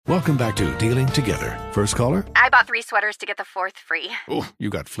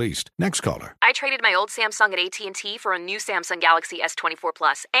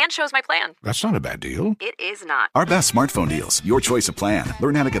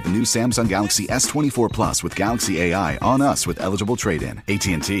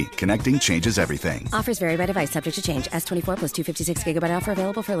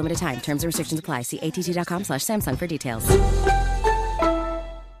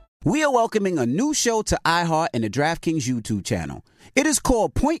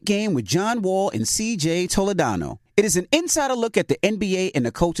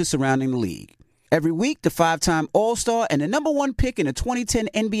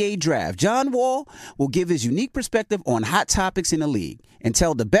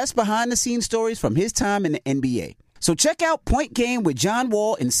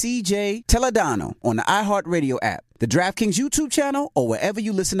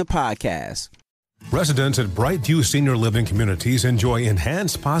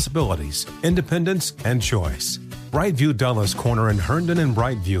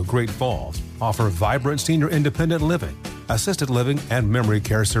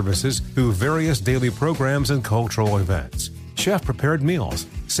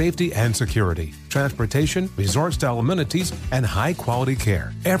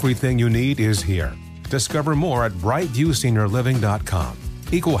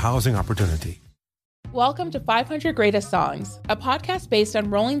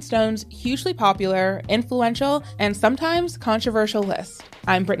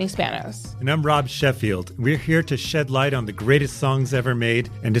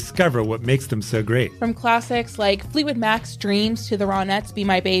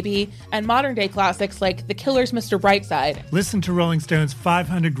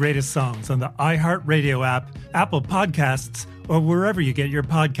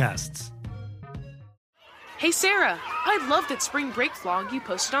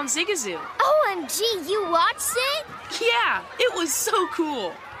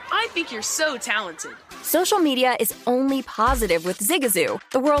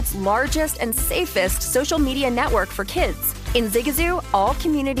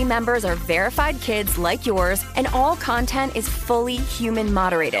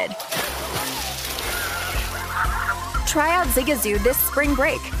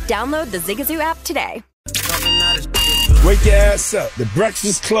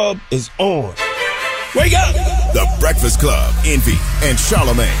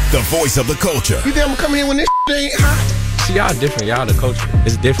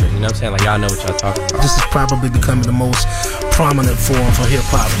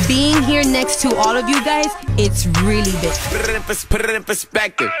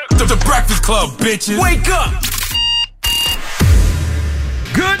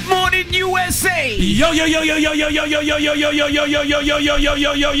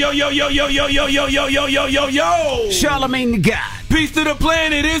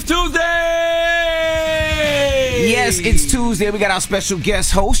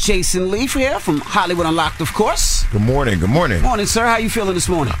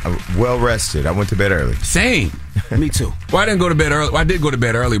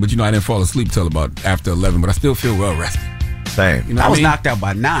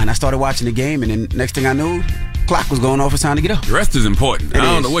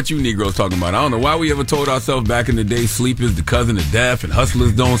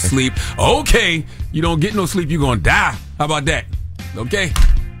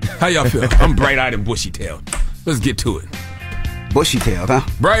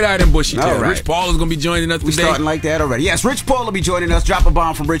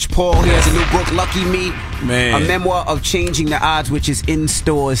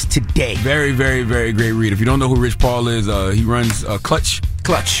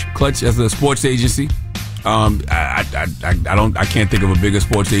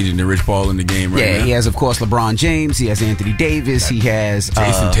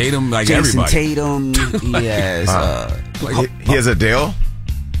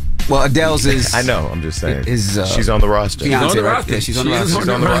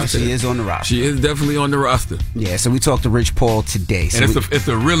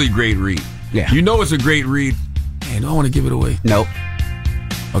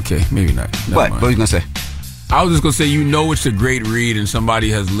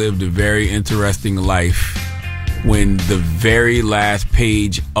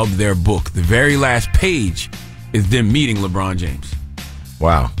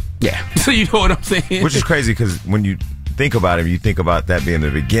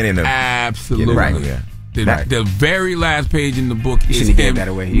The very last page in the book is him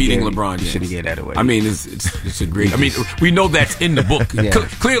meeting LeBron James. You shouldn't get that away. I mean, it's a great. I mean, we know that's in the book.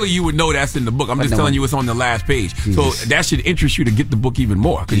 Clearly, you would know that's in the book. I'm just telling you it's on the last page. So that should interest you to get the book even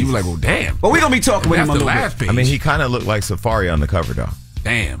more because you were like, "Oh, damn." Well, we're gonna be talking with him on the last page. I mean, he kind of looked like Safari on the cover, though.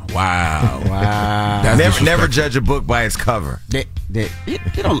 Damn! Wow! Never judge a book by its cover. They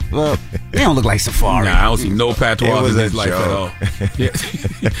don't look like Safari. Nah, I don't see no patois in his life at all.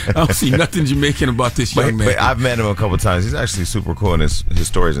 I don't see nothing Jamaican about this young man. But I've met him a couple times. He's actually super cool, and his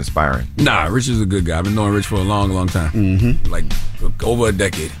story is inspiring. Nah, Rich is a good guy. I've been knowing Rich for a long, long time. Mm-hmm. Like over a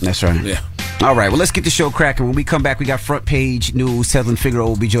decade. That's right. Yeah. All right, well, let's get the show cracking. When we come back, we got front page news. Tezlyn Figaro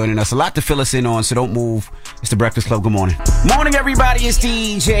will be joining us. A lot to fill us in on, so don't move. It's the Breakfast Club. Good morning. Morning, everybody. It's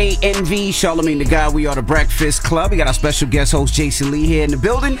DJ NV, Charlemagne the Guy. We are the Breakfast Club. We got our special guest host, Jason Lee, here in the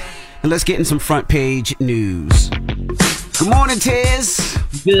building. And let's get in some front page news. Good morning, Tez.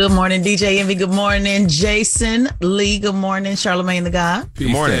 Good morning, DJ Envy. Good morning, Jason Lee. Good morning, Charlemagne the Guy. Good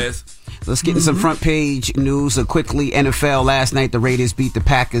morning, Tez. Let's get in some front page news quickly. NFL last night, the Raiders beat the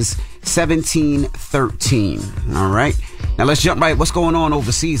Packers 17-13. All right. Now let's jump right. What's going on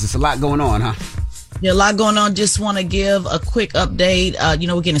overseas? It's a lot going on, huh? Yeah, a lot going on. Just want to give a quick update. We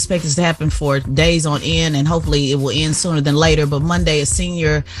can expect this to happen for days on end, and hopefully it will end sooner than later. But Monday, a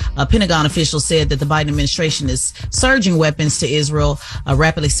senior Pentagon official said that the Biden administration is surging weapons to Israel,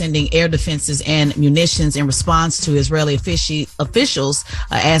 rapidly sending air defenses and munitions in response to Israeli officials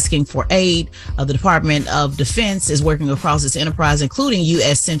asking for aid. The Department of Defense is working across its enterprise, including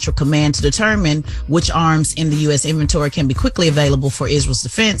U.S. Central Command, to determine which arms in the U.S. inventory can be quickly available for Israel's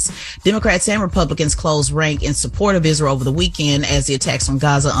defense. Democrats and Republicans closed rank in support of Israel over the weekend as the attacks on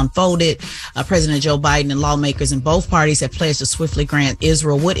Gaza unfolded. President Joe Biden and lawmakers in both parties have pledged to swiftly grant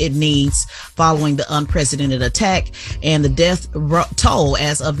Israel what it needs following the unprecedented attack. And the death toll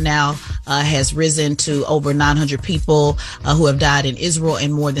as of now has risen to over 900 people who have died in Israel,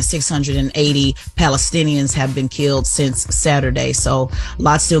 and more than 680 Palestinians have been killed since Saturday. So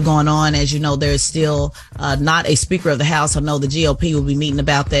lots still going on. As you know, there's still not a Speaker of the House. I know the GOP will be meeting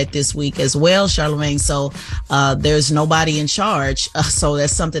about that this week as well, Charlemagne. So there's nobody in charge. So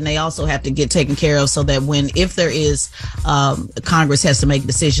that's something they also have to get taken care of, so that if there is, Congress has to make a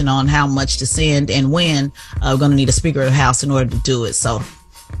decision on how much to send and when, we're going to need a Speaker of the House in order to do it. So.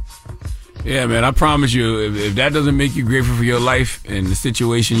 Yeah, man, I promise you, if that doesn't make you grateful for your life and the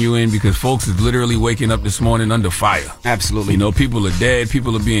situation you're in, because folks is literally waking up this morning under fire. Absolutely. You know, people are dead,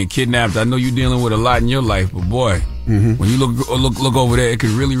 people are being kidnapped. I know you're dealing with a lot in your life, but boy, when you look over there, it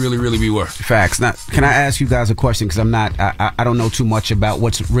could really, really, really be worse. Facts. Now, can I ask you guys a question? Because I don't know too much about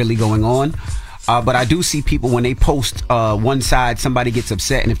what's really going on. But I do see people when they post one side, somebody gets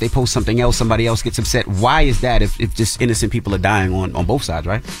upset, and if they post something else, somebody else gets upset. Why is that? If just innocent people are dying on both sides,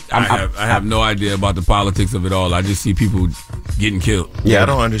 right? I have no idea about the politics of it all. I just see people getting killed. Yeah, I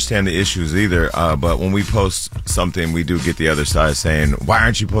don't understand the issues either. But when we post something, we do get the other side saying, "Why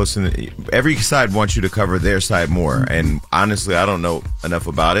aren't you posting it?" Every side wants you to cover their side more, and honestly, I don't know enough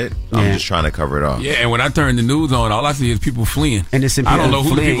about it. I'm just trying to cover it all. Yeah, and when I turn the news on, all I see is people fleeing. Innocent people I don't know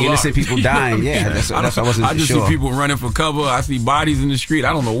who fleeing, the people innocent people dying. Yeah. That's I wasn't I just sure. see people running for cover. I see bodies in the street.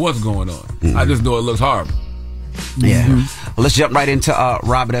 I don't know what's going on. I just know it looks horrible. Yeah. Well, let's jump right into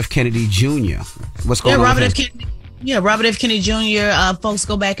Robert F. Kennedy Jr. What's going on? Robert F. Kennedy. Yeah, Robert F. Kennedy Jr., folks,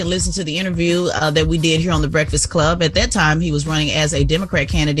 go back and listen to the interview that we did here on the Breakfast Club. At that time, he was running as a Democrat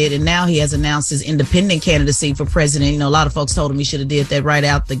candidate, and now he has announced his independent candidacy for president. You know, a lot of folks told him he should have did that right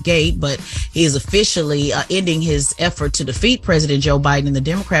out the gate, but he is officially ending his effort to defeat President Joe Biden in the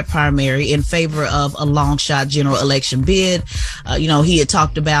Democrat primary in favor of a long shot general election bid. He had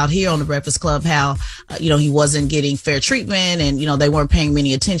talked about here on the Breakfast Club how, he wasn't getting fair treatment, and, they weren't paying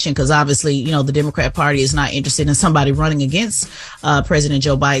many attention because obviously, the Democrat Party is not interested in somebody running against President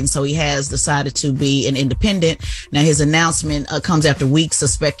Joe Biden. So he has decided to be an independent. Now, his announcement comes after weeks of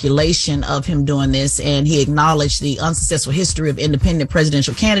speculation of him doing this, and he acknowledged the unsuccessful history of independent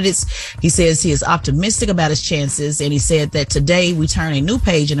presidential candidates. He says he is optimistic about his chances, and he said that today we turn a new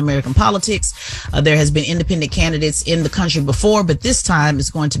page in American politics. There has been independent candidates in the country before, but this time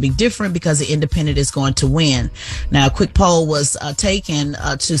it's going to be different because the independent is going to win. Now, a quick poll was taken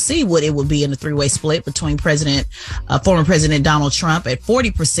to see what it would be in a three-way split between former President Donald Trump at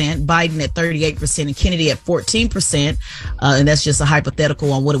 40%, Biden at 38%, and Kennedy at 14%. And that's just a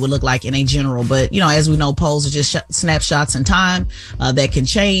hypothetical on what it would look like in a general. But, as we know, polls are just snapshots in time that can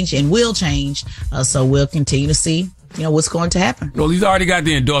change and will change. So we'll continue to see, what's going to happen. Well, he's already got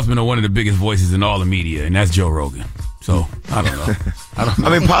the endorsement of one of the biggest voices in all the media, and that's Joe Rogan. So, I don't know.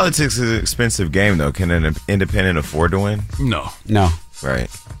 I mean, politics is an expensive game, though. Can an independent afford to win? No. No. Right.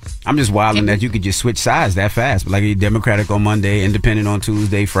 I'm just wilding that you could just switch sides that fast. Like you're Democratic on Monday, Independent on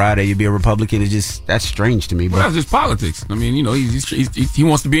Tuesday, Friday you'd be a Republican. That's strange to me. Well, that's just politics. I mean, he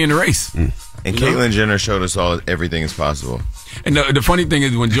wants to be in the race. And Caitlyn Jenner showed us everything is possible. And the funny thing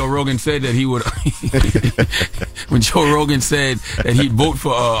is, when Joe Rogan said that he would, when Joe Rogan said that he'd vote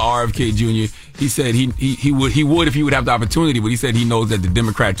for RFK Jr., he said he would if he would have the opportunity, but he said he knows that the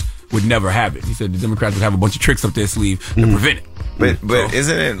Democrats would never have it. He said the Democrats would have a bunch of tricks up their sleeve to prevent it. But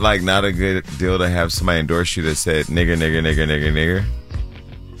isn't it like not a good deal to have somebody endorse you that said nigger, nigger, nigger, nigger, nigger?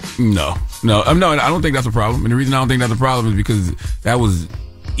 No, I don't think that's a problem. And the reason I don't think that's a problem is because that was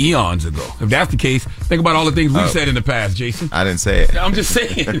eons ago. If that's the case, think about all the things we've said in the past, Jason. I didn't say it. I'm just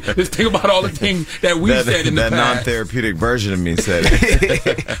saying. Just think about all the things that we've said in the past. That non-therapeutic version of me said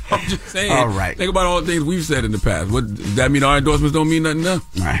it. I'm just saying. All right. Think about all the things we've said in the past. What does that mean? Our endorsements don't mean nothing now?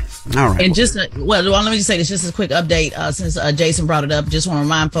 All right. And just let me just say this, just a quick update. Since Jason brought it up, just want to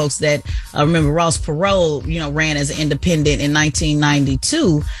remind folks that remember Ross Perot, ran as an independent in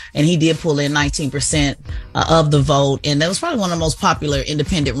 1992, and he did pull in 19% of the vote, and that was probably one of the most popular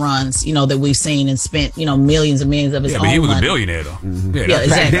independent runs, that we've seen, and spent, millions and millions of his own money. He was a billionaire, though. Mm-hmm. Yeah,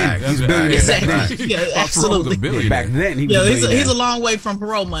 exactly. He's a billionaire. Exactly. Yeah, absolutely. Back then, he was a billionaire. He's a long way from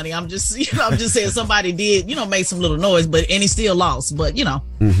Perot money. I'm just saying somebody did, make some little noise, and he still lost. But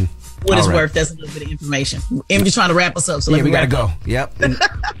what it's worth, that's a little bit of information. I'm just trying to wrap us up. So we gotta go. Yep.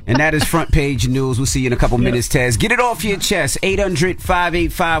 And that is front page news. We'll see you in a couple minutes, Tez. Get it off your chest.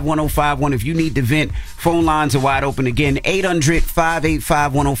 800-585-1051. If you need to vent, phone lines are wide open again.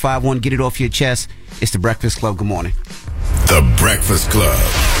 800-585-1051. Get it off your chest. It's The Breakfast Club. Good morning. The Breakfast Club.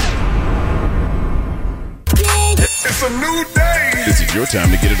 It's a new day. This is your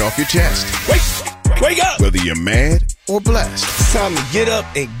time to get it off your chest. Wake up. Whether you're mad or blessed. It's time to get up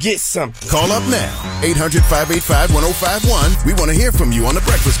and get something. Call up now. 800-585-1051. We want to hear from you on The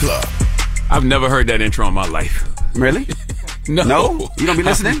Breakfast Club. I've never heard that intro in my life. Really? No? You don't be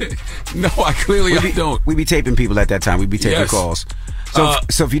listening? No, I clearly don't. We be taping people at that time. We be taping calls.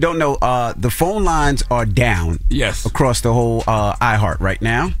 So if you don't know, the phone lines are down. Yes. Across the whole iHeart right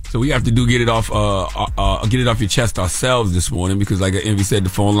now. So we have to get it off your chest ourselves this morning because, like Envy said, the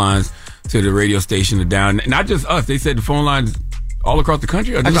phone lines to the radio station are down. Not just us. They said the phone lines all across the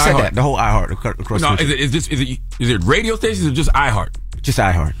country. Or just I just iHeart? said that. The whole iHeart across the country. Is it radio stations or just iHeart? Just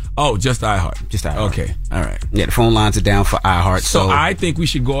iHeart. Oh, just iHeart. Just iHeart. Okay. All right. Yeah, the phone lines are down for iHeart. So I think we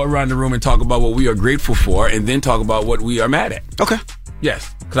should go around the room and talk about what we are grateful for and then talk about what we are mad at. Okay.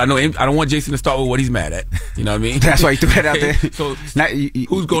 Yes. Because I don't want Jason to start with what he's mad at. You know what I mean? That's why you threw that out there. So now,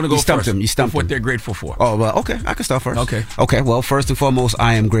 who's going to go first? You stumped what him. They're grateful for. Oh, well, okay. I can start first. Okay. Well, first and foremost,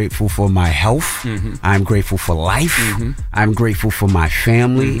 I am grateful for my health. Mm-hmm. I'm grateful for life. Mm-hmm. I'm grateful for my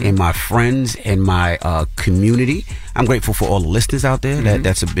family and my friends and my community. I'm grateful for all the listeners out there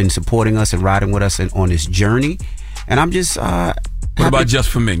that's been supporting us and riding with us on this journey. And I'm just What about Just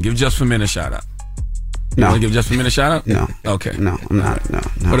for Men? Give Just for Men a shout out. You want to give Just for Men a shout out? No. Okay. No, I'm not. No.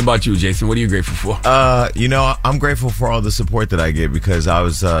 What about you, Jason? What are you grateful for? I'm grateful for all the support that I get because I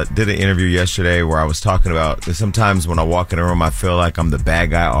did an interview yesterday where I was talking about that sometimes when I walk in a room I feel like I'm the bad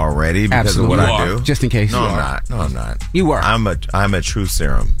guy already because of what I do. Just in case. No, I'm not. No, I'm not. You were. I'm a truth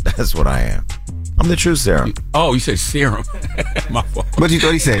serum. That's what I am. I'm the truth serum. You said serum. My fault. What did you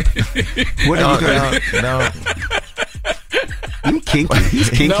thought he said? What did you thought? No. You kinky. He's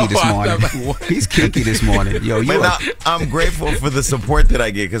kinky this morning. He's kinky this morning. I'm grateful for the support that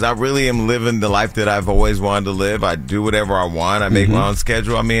I get because I really am living the life that I've always wanted to live. I do whatever I want. I make my own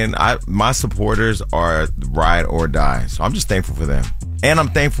schedule. I mean, my supporters are ride or die. So I'm just thankful for them. And I'm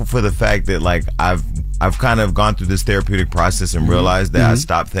thankful for the fact that I've kind of gone through this therapeutic process and realized that I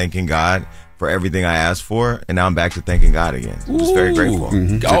stopped thanking God for everything I asked for, and now I'm back to thanking God again. I'm just very grateful.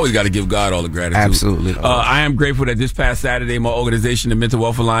 Always got to give God all the gratitude. Absolutely. I am grateful that this past Saturday, my organization, the Mental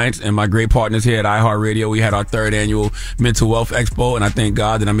Wealth Alliance, and my great partners here at iHeartRadio, we had our 3rd annual Mental Wealth Expo, and I thank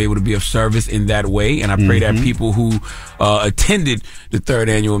God that I'm able to be of service in that way, and I pray that people who attended the 3rd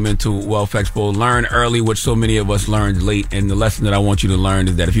annual Mental Wealth Expo learn early what so many of us learned late, and the lesson that I want you to learn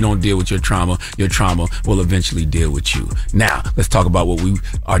is that if you don't deal with your trauma will eventually deal with you. Now, let's talk about what we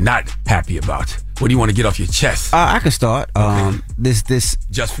are not happy about. What do you want to get off your chest? I can start. This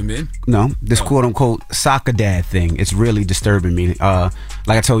Just for Men? No, this quote unquote soccer dad thing. It's really disturbing me.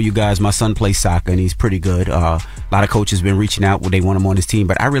 Like I told you guys, my son plays soccer and he's pretty good. A lot of coaches have been reaching out when they want him on his team,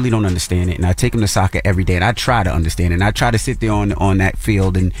 but I really don't understand it. And I take him to soccer every day and I try to understand it. And I try to sit there on that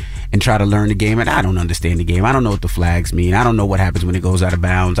field and and try to learn the game. And I don't understand the game. I don't know what the flags mean. I don't know what happens when it goes out of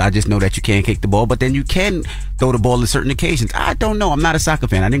bounds. I just know that you can't kick the ball, but then you can throw the ball on certain occasions. I don't know. I'm not a soccer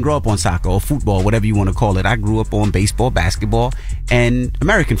fan. I didn't grow up on soccer or football, whatever you want to call it. I grew up on baseball, basketball, and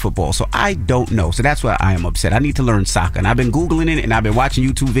American football. So I don't know. So that's why I am upset. I need to learn soccer. And I've been Googling it, and I've been watching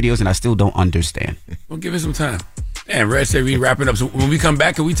YouTube videos, and I still don't understand. Well, give it some time. And Red said we wrapping up. So when we come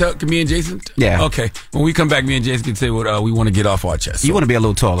back, can me and Jason? Yeah. Okay. When we come back, me and Jason can say what we want to get off our chest. So. You want to be a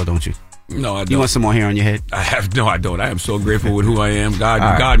little taller, don't you? No, I don't. You want some more hair on your head? I don't. I am so grateful with who I am.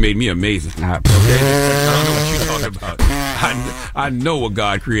 God made me amazing. Okay? I don't know what you're talking about. I know what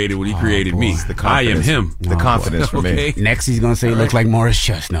God created when He created me. I am Him. The confidence for me. Next, he's going to say you look like Morris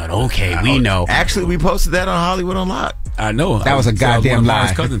Chestnut. Okay, we know. Actually, we posted that on Hollywood Unlocked. I know. That was a goddamn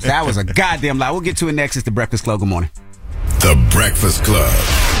lie. That was a goddamn lie. We'll get to it next. It's The Breakfast Club. Good morning. The Breakfast Club.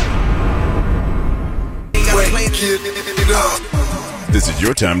 This is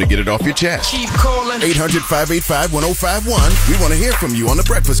your time to get it off your chest. Keep calling. 800-585-1051. We want to hear from you on The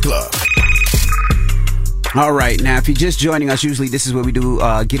Breakfast Club. All right. Now, if you're just joining us, usually this is where we do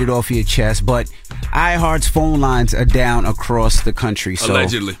get it off your chest. But iHeart's phone lines are down across the country. So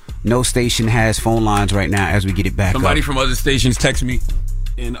allegedly. No station has phone lines right now as we get it back Somebody up. from other stations text me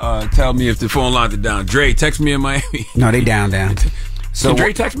and tell me if the phone lines are down. Dre, text me in Miami. No, they down. So can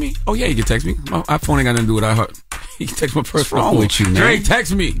Dre text me? Oh, yeah, he can text me. My phone ain't got nothing to do with iHeart. He can text my personal phone. What's wrong with you, man? Dre,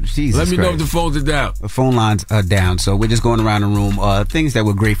 text me. Jesus Let me Christ. know if the phones are down. The phone lines are down. So we're just going around the room. Things that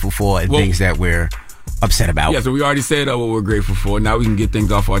we're grateful for and things that we're upset about. Yeah, so we already said what we're grateful for. Now we can get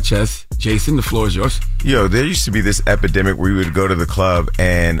things off our chest. Jason, the floor is yours. Yo, there used to be this epidemic where we would go to the club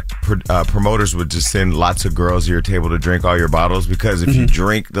and promoters would just send lots of girls to your table to drink all your bottles because if you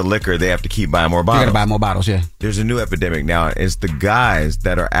drink the liquor, they have to keep buying more bottles. You gotta buy more bottles, yeah. There's a new epidemic now. It's the guys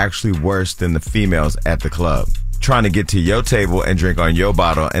that are actually worse than the females at the club, trying to get to your table and drink on your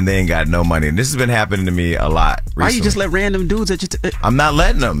bottle, and they ain't got no money. And this has been happening to me a lot recently. Why you just let random dudes at your I'm not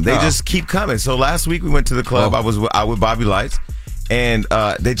letting them. They just keep coming. So last week we went to the club. I was out with Bobby Lights, and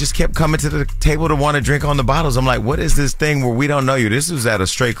they just kept coming to the table to want to drink on the bottles. I'm like, what is this thing where we don't know you? This was at a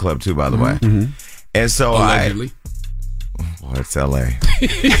straight club too, by the way. And so allegedly. Well, it's L.A.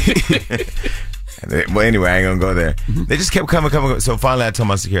 Well, anyway, I ain't gonna go there. They just kept coming. So finally, I told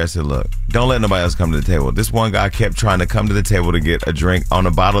my security, I said, "Look, don't let nobody else come to the table." This one guy kept trying to come to the table to get a drink on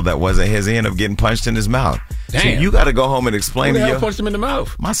a bottle that wasn't his. He ended up getting punched in his mouth. Damn. So you got to go home and explain Who the to hell you. punched him in the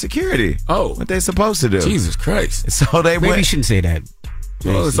mouth? My security. Oh, what they supposed to do? Jesus Christ! So they Maybe you shouldn't say that.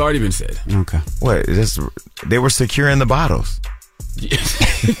 Well, it's already been said. Okay. What? They were securing the bottles.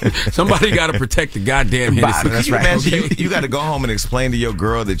 Somebody got to protect the goddamn Hennessy. That's right. Imagine you got to go home and explain to your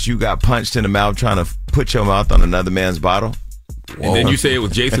girl that you got punched in the mouth trying to put your mouth on another man's bottle. And then you say it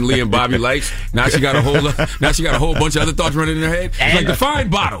was Jason Lee and Bobby Lights. Now she got a whole bunch of other thoughts running in her head. It's like the fine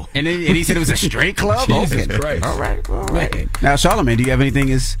bottle. And he said it was a straight club? Jesus Christ. All right. Now, Charlamagne, do you have anything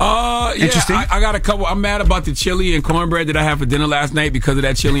interesting? I got a couple. I'm mad about the chili and cornbread that I had for dinner last night because of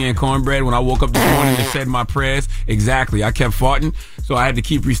that chili and cornbread. When I woke up this morning and said my prayers, exactly. I kept farting, so I had to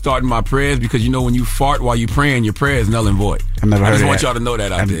keep restarting my prayers because when you fart while you praying, your prayer is null and void. I've never heard I just of want that. y'all to know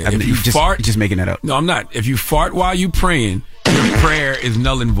that out there. If you fart, you're just making that up. No, I'm not. If you fart while you praying, your prayer is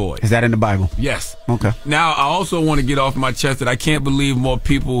null and void. Is that in the Bible? Yes. Okay. Now, I also want to get off my chest that I can't believe more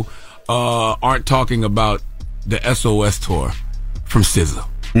people aren't talking about the SOS tour from SZA.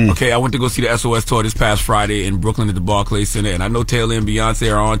 Okay, I went to go see the SOS tour this past Friday in Brooklyn at the Barclays Center, and I know Taylor and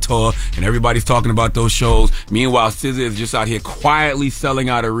Beyonce are on tour, and everybody's talking about those shows. Meanwhile, SZA is just out here quietly selling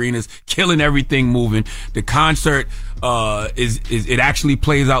out arenas, killing everything moving. The concert it actually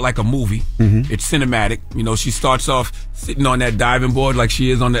plays out like a movie. It's cinematic. She starts off sitting on that diving board like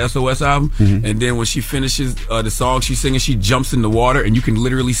she is on the SOS album, and then when she finishes the song she's singing, she jumps in the water, and you can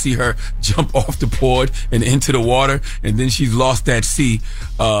literally see her jump off the board and into the water, and then she's lost at sea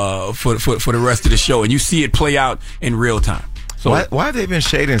for the rest of the show, and you see it play out in real time. So why have they been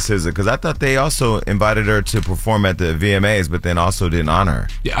shading SZA? Because I thought they also invited her to perform at the VMAs, but then also didn't honor her.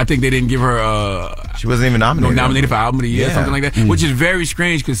 Yeah, I think they didn't give her. She wasn't even nominated. Nominated for Album of the Year, something like that, which is very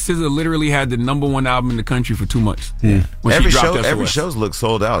strange because SZA literally had the #1 album in the country for 2 months. Yeah. Every show's look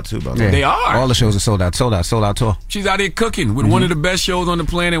sold out too. By the way, they are. All the shows are sold out tour. She's out here cooking with one of the best shows on the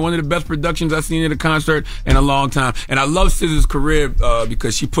planet, one of the best productions I've seen at a concert in a long time. And I love SZA's career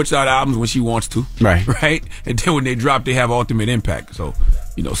because she puts out albums when she wants to, right? And then when they drop, they have ultimate impact. So.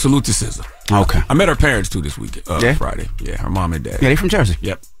 Salute to SZA. Okay. I met her parents too this week, Friday. Yeah, her mom and dad. Yeah, they from Jersey.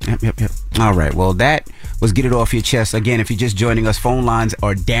 Yep. All right. Well, that was Get It Off Your Chest. Again, if you're just joining us, phone lines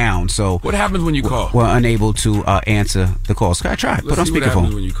are down. So what happens when you call? We're unable to answer the calls. Try. Put on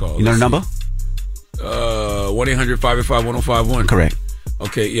speakerphone. When you call. You know the number? 1-800-585-1051. Correct.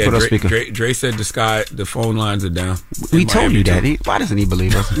 Okay, yeah. Put on speaker. Dre said the phone lines are down. We told you that. Why doesn't he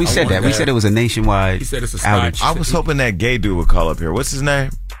believe us? We said that. We said it was a nationwide He said it's a sky. outage. I was hoping that gay dude would call up here. What's his name?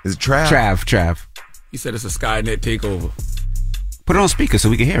 Is it Trav? Trav. He said it's a Skynet takeover. Put it on speaker so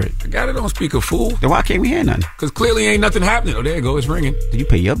we can hear it. I got it on speaker, fool. Then why can't we hear nothing? Because clearly ain't nothing happening. Oh, there you go. It's ringing. Did you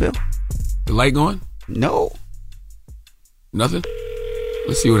pay your bill? The light going? No. Nothing?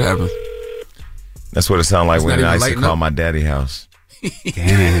 Let's see what happens. That's what it sounded like It's when not I even used to lighting call up? my daddy house.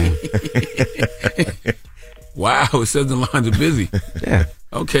 Damn. Wow, it says the lines are busy. Yeah.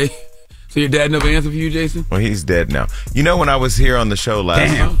 Okay. So your dad never answered for you, Jason? Well, he's dead now. You know when I was here on the show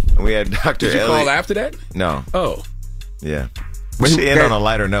last time, we had Dr. Did you Elliot. call after that? No. Oh. Yeah. We should end on a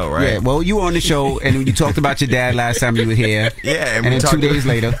lighter note, right? Yeah, well, you were on the show, and you talked about your dad last time you were here. Yeah, and then 2 days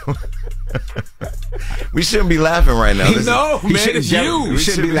later. We shouldn't be laughing right now. No, man, it's you. We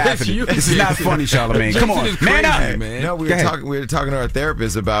shouldn't be laughing. This is not funny, Charlamagne. Come on, man up. Man. No, we were talking to our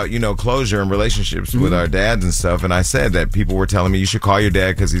therapist about, closure and relationships with our dads and stuff, and I said that people were telling me you should call your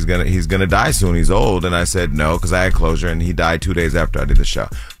dad because he's gonna die soon. He's old, and I said no because I had closure, and he died 2 days after I did the show.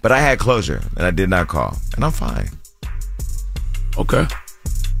 But I had closure, and I did not call, and I'm fine. Okay.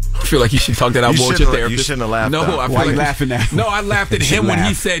 I feel like you should talk that out more with your therapist. You shouldn't have laughed. No, out. Why are you laughing now? No, I laughed at him when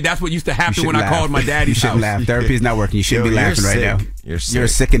he said that's what used to happen when I called my daddy's You shouldn't house. laugh. Therapy is not working. You shouldn't be laughing right now. You're sick. You're a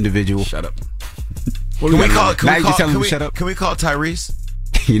sick individual. Shut up. Can we call shut up? Can we call Tyrese?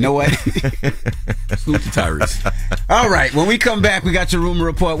 You know what? Salute to Tyrese. All right. When we come back, we got your rumor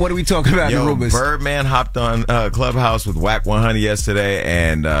report. What are we talking about in the rumors? Birdman hopped on Clubhouse with Whack 100 yesterday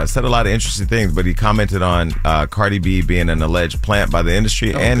and said a lot of interesting things, but he commented on Cardi B being an alleged plant by the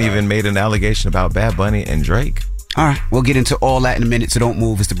industry and even made an allegation about Bad Bunny and Drake. All right. We'll get into all that in a minute, so don't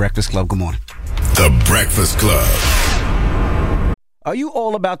move. It's The Breakfast Club. Good morning. The Breakfast Club. Are you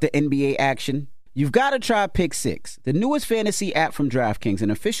all about the NBA action? You've got to try Pick 6, the newest fantasy app from DraftKings, an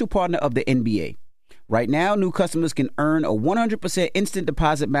official partner of the NBA. Right now, new customers can earn a 100% instant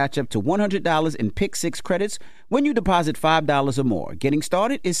deposit match up to $100 in Pick 6 credits when you deposit $5 or more. Getting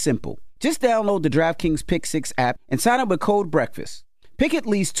started is simple. Just download the DraftKings Pick 6 app and sign up with code BREAKFAST. Pick at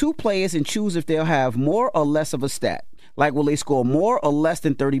least 2 players and choose if they'll have more or less of a stat, like will they score more or less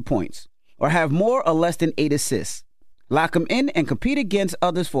than 30 points, or have more or less than 8 assists. Lock them in and compete against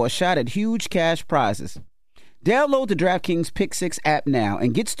others for a shot at huge cash prizes. Download the DraftKings Pick 6 app now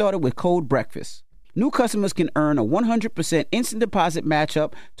and get started with code BREAKFAST. New customers can earn a 100% instant deposit match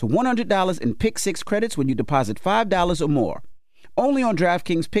up to $100 in Pick 6 credits when you deposit $5 or more. Only on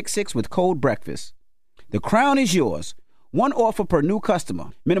DraftKings Pick 6 with code BREAKFAST. The crown is yours. One offer per new customer.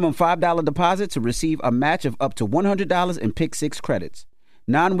 Minimum $5 deposit to receive a match of up to $100 in Pick 6 credits.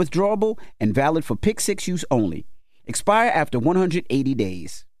 Non-withdrawable and valid for Pick 6 use only. Expire after 180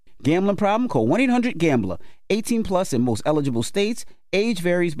 days. Gambling problem? Call 1-800-GAMBLER. 18 plus in most eligible states. Age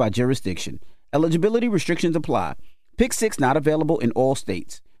varies by jurisdiction. Eligibility restrictions apply. Pick 6 not available in all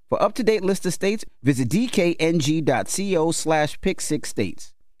states. For up-to-date list of states, visit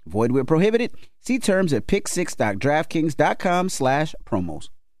dkng.co/pick6states. Void where prohibited. See terms at pick6.draftkings.com/promos.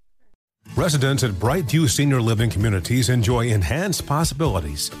 Residents at Brightview Senior Living Communities enjoy enhanced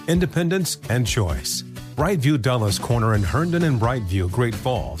possibilities, independence, and choice. Brightview Dulles Corner in Herndon and Brightview, Great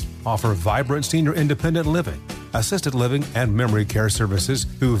Falls, offer vibrant senior independent living, assisted living, and memory care services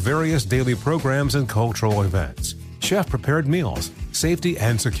through various daily programs and cultural events. Chef-prepared meals, safety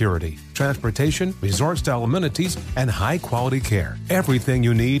and security, transportation, resort-style amenities, and high-quality care. Everything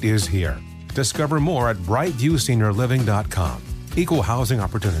you need is here. Discover more at brightviewseniorliving.com. Equal housing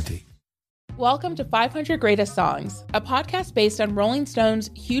opportunity. Welcome to 500 Greatest Songs, a podcast based on Rolling Stone's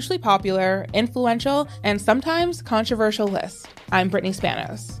hugely popular, influential, and sometimes controversial list. I'm Brittany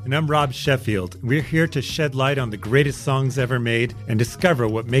Spanos. And I'm Rob Sheffield. We're here to shed light on the greatest songs ever made and discover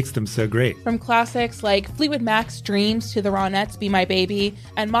what makes them so great. From classics like Fleetwood Mac's Dreams to the Ronettes' Be My Baby,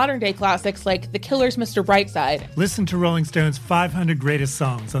 and modern-day classics like The Killer's Mr. Brightside. Listen to Rolling Stone's 500 Greatest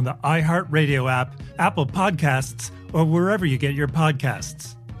Songs on the iHeartRadio app, Apple Podcasts, or wherever you get your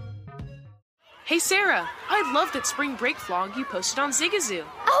podcasts. Hey Sarah, I love that spring break vlog you posted on Zigazoo.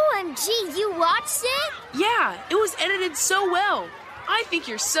 OMG, you watched it? Yeah, it was edited so well. I think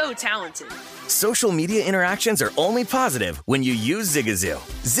you're so talented. Social media interactions are only positive when you use Zigazoo.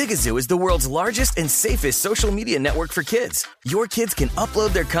 Zigazoo is the world's largest and safest social media network for kids. Your kids can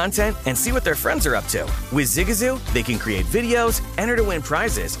upload their content and see what their friends are up to. With Zigazoo, they can create videos, enter to win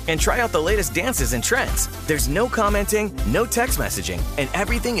prizes, and try out the latest dances and trends. There's no commenting, no text messaging, and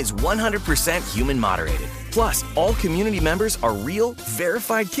everything is 100% human moderated. Plus, all community members are real,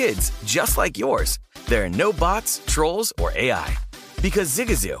 verified kids just like yours. There are no bots, trolls, or AI. Because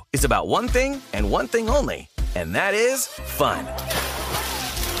Zigazoo is about one thing and one thing only, and that is fun.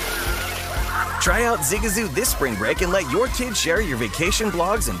 Try out Zigazoo this spring break and let your kids share your vacation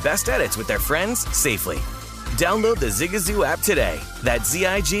blogs and best edits with their friends safely. Download the Zigazoo app today. That's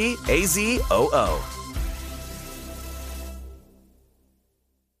Zigazoo.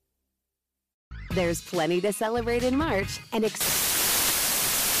 There's plenty to celebrate in March and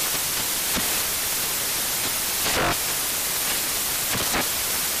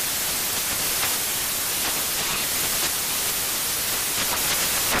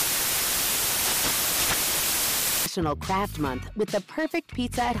National Craft Month with the perfect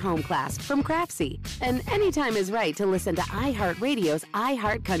pizza at home class from Craftsy. And anytime is right to listen to iHeartRadio's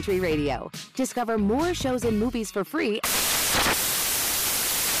iHeartCountry Radio. Discover more shows and movies for free.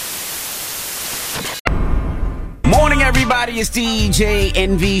 Morning, everybody. It's DJ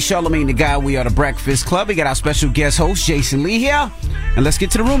NV, Charlamagne the Guy. We are the Breakfast Club. We got our special guest host, Jason Lee, here. And let's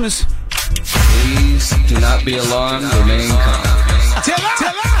get to the rumors. Please do not be alarmed. Remain calm. Tell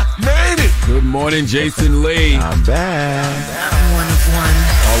her! Made it! Good morning, Jason Lee. I'm back. I'm one of one.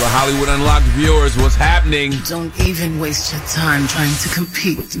 All the Hollywood Unlocked viewers, what's happening? Don't even waste your time trying to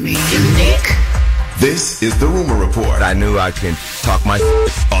compete with me, Nick. This is the Rumor Report. I knew I can talk my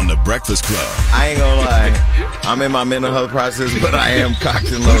on the Breakfast Club. I ain't gonna lie. I'm in my mental health process, but I am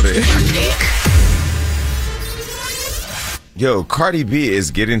cocked and loaded. Yo, Cardi B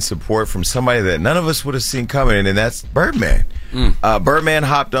is getting support from somebody that none of us would have seen coming, and that's Birdman. Birdman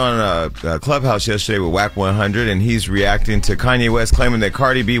hopped on a Clubhouse yesterday with Whack 100, and he's reacting to Kanye West claiming that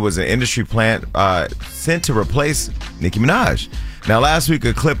Cardi B was an industry plant sent to replace Nicki Minaj. Now, last week,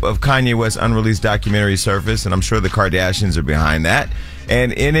 a clip of Kanye West's unreleased documentary surfaced, and I'm sure the Kardashians are behind that.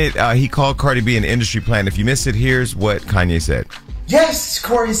 And in it, he called Cardi B an industry plant. If you missed it, here's what Kanye said. Yes,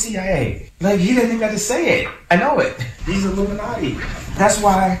 Corey CIA. Like, he didn't even have to say it. I know it. He's Illuminati. That's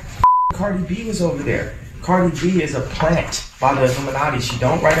why Cardi B was over there. Cardi B is a plant by the Illuminati. She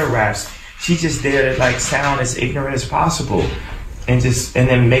don't write her raps. She just there to, like, sound as ignorant as possible. And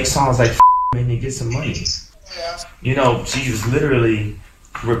then make songs like and you get some money. You know, she was literally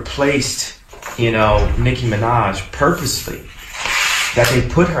replaced, Nicki Minaj purposely. That they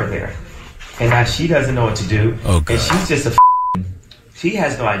put her there. And now she doesn't know what to do. Okay. And she's just she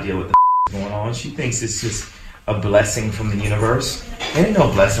has no idea what the is going on. She thinks it's just a blessing from the universe. There ain't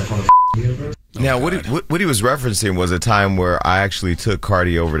no blessing from the universe. Now, what he was referencing was a time where I actually took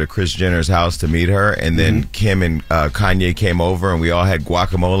Cardi over to Kris Jenner's house to meet her, and then Kim and Kanye came over, and we all had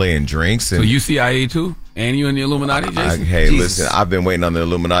guacamole and drinks. And so you CIA too? And you in the Illuminati, Jason? Hey, listen, I've been waiting on the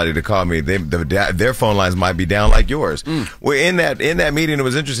Illuminati to call me. Their phone lines might be down like yours. Well, in that meeting, it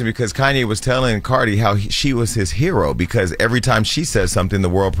was interesting because Kanye was telling Cardi how she was his hero because every time she said something, the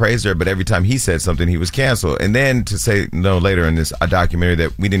world praised her, but every time he said something, he was canceled. And then to say later in this documentary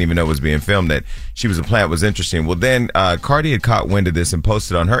that we didn't even know was being filmed that she was a plant was interesting. Well, then Cardi had caught wind of this and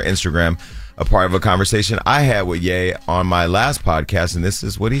posted on her Instagram a part of a conversation I had with Ye on my last podcast, and this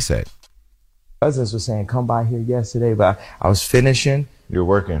is what he said. Cousins was saying, come by here yesterday, but I was finishing. You're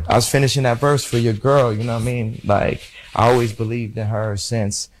working. I was finishing that verse for your girl, you know what I mean? Like, I always believed in her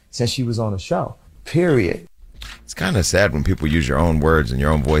since she was on the show, period. It's kind of sad when people use your own words and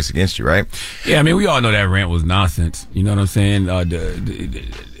your own voice against you, right? Yeah, I mean, we all know that rant was nonsense. You know what I'm saying?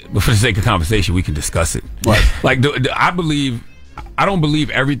 But for the sake of conversation, we can discuss it. Right. Like, I don't believe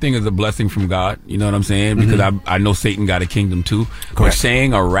everything is a blessing from God. You know what I'm saying? Because I know Satan got a kingdom too. Correct. But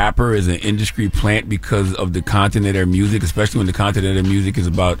saying a rapper is an industry plant because of the content of their music, especially when the content of their music is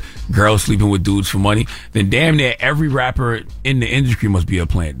about girls sleeping with dudes for money, then damn near every rapper in the industry must be a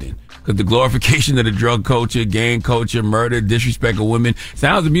plant then. Because the glorification of the drug culture, gang culture, murder, disrespect of women,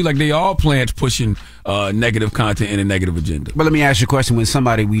 sounds to me like they all plants pushing negative content and a negative agenda. But let me ask you a question. When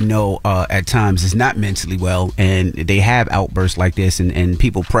somebody we know at times is not mentally well and they have outbursts like this and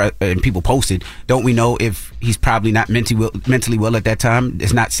people post it, don't we know if he's probably not mentally well at that time?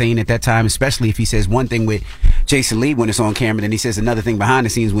 It's not saying at that time, especially if he says one thing with Jason Lee when it's on camera, then he says another thing behind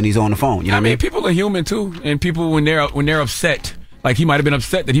the scenes when he's on the phone. You know what I mean? People are human too, and people when they're upset. Like, he might have been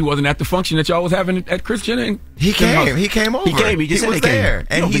upset that he wasn't at the function that y'all was having at Kris Jenner. He came over. He just was there.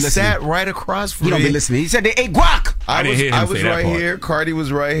 And he sat right across from me. You don't be listening. He said they ate guac. I was right here. Cardi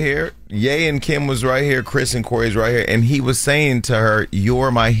was right here. Ye and Kim was right here. Chris and Corey's right here. And he was saying to her, you're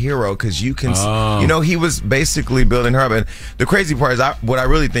my hero because you can, he was basically building her up. And the crazy part is what I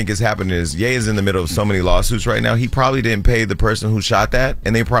really think is happening is Ye is in the middle of so many lawsuits right now. He probably didn't pay the person who shot that.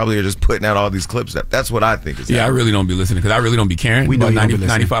 And they probably are just putting out all these clips. That's what I think is happening. I really don't be listening because I really don't be caring. We know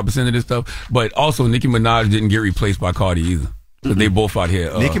 95% of this stuff. But also, Nicki Minaj didn't get replaced by Cardi either. Because they both out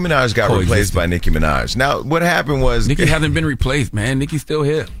here. Nicki Minaj got replaced by Nicki Minaj. Now, what happened was Nicki hasn't been replaced, man. Nicki's still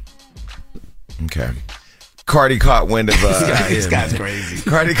here. Okay. Cardi caught wind of this guy's crazy.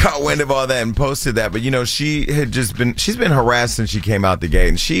 Cardi caught wind of all that and posted that, but she's been harassed since she came out the gate,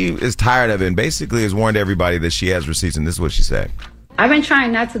 and she is tired of it, and basically has warned everybody that she has receipts, and this is what she said. I've been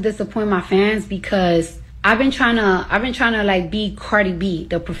trying not to disappoint my fans because I've been trying to like be Cardi B,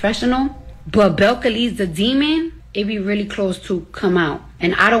 the professional, but Belcalis, the demon, it be really close to come out,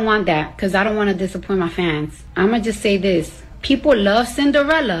 and I don't want that because I don't want to disappoint my fans. I'm gonna just say this: people love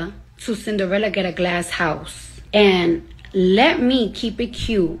Cinderella. To Cinderella get a glass house, and let me keep it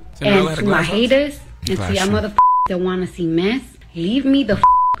cute. Cinderella and to my haters and to y'all motherfuckers that want to see mess, leave me the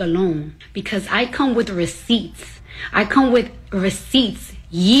alone, because I come with receipts. I come with receipts,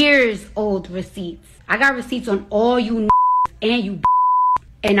 years old receipts. I got receipts on all you and you,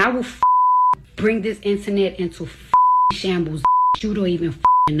 and I will bring this internet into shambles. You don't even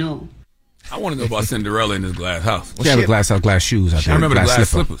know. I want to know about Cinderella in this glass house. She had a glass house, glass shoes. I remember the glass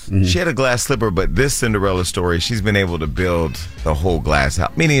slippers. Mm-hmm. She had a glass slipper, but this Cinderella story, she's been able to build the whole glass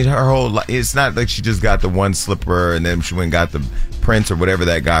house. Meaning her whole life. It's not like she just got the one slipper and then she went and got the Prince or whatever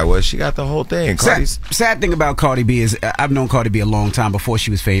that guy was. She got the whole thing. Sad thing about Cardi B is I've known Cardi B a long time before she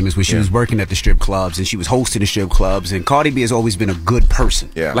was famous, when she was working at the strip clubs and she was hosting the strip clubs. And Cardi B has always been a good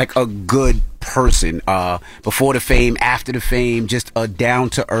person. Yeah. Like a good person. Before the fame, after the fame, just a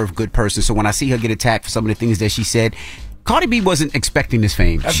down-to-earth good person. So when I see her get attacked for some of the things that she said, Cardi B wasn't expecting this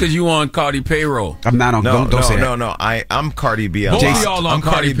fame. That's because you on Cardi payroll. I'm not on. Don't say that. No. I'm Cardi B unlocked. Both of y'all on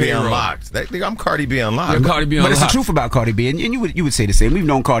Cardi B payroll. Unlocked. I'm Cardi B unlocked. You're Cardi B but unlocked. it's the truth about Cardi B, and you would say the same. We've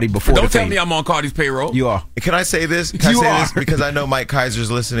known Cardi before. Don't the tell fame. me I'm on Cardi's payroll. You are. Can I say this? Can I say this because I know Mike Kaiser's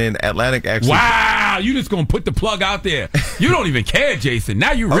listening. Atlantic actually. Wow, you just gonna put the plug out there. You don't even care, Jason.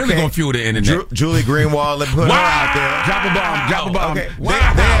 Now you really gonna fuel the internet. Julie Greenwald and put her out there. Drop a bomb. Okay.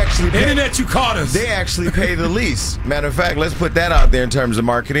 Wow. They actually internet, you caught us. They actually pay the least. Matter of fact, let's put that out there in terms of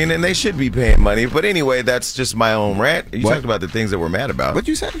marketing, and they should be paying money. But anyway, that's just my own rant. You talked about the things that we're mad about. What'd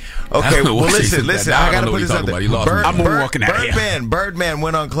you say? Okay, well, listen. I gotta put this out there. I'm walking out here. Birdman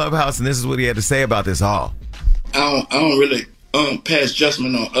went on Clubhouse, and this is what he had to say about this all. I don't really pass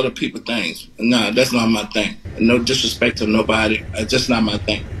judgment on other people's things. Nah, that's not my thing. No disrespect to nobody. It's just not my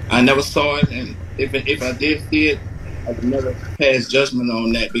thing. I never saw it, and if I did see it, I would never pass judgment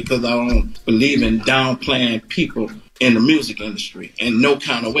on that because I don't believe in downplaying people in the music industry in no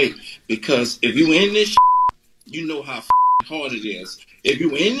kind of way. Because if you in this you know how hard it is. If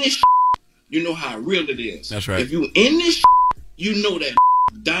you in this you know how real it is. That's right. If you in this you know that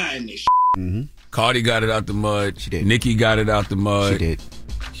dying this Mm-hmm. Cardi got it out the mud. She did. Nicki got it out the mud. She did.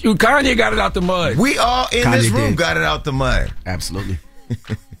 Kanye got it out the mud. We all in Kanye this room did. got it out the mud. Absolutely.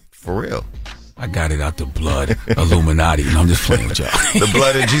 For real. I got it out the blood. Illuminati. And I'm just playing with y'all. The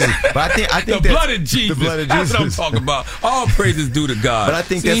blood of Jesus. But I think the blood of Jesus. The blood of That's Jesus. what I'm talking about. All praises due to God. But I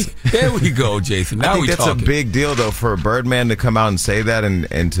think there we go, Jason. Now I think we that's talking. a big deal, though, for Birdman to come out and say that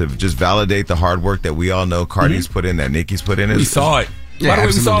and to just validate the hard work that we all know Cardi's put in, that Nicki's put in. We saw it. Yeah, By the way,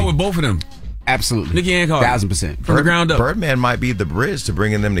 we saw absolutely. it with both of them. Absolutely. Nicki and Cardi. 1000%. From the ground up. Birdman might be the bridge to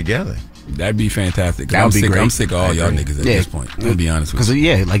bringing them together. That'd be fantastic. That would be great. I'm sick of all y'all niggas at this point. I'm going to be honest with you.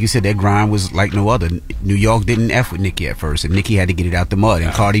 Because, like you said, that grind was like no other. New York didn't F with Nicki at first, and Nicki had to get it out the mud,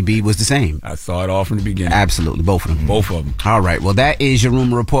 and Cardi B was the same. I saw it all from the beginning. Absolutely. Both of them. Both of them. All right. Well, that is your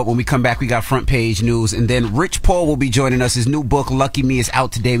rumor report. When we come back, we got front page news, and then Rich Paul will be joining us. His new book, Lucky Me, is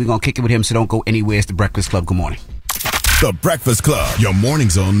out today. We're going to kick it with him, so don't go anywhere. It's The Breakfast Club. Good morning. The Breakfast Club. Your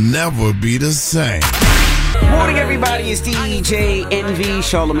mornings will never be the same. Morning, everybody. It's DJ NV,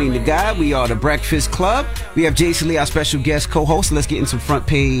 Charlemagne the Guy. We are The Breakfast Club. We have Jason Lee, our special guest co-host. Let's get in some front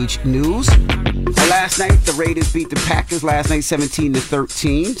page news. Last night, the Raiders beat the Packers. Last night,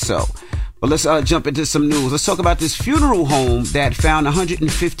 17-13. But let's jump into some news. Let's talk about this funeral home that found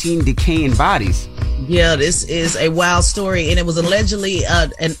 115 decaying bodies. Yeah, this is a wild story, and it was allegedly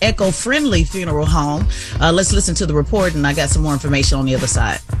an eco-friendly funeral home. Let's listen to the report, and I got some more information on the other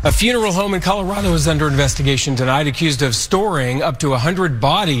side. A funeral home in Colorado is under investigation tonight, accused of storing up to 100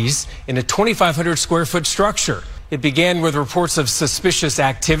 bodies in a 2,500 square foot structure. It began with reports of suspicious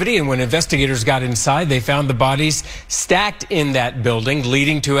activity, and when investigators got inside, they found the bodies stacked in that building,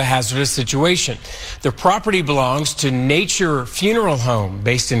 leading to a hazardous situation. The property belongs to Nature Funeral Home,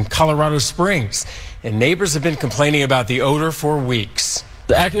 based in Colorado Springs, and neighbors have been complaining about the odor for weeks.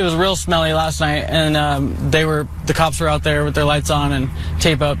 It was real smelly last night, and the cops were out there with their lights on and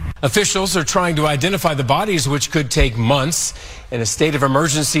tape up. Officials are trying to identify the bodies, which could take months, and a state of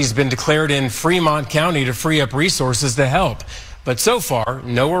emergency has been declared in Fremont County to free up resources to help. But so far,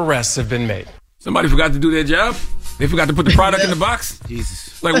 no arrests have been made. Somebody forgot to do their job? They forgot to put the product in the box?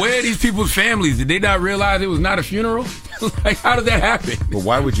 Jesus. Like, where are these people's families? Did they not realize it was not a funeral? Like, how did that happen? But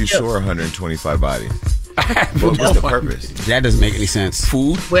why would you store 125 bodies? What's the purpose? That doesn't make any sense.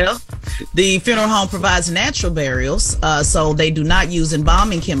 Food? Well, the funeral home provides natural burials, so they do not use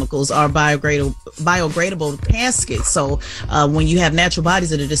embalming chemicals or biodegradable caskets. So when you have natural bodies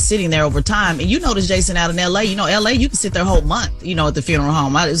that are just sitting there over time, and you notice, Jason, out in L.A., L.A., you can sit there a whole month, at the funeral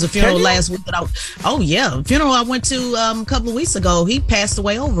home. It was a funeral last week that a funeral I went to a couple of weeks ago. He passed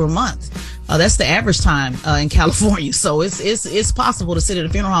away over a month. That's the average time in California. So it's possible to sit at a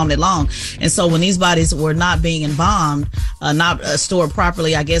funeral home that long. And so when these bodies were not being embalmed, not stored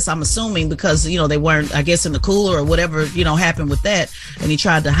properly, I guess I'm assuming because, they weren't, I guess, in the cooler or whatever, happened with that. And he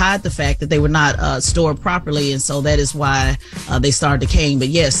tried to hide the fact that they were not stored properly. And so that is why they started decaying. But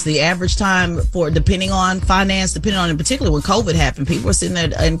yes, the average time depending on finance, in particular when COVID happened, people were sitting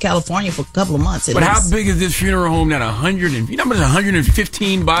there in California for a couple of months. But how big is this funeral home that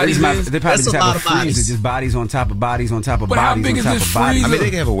 115 bodies is? Just have a freezer, just bodies on top of bodies on top of bodies on top of bodies. I mean, they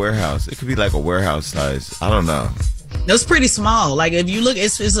can have a warehouse. It could be like a warehouse size. I don't know. It's pretty small. Like if you look,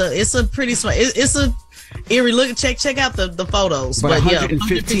 it's a pretty small. It's a eerie look. Check out the photos. But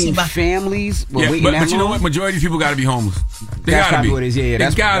 115 families. But you know what? Majority of people got to be homeless. They got to be. What it is. Yeah,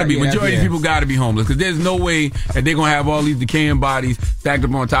 that's got to be. Majority of people got to be homeless because there's no way that they're gonna have all these decaying bodies stacked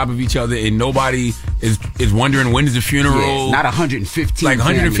up on top of each other and nobody is wondering when is the funeral. Yeah, not 115. Like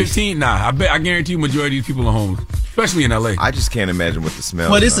 115? Nah, I guarantee you, majority of these people are homeless, especially in LA. I just can't imagine what the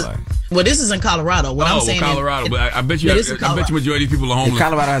smell is. This is in Colorado. What I'm saying, Colorado. But I bet you, majority of people are homeless.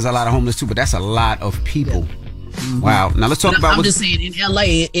 Colorado has a lot of homeless too, but that's a lot of people. Yeah. Wow. Now let's talk about. I'm just saying, in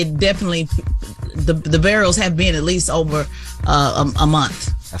LA, it definitely the burials have been at least over a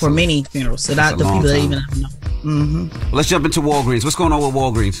month for many funerals. So the people that even know. Mm-hmm. Let's jump into Walgreens. What's going on with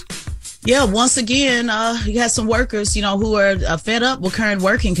Walgreens? Yeah, once again, you got some workers, who are fed up with current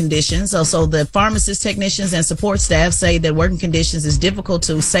working conditions. So the pharmacists, technicians, and support staff say that working conditions is difficult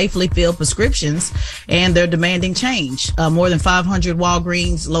to safely fill prescriptions, and they're demanding change. More than 500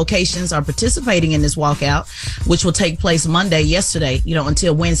 Walgreens locations are participating in this walkout, which will take place yesterday,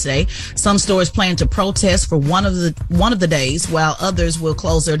 until Wednesday. Some stores plan to protest for one of the days, while others will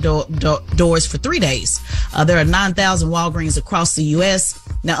close their doors for 3 days. There are 9,000 Walgreens across the U.S.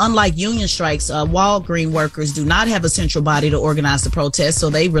 Now, unlike union strikes, Walgreens workers do not have a central body to organize the protest, so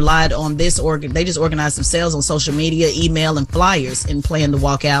they relied on this they just organized themselves on social media, email, and flyers in planning the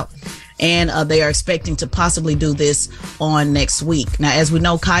walkout. And they are expecting to possibly do this on next week. Now, as we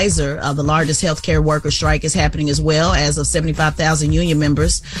know, Kaiser, the largest healthcare worker strike, is happening as well. As of 75,000 union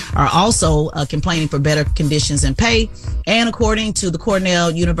members are also complaining for better conditions and pay. And according to the Cornell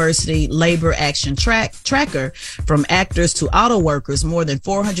University Labor Action Tracker, from actors to auto workers, more than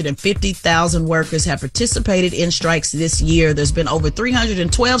 450,000 workers have participated in strikes this year. There's been over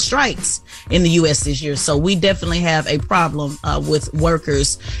 312 strikes in the U.S. this year. So we definitely have a problem with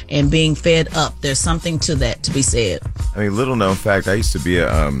workers and being fed up. There's something to that to be said. I mean, little known fact, I used to be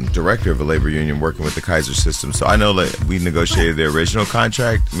a director of a labor union working with the Kaiser system. So I know that we negotiated their original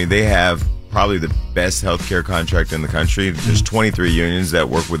contract. I mean, they have probably the best healthcare contract in the country. There's 23 unions that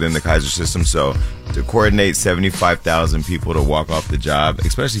work within the Kaiser system. So to coordinate 75,000 people to walk off the job,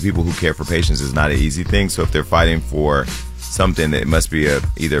 especially people who care for patients, is not an easy thing. So if they're fighting for something, it must be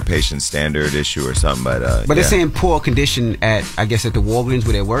either a patient standard issue or something. But they're saying poor condition at the Walgreens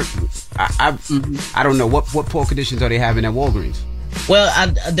where they work. I don't know what poor conditions are they having at Walgreens.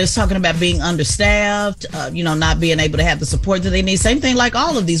 Well, they're talking about being understaffed, not being able to have the support that they need. Same thing like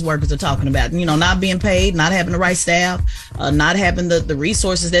all of these workers are talking about, not being paid, not having the right staff, not having the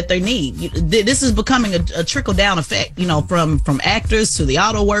resources that they need. This is becoming a trickle-down effect, from actors to the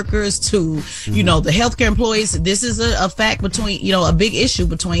auto workers to, the healthcare employees. This is a fact between, a big issue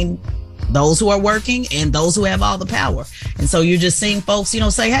between those who are working and those who have all the power. And so you're just seeing folks,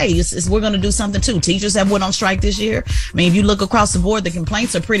 say, hey, we're going to do something too. Teachers have went on strike this year. I mean, if you look across the board, the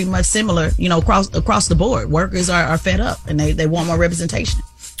complaints are pretty much similar, across the board. Workers are fed up and they want more representation.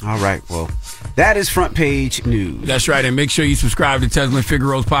 All right. Well, that is Front Page News. That's right. And make sure you subscribe to Tesla and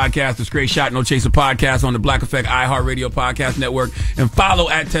Figaro's podcast, The Straight Shot No Chaser podcast on the Black Effect iHeartRadio podcast network, and follow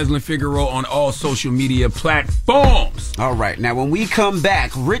at Tesla and Figaro on all social media platforms. All right. Now, when we come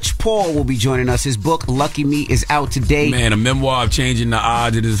back, Rich Paul will be joining us. His book, Lucky Me, is out today. Man, a memoir of changing the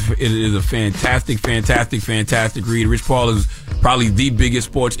odds. It is a fantastic read. Rich Paul is probably the biggest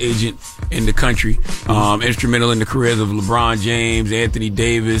sports agent in the country. Instrumental in the careers of LeBron James, Anthony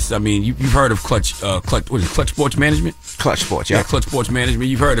Davis. I mean, you've heard of Clutch Sports Management? Clutch Sports, yeah. Clutch Sports Management.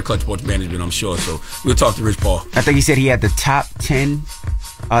 You've heard of Clutch Sports Management, I'm sure. So we'll talk to Rich Paul. I think he said he had the top 10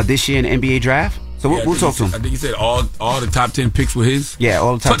 this year in the NBA draft. So we'll talk to him. I think he said all the top 10 picks were his. Yeah,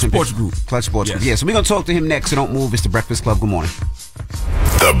 all the top 10 Clutch Sports Group. Clutch Sports Group. Yeah, so we're going to talk to him next, so don't move. It's The Breakfast Club. Good morning.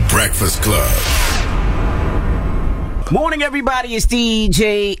 The Breakfast Club. Morning, everybody. It's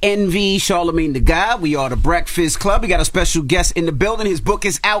DJ NV, Charlamagne the Guy. We are the Breakfast Club. We got a special guest in the building. His book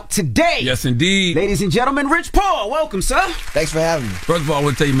is out today. Yes, indeed. Ladies and gentlemen, Rich Paul. Welcome, sir. Thanks for having me. First of all, I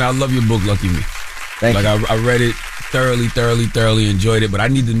want to tell you, man, I love your book, Lucky Me. Thank you. I read it thoroughly enjoyed it, but I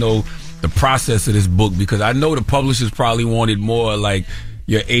need to know the process of this book because I know the publishers probably wanted more like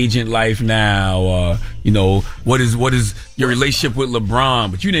your agent life now, or what is your relationship with LeBron,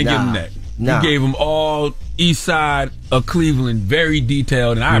 but you didn't give him that. You gave him all East Side of Cleveland, very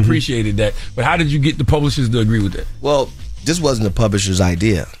detailed, and I appreciated that. But how did you get the publishers to agree with that? Well, this wasn't the publisher's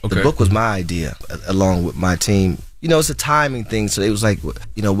idea. Okay. The book was my idea, along with my team. It's a timing thing. So it was like,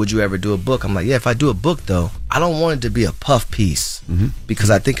 would you ever do a book? I'm like, yeah, if I do a book, though, I don't want it to be a puff piece because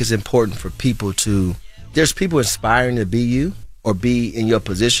I think it's important for people there's people inspiring to be you or be in your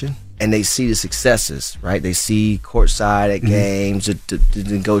position, and they see the successes, right? They see courtside at games, the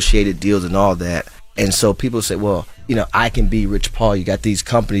negotiated deals and all that. And so people say, well, I can be Rich Paul. You got these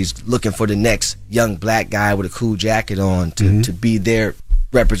companies looking for the next young black guy with a cool jacket on to be their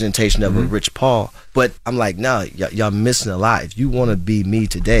representation of a Rich Paul. But I'm like, no, y'all missing a lot. If you want to be me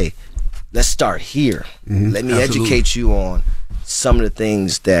today, let's start here. Let me educate you on some of the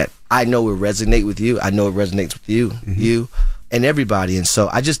things that I know will resonate with you. I know it resonates with you and everybody. And so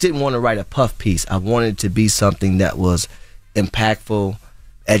I just didn't want to write a puff piece. I wanted it to be something that was impactful,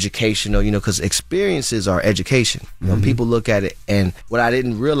 educational, because experiences are education. People look at it, and what I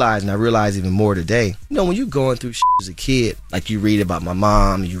didn't realize, and I realize even more today, when you're going through shit as a kid, like you read about my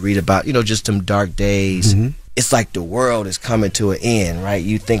mom, you read about, just some dark days, it's like the world is coming to an end, right?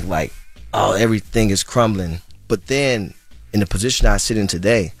 You think like, oh, everything is crumbling. But then in the position I sit in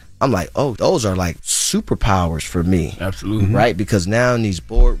today, I'm like, oh, those are like superpowers for me. Absolutely. Right? Because now in these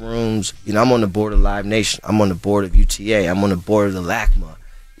boardrooms, I'm on the board of Live Nation. I'm on the board of UTA. I'm on the board of the LACMA.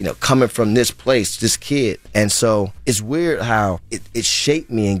 Coming from this place, this kid. And so it's weird how it shaped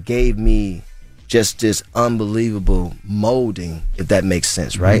me and gave me just this unbelievable molding, if that makes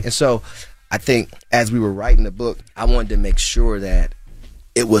sense, right? And so I think as we were writing the book, I wanted to make sure that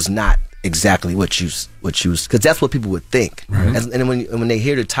it was not exactly what you because that's what people would think. Right. And when they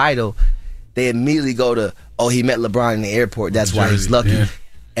hear the title, they immediately go to, oh, he met LeBron in the airport, that's why he's lucky. Yeah.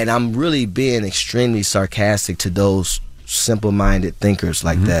 And I'm really being extremely sarcastic to those simple-minded thinkers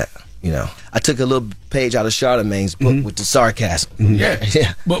like that. I took a little page out of Charlamagne's book with the sarcasm.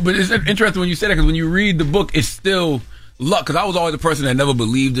 Yeah. But it's interesting when you say that, because when you read the book, it's still luck. Because I was always the person that never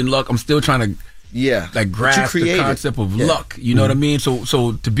believed in luck. I'm still trying to grasp the concept of luck. You know what I mean?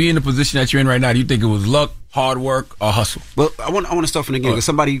 So to be in the position that you're in right now, do you think it was luck, hard work, or hustle? Well, I want to start from the beginning because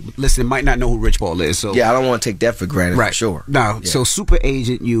somebody listening might not know who Rich Paul is. So I don't want to take that for granted. Right. For sure. Now, so super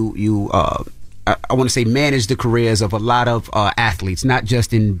agent, I want to say manage the careers of a lot of athletes, not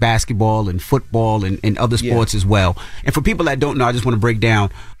just in basketball and football and other sports as well. And for people that don't know, I just want to break down.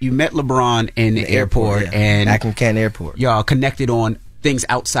 You met LeBron in the airport and Acton Airport. Y'all connected on things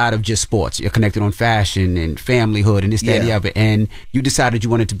outside of just sports. You're connected on fashion and familyhood and this, that, and the other. And you decided you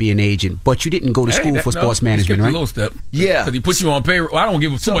wanted to be an agent, but you didn't go to school for sports management, right? A little step. Yeah. Because he put you on payroll. I don't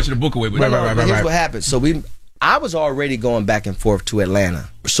give too much of the book away. But here's what happened. So I was already going back and forth to Atlanta.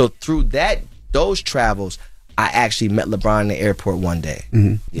 So through those travels, I actually met LeBron in the airport one day.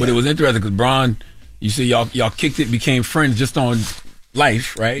 But it was interesting because Bron, you see y'all kicked it, became friends just on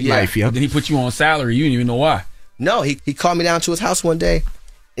life, right? Yeah. Life, yeah. Then he put you on salary. You didn't even know why. No, he called me down to his house one day.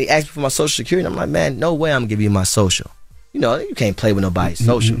 He asked me for my social security. I'm like, man, no way I'm giving you my social. You can't play with nobody's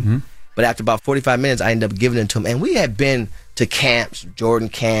social. But after about 45 minutes, I ended up giving it to him. And we had been to camps, Jordan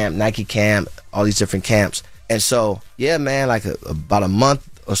camp, Nike camp, all these different camps. And so, yeah, man, like about a month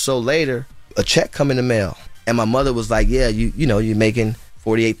or so later, a check come in the mail. And my mother was like, yeah, you're making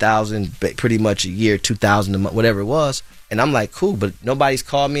 $48,000 pretty much a year, $2,000 a month, whatever it was. And I'm like, cool, but nobody's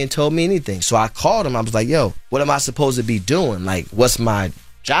called me and told me anything. So I called him. I was like, yo, what am I supposed to be doing? Like, what's my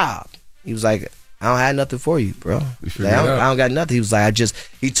job? He was like, I don't have nothing for you, bro. Like, I don't got nothing. He was like,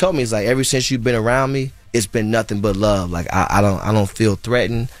 he told me, he's like, ever since you've been around me, it's been nothing but love. Like, I don't feel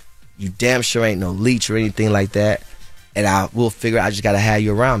threatened. You damn sure ain't no leech or anything like that. And I will figure I just got to have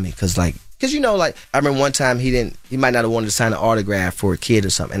you around me. Because I remember one time he might not have wanted to sign an autograph for a kid or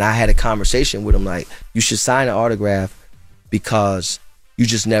something. And I had a conversation with him like, you should sign an autograph because you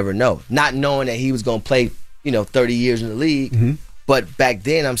just never know. Not knowing that he was going to play, 30 years in the league. But back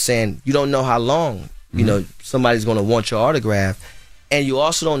then I'm saying, you don't know how long, somebody's going to want your autograph. And you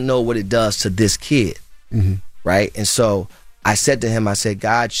also don't know what it does to this kid. Right? And so I said to him,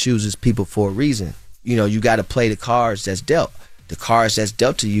 God chooses people for a reason. You got to play the cards that's dealt. The cards that's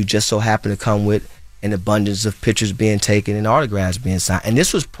dealt to you just so happen to come with an abundance of pictures being taken and autographs being signed. And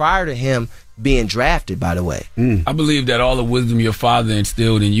this was prior to him being drafted, by the way. I believe that all the wisdom your father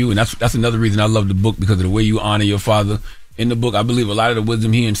instilled in you, and that's another reason I love the book, because of the way you honor your father in the book. I believe a lot of the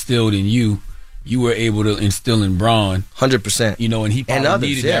wisdom he instilled in you were able to instill in Braun. 100%. You know, and he probably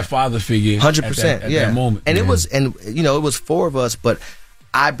needed that father figure 100%, at that moment. And it was, and you know, it was 4 of us, but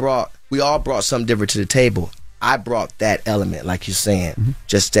we all brought something different to the table. I brought that element, like you're saying,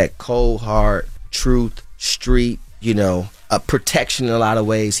 just that cold heart, truth, street, you know, a protection in a lot of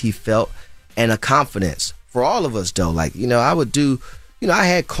ways he felt, and a confidence for all of us, though. Like, you know, I would do, you know, I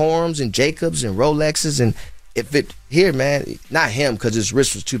had Corms and Jacobs and Rolexes, and if it here, man, not him because his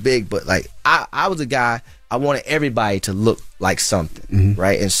wrist was too big, but like I was a guy, I wanted everybody to look like something,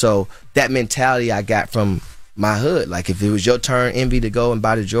 right? And so that mentality I got from my hood. Like, if it was your turn, Envy, to go and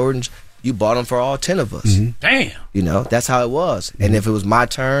buy the Jordans, you bought them for all 10 of us. Damn. You know, that's how it was. And if it was my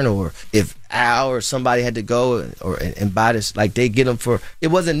turn, or if Al or somebody had to go and buy this, like, they get them for, it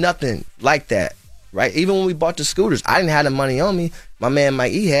wasn't nothing like that, right? Even when we bought the scooters, I didn't have the money on me. My man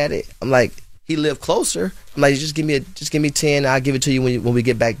Mike E had it. I'm like, he lived closer. I'm like, just give me 10. I'll give it to you when we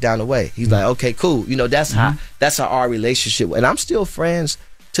get back down the way. He's like, okay, cool. You know, that's how our relationship. And I'm still friends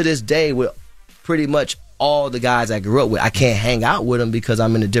to this day with pretty much all the guys I grew up with. I can't hang out with them because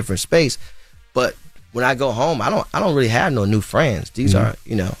I'm in a different space. But when I go home, I don't really have no new friends. These are,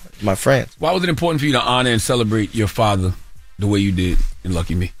 you know, my friends. Why was it important for you to honor and celebrate your father the way you did in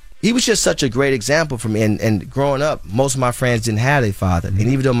Lucky Me? He was just such a great example for me. And growing up, most of my friends didn't have a father. And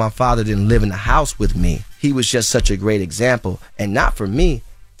even though my father didn't live in the house with me, he was just such a great example. And not for me,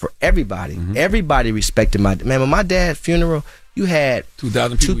 for everybody. Everybody respected my man. When my dad's funeral, you had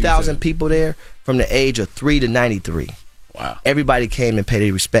 2,000 people there from the age of 3 to 93. Wow. Everybody came and paid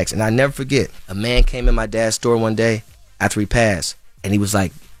their respects. And I never forget, a man came in my dad's store one day after he passed, and he was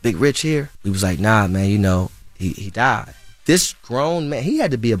like, Big Rich here? We was like, nah, man, you know, he died. This grown man, he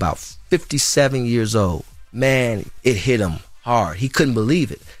had to be about 57 years old. Man, it hit him hard. He couldn't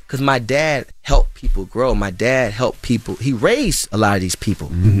believe it. Because my dad helped people grow. My dad helped people. He raised a lot of these people,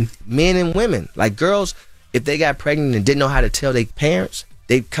 men and women. Like, girls, if they got pregnant and didn't know how to tell their parents,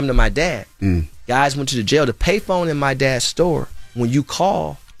 they'd come to my dad. Guys went to the jail. The payphone in my dad's store, when you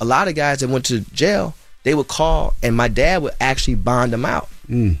call, a lot of guys that went to jail, they would call, and my dad would actually bond them out.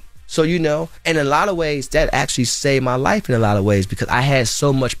 So, you know, in a lot of ways, that actually saved my life in a lot of ways, because I had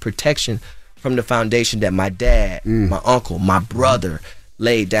so much protection from the foundation that my dad, my uncle, my brother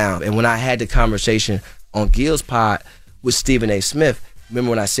laid down. And when I had the conversation on Gil's pod with Stephen A. Smith,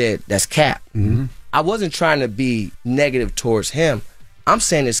 remember when I said, that's cap? I wasn't trying to be negative towards him. I'm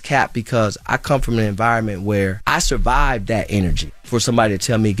saying it's cap because I come from an environment where I survived that energy. For somebody to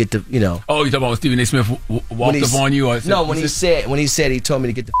tell me, get the, you know. Oh, you talking about when Stephen A. Smith walked up on you? Or no, when he said he told me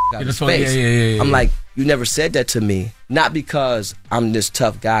to get the out of his face. Yeah. I'm like, you never said that to me. Not because I'm this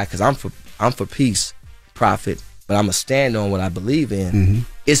tough guy, because I'm for peace, profit, but I'm going to stand on what I believe in.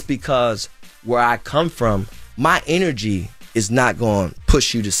 It's because where I come from, my energy is not going to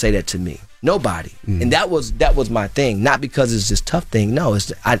push you to say that to me. Nobody. And that was my thing. Not because it's this tough thing. No,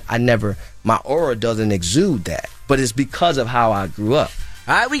 it's I never, my aura doesn't exude that. But it's because of how I grew up.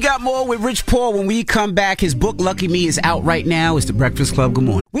 All right, we got more with Rich Paul when we come back. His book, Lucky Me, is out right now. It's The Breakfast Club. Good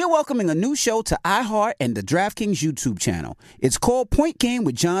morning. We're welcoming a new show to iHeart and the DraftKings YouTube channel. It's called Point Game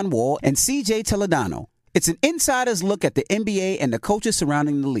with John Wall and CJ Toledano. It's an insider's look at the NBA and the coaches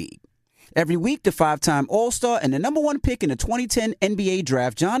surrounding the league. Every week, the 5-time All-Star and the #1 pick in the 2010 NBA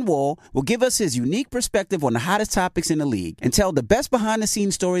Draft, John Wall, will give us his unique perspective on the hottest topics in the league and tell the best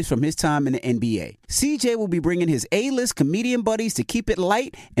behind-the-scenes stories from his time in the NBA. CJ will be bringing his A-list comedian buddies to keep it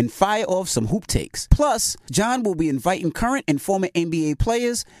light and fire off some hoop takes. Plus, John will be inviting current and former NBA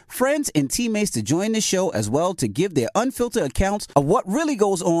players, friends, and teammates to join the show as well to give their unfiltered accounts of what really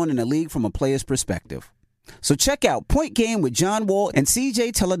goes on in the league from a player's perspective. So check out Point Game with John Wall and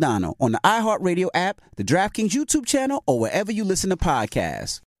CJ Toledano on the iHeartRadio app, the DraftKings YouTube channel, or wherever you listen to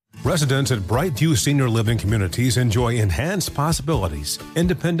podcasts. Residents at Brightview Senior Living Communities enjoy enhanced possibilities,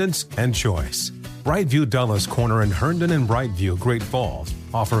 independence, and choice. Brightview Dulles Corner in Herndon and Brightview, Great Falls,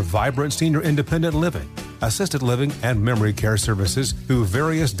 offer vibrant senior independent living, assisted living, and memory care services through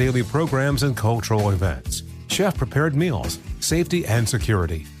various daily programs and cultural events. Chef-prepared meals, safety and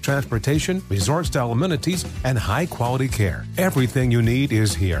security, transportation, resort-style amenities, and high-quality care. Everything you need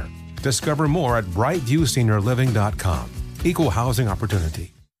is here. Discover more at brightviewseniorliving.com. Equal housing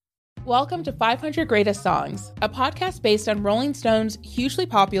opportunity. Welcome to 500 Greatest Songs, a podcast based on Rolling Stone's hugely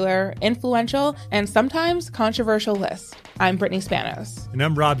popular, influential, and sometimes controversial list. I'm Brittany Spanos. And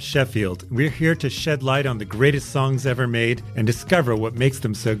I'm Rob Sheffield. We're here to shed light on the greatest songs ever made and discover what makes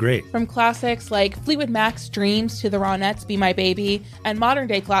them so great. From classics like Fleetwood Mac's Dreams to the Ronettes' Be My Baby, and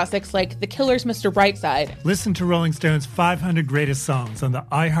modern-day classics like The Killer's Mr. Brightside. Listen to Rolling Stone's 500 Greatest Songs on the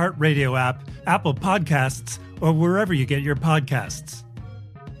iHeartRadio app, Apple Podcasts, or wherever you get your podcasts.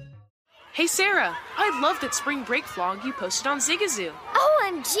 Hey Sarah, I love that spring break vlog you posted on Zigazoo.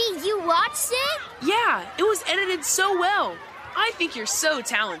 OMG, you watched it? Yeah, it was edited so well. I think you're so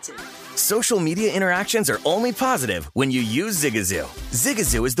talented. Social media interactions are only positive when you use Zigazoo.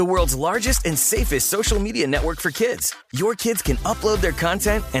 Zigazoo is the world's largest and safest social media network for kids. Your kids can upload their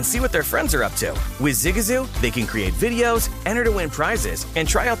content and see what their friends are up to. With Zigazoo, they can create videos, enter to win prizes, and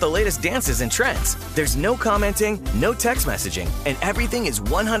try out the latest dances and trends. There's no commenting, no text messaging, and everything is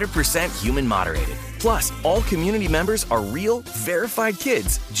 100% human moderated. Plus, all community members are real, verified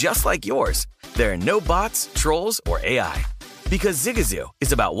kids just like yours. There are no bots, trolls, or AI. Because Zigazoo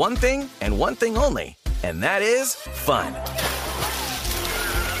is about one thing and one thing only, and that is fun.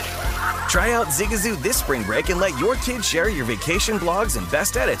 Try out Zigazoo this spring break and let your kids share your vacation blogs and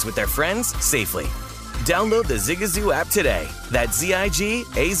best edits with their friends safely. Download the Zigazoo app today. That's Zigazoo.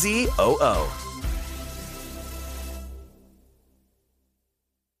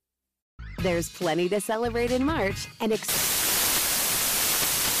 There's plenty to celebrate in March and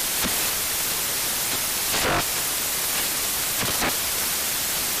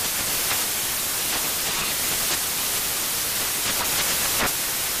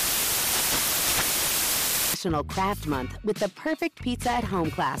National Craft Month with the perfect pizza at home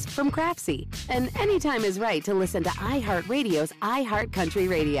class from Craftsy. And anytime is right to listen to iHeartRadio's iHeart Country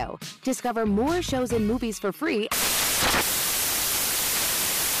Radio. Discover more shows and movies for free.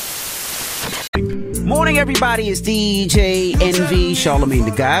 Morning, everybody. It's DJ NV, Charlamagne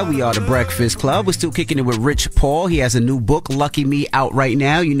the Guy. We are the Breakfast Club. We're still kicking it with Rich Paul. He has a new book, Lucky Me, out right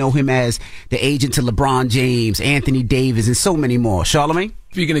now. You know him as the agent to LeBron James, Anthony Davis, and so many more. Charlamagne?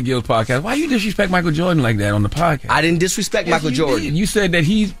 Speaking of Gil's podcast, why you disrespect Michael Jordan like that on the podcast? I didn't disrespect Michael Jordan. Did. You said that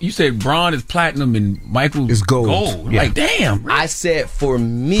you said Bron is platinum and Michael is gold. Yeah. Like, damn. I said for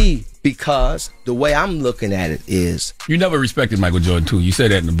me, because the way I'm looking at it is... You never respected Michael Jordan, too. You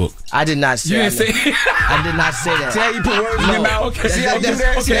said that in the book. I did not say that. I did not say that. See how you put words in your mouth? Okay, you're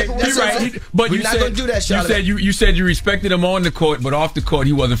right. But we're not going to do that, Charlotte. You said you respected him on the court, but off the court,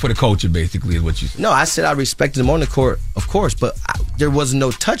 he wasn't for the culture, basically, is what you said. No, I said I respected him on the court, of course, but there was no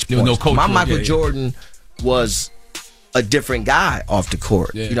touch points. There was no culture. My Michael Jordan was a different guy off the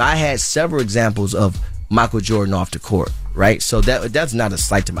court. Yeah. You know, I had several examples of Michael Jordan off the court, right? So that's not a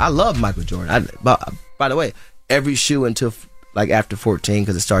slight to me. I love Michael Jordan. By the way, every shoe until like after 14,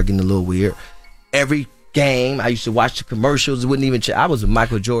 because it started getting a little weird. Every game, I used to watch the commercials. It wouldn't even. I was a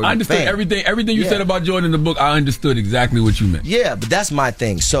Michael Jordan. I understood fan. everything you said about Jordan in the book. I understood exactly what you meant. Yeah, but that's my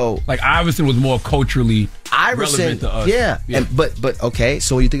thing. So like Iverson was more culturally relevant to us. Yeah. But okay.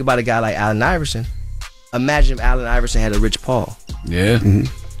 So when you think about a guy like Allen Iverson, imagine if Allen Iverson had a Rich Paul. Yeah. Mm-hmm.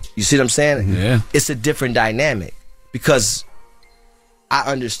 You see what I'm saying? Yeah. It's a different dynamic because I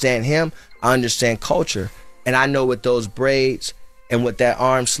understand him, I understand culture, and I know what those braids and what that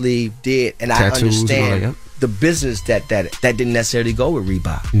arm sleeve did, and tattoos, I understand the business that didn't necessarily go with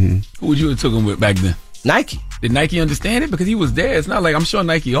Reebok. Mm-hmm. Who would you have took him with back then? Nike. Did Nike understand it? Because he was there. It's not like I'm sure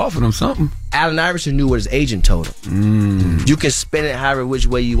Nike offered him something. Allen Iverson knew what his agent told him. You can spin it however which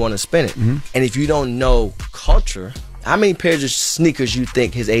way you want to spin it. And if you don't know culture, how many pairs of sneakers you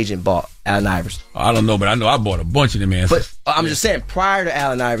think his agent bought Allen Iverson? I don't know, but I know I bought a bunch of them answers. But I'm just saying, prior to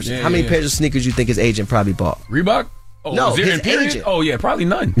Allen Iverson, how many pairs of sneakers you think his agent probably bought? Reebok? Oh, no, his agent. Oh yeah, probably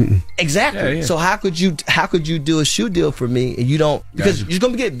none. Exactly. Yeah. So how could you do a shoe deal for me and you don't? Because you're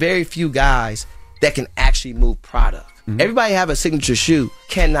gonna get very few guys that can actually move product. Everybody have a signature shoe,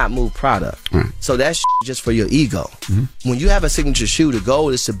 cannot move product. So that's just for your ego. When you have a signature shoe, the goal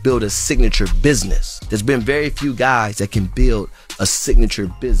is to build a signature business. There's been very few guys that can build a signature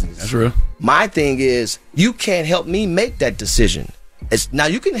business. That's real. My thing is, you can't help me make that decision. Now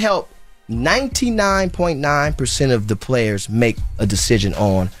you can help 99.9% of the players make a decision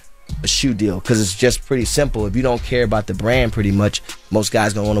on a shoe deal because it's just pretty simple. If you don't care about the brand, pretty much most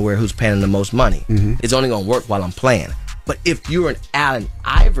guys gonna want to wear who's paying them the most money. It's only gonna work while I'm playing. But if you're an Allen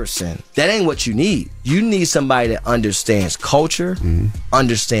Iverson, that ain't what you need. You need somebody that understands culture,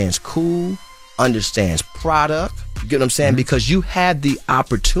 understands cool, understands product. You get what I'm saying? Because you have the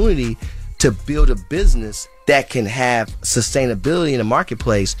opportunity to build a business that can have sustainability in the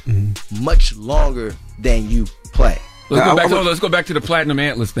marketplace much longer than you play. Let's go back to the platinum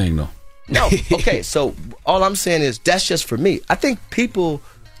antlers thing, though. No, okay. So all I'm saying is that's just for me. I think people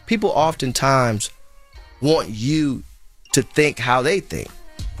oftentimes want you to think how they think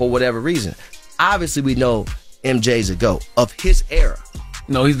for whatever reason. Obviously, we know MJ's a GOAT of his era.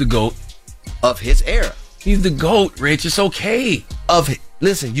 No, he's the GOAT of his era. He's the GOAT, Rich. It's okay.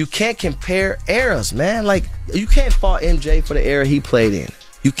 Listen, you can't compare eras, man. Like, you can't fault MJ for the era he played in.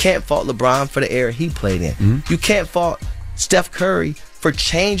 You can't fault LeBron for the era he played in. Mm-hmm. You can't fault Steph Curry for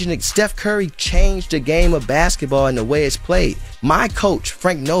changing it. Steph Curry changed the game of basketball and the way it's played. My coach,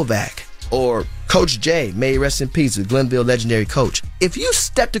 Frank Novak, or Coach J, may he rest in peace, the Glenville legendary coach. If you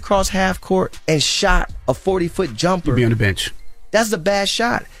stepped across half court and shot a 40-foot jumper, you'd be on the bench. That's a bad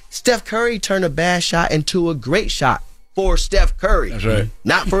shot. Steph Curry turned a bad shot into a great shot for Steph Curry. That's right.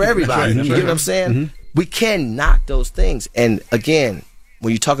 Not for everybody. That's right. You get what I'm saying? Mm-hmm. We can't knock those things. And again,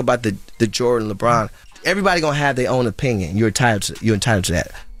 when you talk about the Jordan, LeBron, everybody gonna have their own opinion. You're entitled to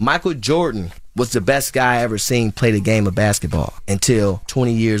that. Michael Jordan was the best guy I ever seen play the game of basketball until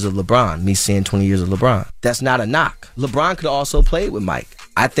 20 years of LeBron, me seeing 20 years of LeBron. That's not a knock. LeBron could have also played with Mike.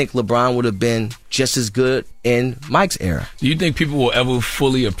 I think LeBron would have been just as good in Mike's era. Do you think people will ever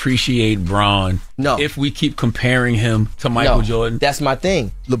fully appreciate Bron if we keep comparing him to Michael Jordan? That's my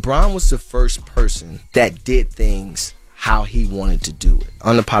thing. LeBron was the first person that did things how he wanted to do it,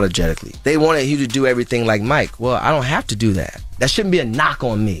 unapologetically. They wanted you to do everything like Mike. Well, I don't have to do that. That shouldn't be a knock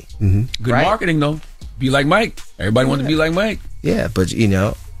on me. Mm-hmm. Good marketing, though. Be like Mike. Everybody wanted to be like Mike. Yeah, but,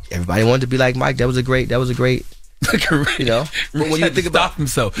 everybody wanted to be like Mike. That was a great, But when you think about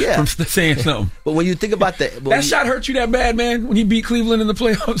himself from saying something. But when you think about that shot hurt you that bad, man, when he beat Cleveland in the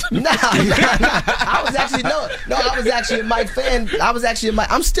playoffs. Nah. I was actually a Mike fan.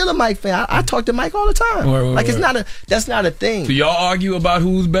 I'm still a Mike fan. I talk to Mike all the time. That's not a thing. Do y'all argue about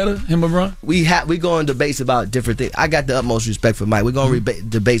who's better, him or Bron? We go in debates about different things. I got the utmost respect for Mike. We're going to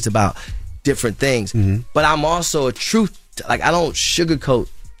debates about different things. Mm-hmm. But I'm also a I don't sugarcoat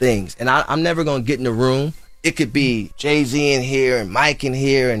things. And I'm never going to get in the room. It could be Jay-Z in here and Mike in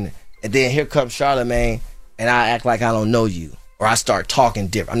here, and then here comes Charlamagne, and I act like I don't know you, or I start talking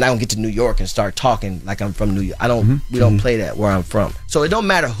different. I'm not gonna get to New York and start talking like I'm from New York. We don't play that where I'm from. So it don't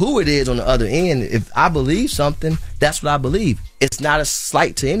matter who it is on the other end. If I believe something, that's what I believe. It's not a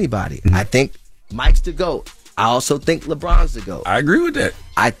slight to anybody. I think Mike's the GOAT. I also think LeBron's the GOAT. I agree with that.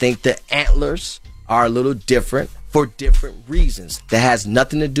 I think the antlers are a little different for different reasons. That has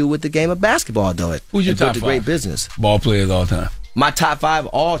nothing to do with the game of basketball, though. Who's your top 5? Great business. Ball players all time. My top 5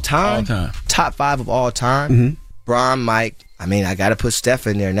 all time? All time. Top 5 of all time? Bron, Mike. I mean, I got to put Steph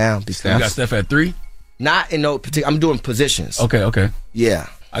in there now. Because you got Steph at 3? Not in no particular. I'm doing positions. Okay. Yeah.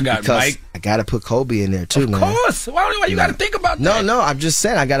 I got Mike. I got to put Kobe in there, too, man. Of course. Why you got to think about that? No, I'm just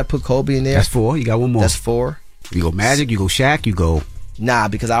saying I got to put Kobe in there. That's 4. You got one more. That's 4. You go Magic, you go Shaq, you go... Nah,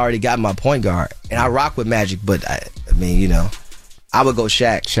 because I already got my point guard. And I rock with Magic, but I would go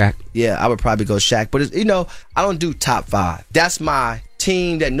Shaq. Shaq? Yeah, I would probably go Shaq. But, I don't do top 5. That's my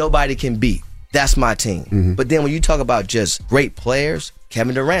team that nobody can beat. That's my team. Mm-hmm. But then when you talk about just great players,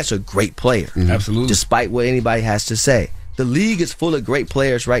 Kevin Durant's a great player. Mm-hmm. Absolutely. Despite what anybody has to say. The league is full of great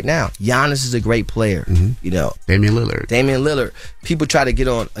players right now. Giannis is a great player. Mm-hmm. Damian Lillard. People try to get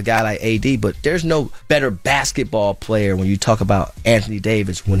on a guy like AD, but there's no better basketball player when you talk about Anthony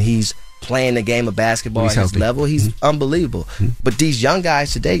Davis. When he's playing the game of basketball at his level, he's unbelievable. But these young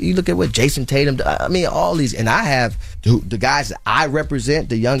guys today, you look at what Jason Tatum, all these, and I have the guys that I represent,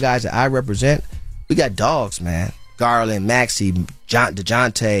 the young guys that I represent, we got dogs, man. Garland, Maxey,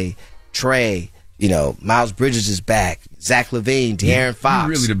 DeJounte, Trey, Miles Bridges is back. Zach LaVine, De'Aaron Fox.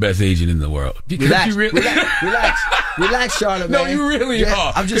 You're really the best agent in the world. Relax, Charlotte, man. No, you really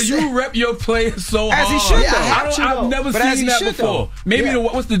are. I'm just saying. You rep your players so as hard. He should, I've never seen that before. Maybe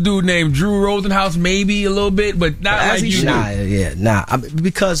what's the dude named Drew Rosenhaus? Maybe a little bit, but not like you.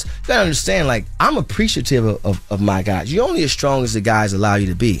 Because you gotta understand, I'm appreciative of my guys. You're only as strong as the guys allow you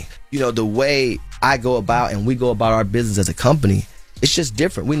to be. The way I go about and we go about our business as a company. It's just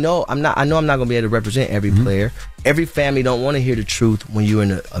different. I know I'm not going to be able to represent every player. Every family don't want to hear the truth when you're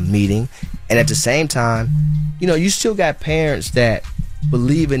in a meeting. And at the same time, you still got parents that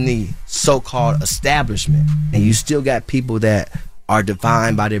believe in the so-called establishment. And you still got people that are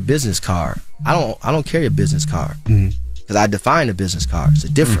defined by their business card. I don't carry a business card. Because I define a business card. It's a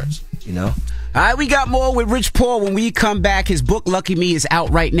difference, All right, we got more with Rich Paul when we come back. His book, Lucky Me, is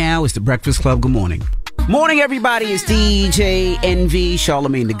out right now. It's The Breakfast Club. Good morning. Morning, everybody. It's DJ Envy,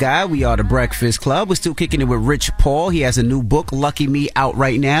 Charlamagne the Guy. We are the Breakfast Club. We're still kicking it with Rich Paul. He has a new book, Lucky Me, out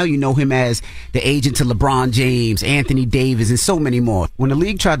right now. You know him as the agent to LeBron James, Anthony Davis, and so many more. When the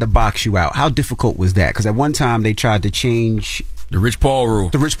league tried to box you out, how difficult was that? Because at one time they tried to change the Rich Paul rule.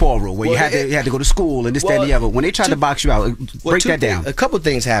 The Rich Paul rule, where you had to go to school and this, that, and the other. When they tried to box you out, break that down. A couple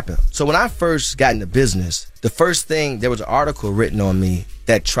things happened. So when I first got into business, the first thing, there was an article written on me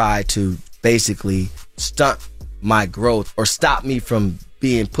that tried to basically stunt my growth or stop me from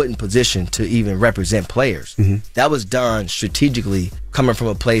being put in position to even represent players. That was done strategically, coming from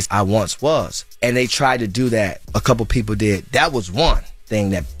a place I once was. And they tried to do that. A couple people did. That was one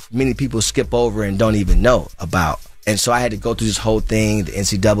thing that many people skip over and don't even know about. And so I had to go through this whole thing. The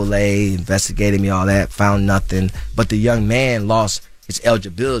NCAA investigated me, all that, found nothing. But the young man lost his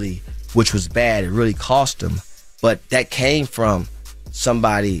eligibility, which was bad. It really cost him. But that came from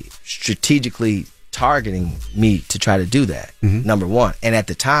somebody strategically targeting me to try to do that, number one. And at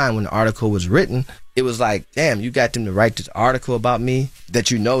the time when the article was written, it was like, damn, you got them to write this article about me that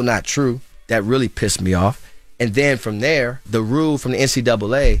you know not true. That really pissed me off. And then from there, the rule from the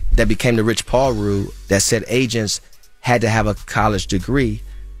NCAA that became the Rich Paul rule that said agents had to have a college degree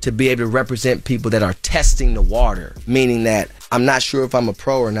to be able to represent people that are testing the water, meaning that I'm not sure if I'm a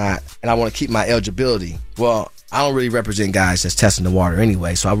pro or not, and I want to keep my eligibility. Well, I don't really represent guys that's testing the water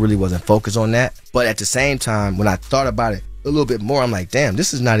anyway, so I really wasn't focused on that. But at the same time, when I thought about it a little bit more, I'm like, damn,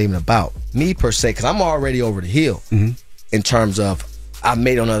 this is not even about me per se, because I'm already over the hill in terms of I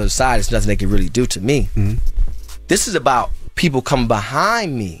made on the other side. It's nothing they can really do to me. This is about people coming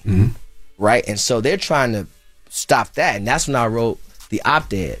behind me, right? And so they're trying to stop that. And that's when I wrote the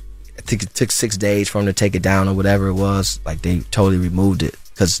op-ed. I think it took 6 days for them to take it down or whatever it was. Like, they totally removed it.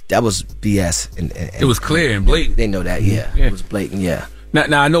 Because that was BS. And it was clear and blatant. They know that, yeah. It was blatant, yeah.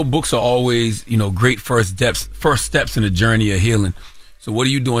 Now I know books are always, great first steps in the journey of healing. So what are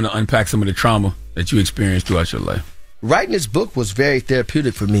you doing to unpack some of the trauma that you experienced throughout your life? Writing this book was very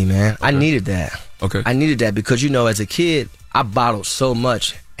therapeutic for me, man. Okay. I needed that. Okay. I needed that because, as a kid, I bottled so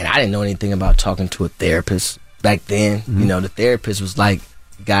much. And I didn't know anything about talking to a therapist back then. The therapist was like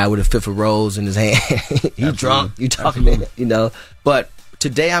a guy with a fifth of rose in his hand. You drunk, you talking to him, But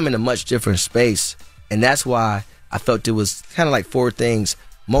today I'm in a much different space, and that's why I felt it was kind of like 4 things.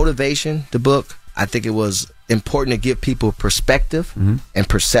 Motivation, the book. I think it was important to give people perspective and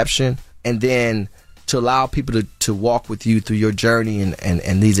perception, and then to allow people to walk with you through your journey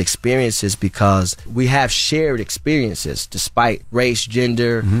and these experiences, because we have shared experiences despite race,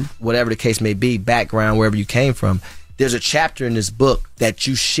 gender, whatever the case may be, background, wherever you came from. There's a chapter in this book that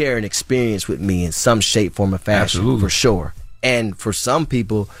you share an experience with me in some shape, form, or fashion. Absolutely. For sure. And for some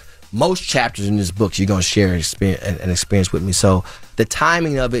people, most chapters in this book, you're going to share an experience with me. So the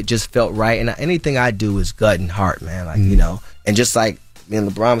timing of it just felt right. And anything I do is gut and heart, man. And just like me and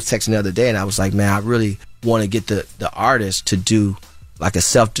LeBron was texting the other day, and I was like, man, I really want to get the artist to do like a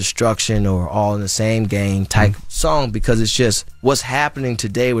self-destruction or all in the same game type song, because it's just what's happening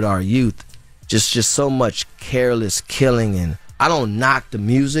today with our youth. Just so much careless killing, and I don't knock the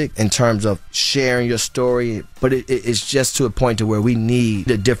music in terms of sharing your story, but it's just to a point to where we need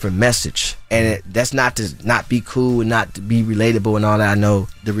a different message. And that's not to not be cool and not to be relatable and all that. I know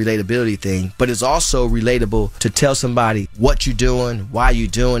the relatability thing, but it's also relatable to tell somebody what you're doing, why you're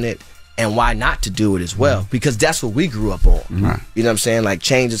doing it, and why not to do it as well. Because that's what we grew up on. You know what I'm saying? Like,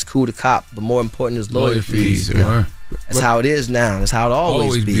 change is cool to cop, but more important is lawyer fees. That's how it is now. That's how it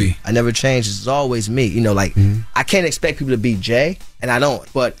always be. I never changed. It's always me. I can't expect people to be Jay, and I don't.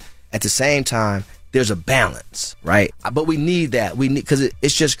 But at the same time, there's a balance, right? But we need that. We need, because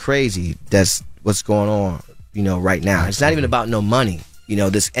it's just crazy. That's what's going on, right now. It's not even about no money.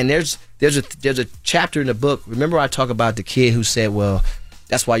 This, and there's a chapter in the book. Remember, I talk about the kid who said, "Well,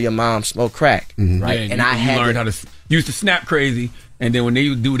 that's why your mom smoked crack," right? Yeah, and you learned how to used to snap crazy. And then when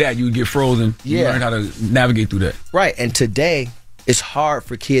they do that, you get frozen. You learn how to navigate through that. Right. And today, it's hard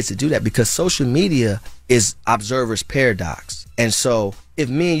for kids to do that because social media is observer's paradox. And so if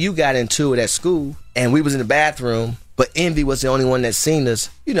me and you got into it at school and we was in the bathroom, but Envy was the only one that seen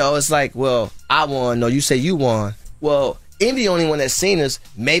us, it's like, well, I won. No, you say you won. Well, Envy the only one that's seen us.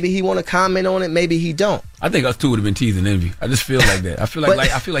 Maybe he want to comment on it. Maybe he don't. I think us two would have been teasing Envy. I just feel like that. I feel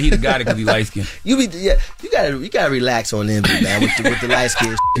like he the guy because he light skinned. You gotta relax on Envy, man, with the light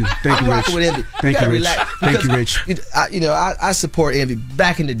skin. Thank you, Rich. With Envy. Thank you, Rich. Thank you, Rich. I support Envy.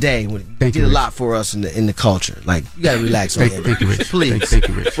 Back in the day, when he did a lot for us in the culture. Like, you gotta relax on Envy. Thank you, Rich. Please. Thank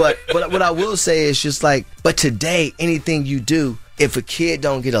you, Rich. But what I will say is just like, but today, anything you do, if a kid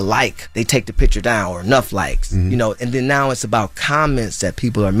don't get a like, they take the picture down or enough likes, and then now it's about comments that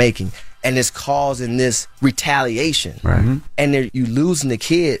people are making. and it's causing this retaliation. Right. And you losing the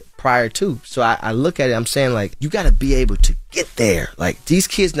kid prior to. So I look at it, I'm saying, like, you got to be able to get there. Like, these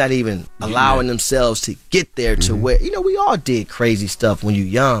kids not even allowing themselves to get there to where, we all did crazy stuff when you're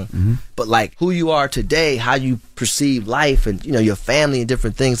young, but like who you are today, how you perceive life and, your family and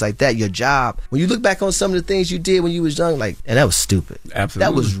different things like that, your job. When you look back on some of the things you did when you was young, like, and that was stupid.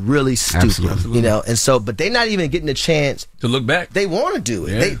 Absolutely. That was really stupid. Absolutely. And so, but they're not even getting a chance to look back. They want to do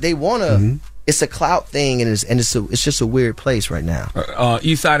it. Yeah. They want to. It's a clout thing, and it's just a weird place right now.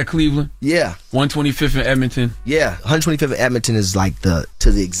 East side of Cleveland. Yeah. 125th in Edmonton. Yeah, 125th in Edmonton is like to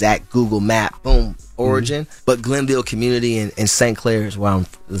the exact Google map origin. But Glenville community and St. Clair is where I'm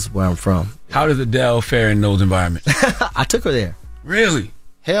from. How does Adele fare in those environments? I took her there. Really?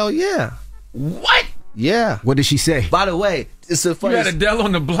 Hell yeah. What? Yeah. What did she say? By the way, it's a funny. You had Adele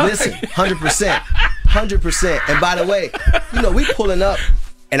on the block. Listen, 100%. And by the way, we pulling up.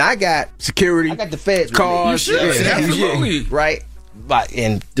 And I got security. I got the feds, cars, absolutely, right?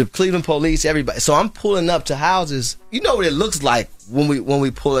 And the Cleveland police, everybody. So I'm pulling up to houses. You know what it looks like when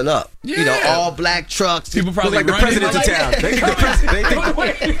we pulling up. Yeah. All black trucks. People probably look like the president's of town. They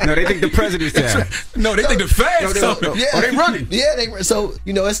think the president's town. No, they think the feds. They running. Yeah, so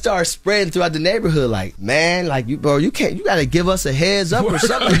it starts spreading throughout the neighborhood. Like, man, like you got to give us a heads up or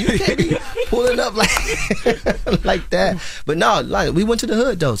something. You can't be pulling up like that. But no, like we went to the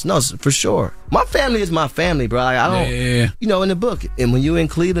hood though. No, for sure. My family is my family, bro. Like, I don't. In the book, and when you in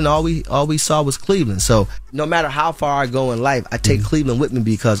Cleveland, all we saw was Cleveland. So no matter how far I go in life, I take Cleveland with me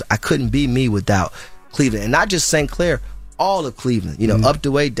because I couldn't be me without Cleveland, and not just St. Clair, all of Cleveland. Up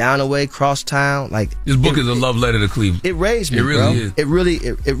the way, down the way, cross town. Like, this book is a love letter to Cleveland. It raised me. It really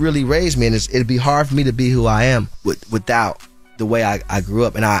is. It really raised me, and it'd be hard for me to be who I am without the way I grew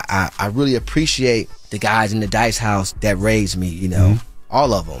up. And I really appreciate the guys in the Dice House that raised me.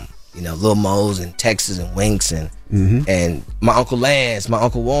 All of them. Lil Mo's and Texas and Winks and my Uncle Lance, my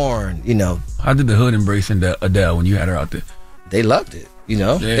Uncle Warren. How did the hood embrace Adele when you had her out there? They loved it.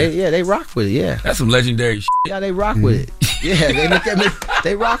 They rock with it. Yeah, that's some legendary shit. Yeah, they rock with it. Yeah, they look at me.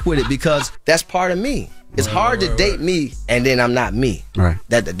 They rock with it because that's part of me. It's hard to date me and then I'm not me. Right.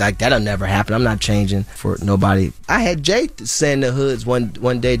 That'll never happen. I'm not changing for nobody. I had Jay send the hoods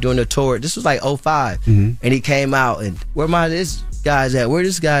one day during the tour. This was like 2005, and he came out and where this guy's at? Where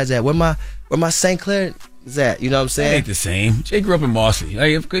this guy's at? Where my St. Clair is at? You know what I'm saying? It ain't the same. Jay grew up in Marcy. No.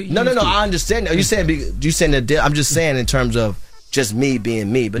 I understand. You saying the? I'm just saying in terms of just me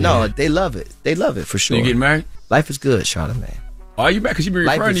being me. But no, they love it. They love it for sure. You getting married? Life is good, Charlamagne. Are you back? Because you've been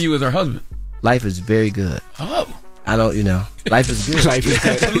referring to you as her husband. Life is very good. Oh. I don't, life is good. Life is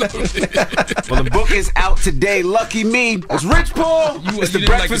good. Well, the book is out today. Lucky me. It's Rich Paul. It's the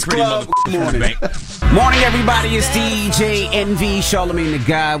Breakfast Club. Morning, everybody. It's DJ NV, Charlamagne the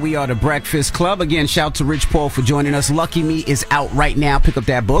Guy. We are the Breakfast Club. Again, shout to Rich Paul for joining us. Lucky Me is out right now. Pick up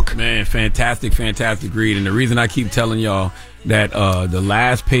that book. Man, fantastic read. And the reason I keep telling y'all that the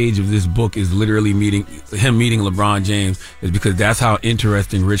last page of this book is literally meeting LeBron James is because that's how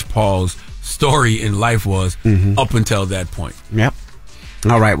interesting Rich Paul's story in life was up until that point. Yep.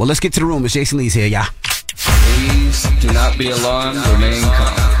 All right, well, let's get to the room. It's Jason Lee's here, y'all. Please do not be alarmed. Remain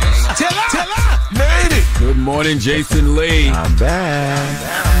calm. Tell her! Made it! Good morning, Jason Lee. I'm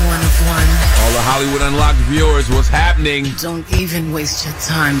back. I'm one of one. All the Hollywood Unlocked viewers, what's happening? Don't even waste your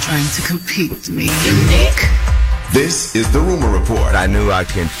time trying to compete with me, Nick. This is the Rumor Report. I knew I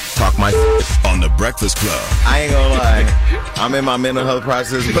can talk my on the Breakfast Club. I ain't gonna lie. I'm in my mental health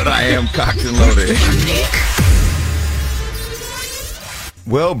process, but I am cocked and loaded.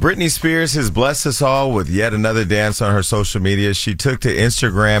 Well, Britney Spears has blessed us all with yet another dance on her social media. She took to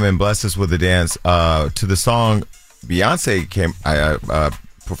Instagram and blessed us with a dance to the song Beyonce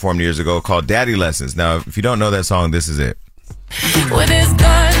performed years ago called Daddy Lessons. Now, if you don't know that song, this is it. With his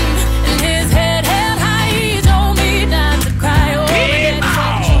gun in his head held high, he told me not to cry.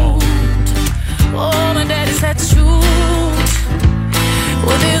 Oh, my daddy said to shoot.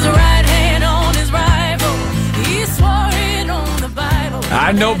 With his right hand on his rifle, he swore it on the Bible.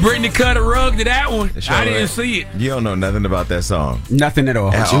 I know Britney cut a rug to that one. I didn't see it. You don't know nothing about that song. Nothing at all.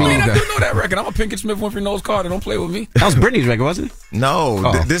 I do know that record. I'm a Pinkett Smith Winfrey Knowles Carter. Don't play with me. That was Britney's record, wasn't it?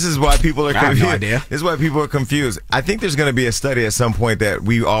 No. This is why people are confused. I have no idea. This is why people are confused. I think there's going to be a study at some point that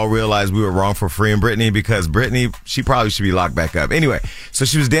we all realize we were wrong for freeing Britney because Britney, she probably should be locked back up. Anyway, so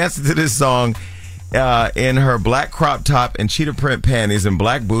she was dancing to this song in her black crop top and cheetah print panties and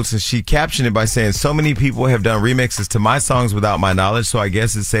black boots, and she captioned it by saying, "So many people have done remixes to my songs without my knowledge, so I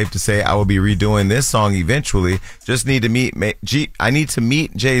guess it's safe to say I will be redoing this song eventually. Just need to meet I need to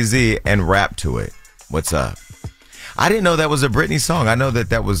meet Jay-Z and rap to it. What's up?" I didn't know that was a Britney song. I know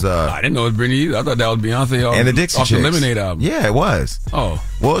that was. I didn't know it was Britney either. I thought that was Beyonce and the Dixie off Chicks. the Lemonade album. Yeah, it was. Oh.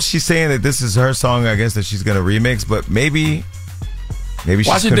 Well, she's saying that this is her song. I guess that she's going to remix, but maybe she's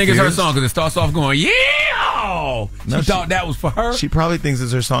Why she think it's her confused? song? Because it starts off going, yeah! She thought that was for her? She probably thinks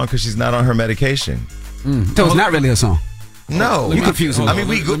it's her song because she's not on her medication. So it's not really her song. No, you confusing. I mean,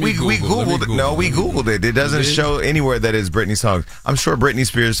 we Googled it. No, we Googled it. It doesn't show anywhere that it's Britney's song. I'm sure Britney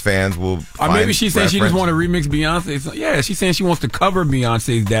Spears fans will. Or maybe she's saying she just want to remix Beyonce's. Yeah, she's saying she wants to cover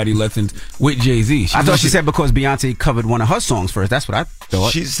Beyonce's Daddy Lessons with Jay-Z. I thought she said because Beyonce covered one of her songs first. That's what I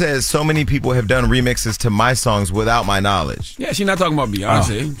thought. She says so many people have done remixes to my songs without my knowledge. Yeah, she's not talking about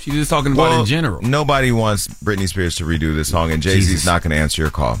Beyonce. She's just talking about in general. Nobody wants Britney Spears to redo this song, and Jay-Z's not going to answer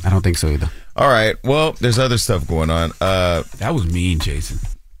your call. I don't think so either. All right. Well, there's other stuff going on. That was mean, Jason.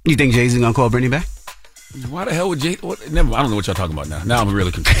 You think Jay-Z gonna call Britney back? Why the hell would Jay? Never. I don't know what y'all talking about now. Now I'm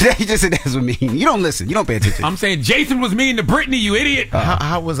really confused. He just said that's what mean. You don't listen. You don't pay attention. I'm saying Jason was mean to Britney, you idiot.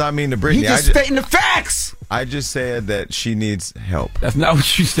 How was I mean to Britney? He just stating the facts. I just said that she needs help. That's not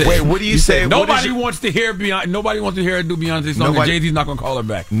what you said. Wait, what do you say? Nobody wants to hear Beyonce. Nobody wants to hear her do Beyonce's song. And Jay-Z's not gonna call her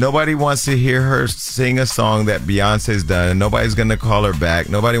back. Nobody wants to hear her sing a song that Beyonce's done. Nobody's gonna call her back.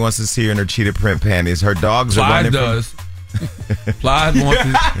 Nobody wants to see her in her cheetah print panties. Her dogs are running. Does. Plies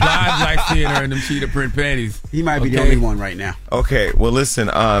likes seeing her in them cheetah print panties. He might be the only one right now. Okay, well listen,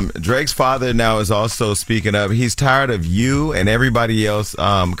 Drake's father now is also speaking up. He's tired of you and everybody else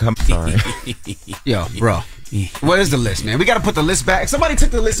sorry. Yo, bro. What is the list, man? We got to put the list back. Somebody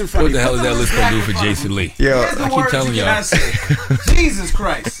took the list in front of you. me. What the hell is that list going to do for Jason Lee? Yo, I keep telling y'all. Jesus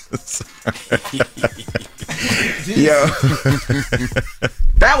Christ. Yo.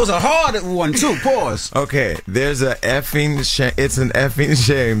 That was a hard one, too. Pause. Okay, there's it's an effing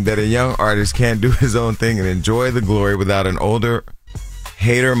shame that a young artist can't do his own thing and enjoy the glory without an older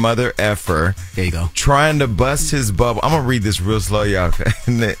hater mother effer. There you go. Trying to bust his bubble. I'm going to read this real slow, y'all.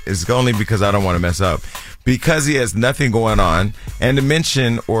 It's only because I don't want to mess up. Because he has nothing going on, and to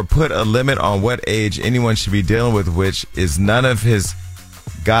mention or put a limit on what age anyone should be dealing with, which is none of his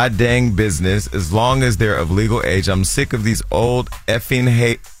god dang business as long as they're of legal age. I'm sick of these old effing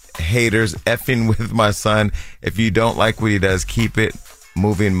haters effing with my son. If you don't like what he does, keep it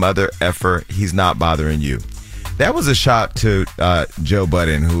moving, mother effer. He's not bothering you. That was a shot to Joe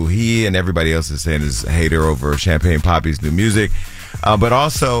Budden, who he and everybody else is saying is a hater over Champagne Papi's new music. But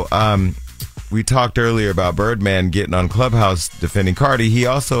also, we talked earlier about Birdman getting on Clubhouse defending Cardi. He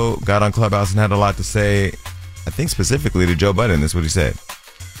also got on Clubhouse and had a lot to say, I think specifically to Joe Budden. That's what he said.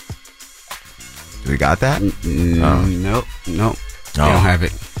 Do we got that? Nope. I don't have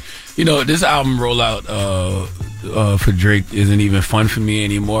it. You know, this album rollout for Drake isn't even fun for me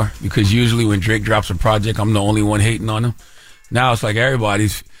anymore, because usually when Drake drops a project, I'm the only one hating on him. Now it's like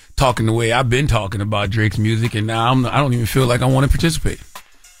everybody's talking the way I've been talking about Drake's music, and now I don't even feel like I want to participate.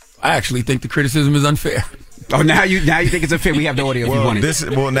 I actually think the criticism is unfair. Oh, now you think it's unfair? We have the audio if you want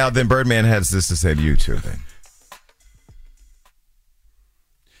it. Well, now then Birdman has this to say to you too, then.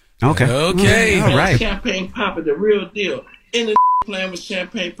 Okay. All right. Champagne Papi, the real deal. Any playing with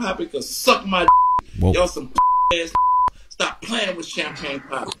Champagne Papi could suck my Y'all some ass. Stop playing with Champagne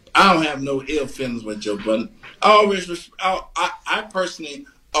Papi. I don't have no ill feelings with Joe Budden. I personally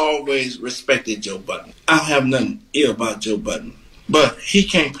always respected Joe Budden. I don't have nothing ill about Joe Budden. But he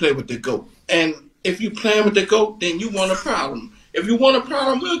can't play with the GOAT. And if you playing with the GOAT, then you want a problem. If you want a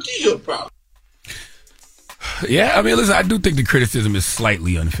problem, we'll give you a problem. Yeah, I mean, listen, I do think the criticism is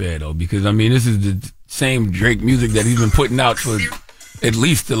slightly unfair, though, because, I mean, this is the same Drake music that he's been putting out for at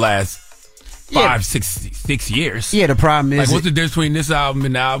least the last 6 years. Yeah, the problem is... Like, what's the difference between this album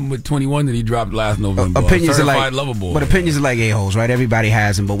and the album with 21 that he dropped last November? Opinions are like... Lovable. But opinions are like a-holes, right? Everybody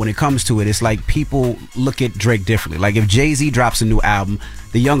has them, but when it comes to it, it's like people look at Drake differently. Like, if Jay-Z drops a new album,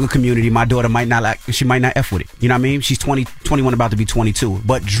 the younger community, my daughter might not F with it. You know what I mean? She's 21, about to be 22.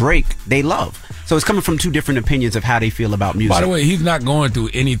 But Drake, they love. So it's coming from two different opinions of how they feel about music. By the way, he's not going through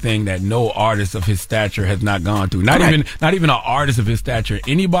anything that no artist of his stature has not gone through. Not even an artist of his stature.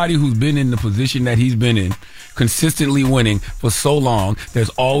 Anybody who's been in the position that he's been in, consistently winning for so long, there's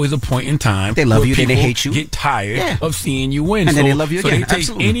always a point in time they love you, they hate you, get tired of seeing you win, and then they love you again. So they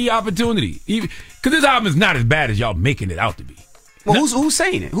take any opportunity, because this album is not as bad as y'all making it out to be. Well, who's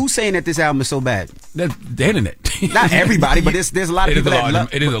saying it? Who's saying that this album is so bad? The internet. Not everybody, but there's a lot of people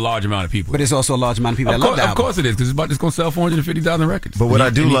it is a large amount of people. But it's also a large amount of people that love the album. Of course it is, because it's going to sell 450,000 records. But what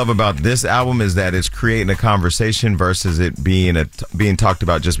I do love about this album is that it's creating a conversation versus it being talked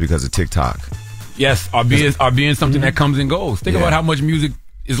about just because of TikTok. Yes, or being something that comes and goes. Think about how much music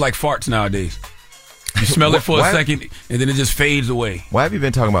is like farts nowadays. You smell it for a second, and then it just fades away. Why have you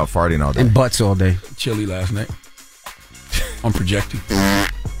been talking about farting all day? And butts all day. Chili last night. I'm projecting.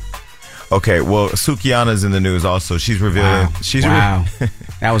 Okay, well, Sukiyana's in the news also. She's revealing. Wow.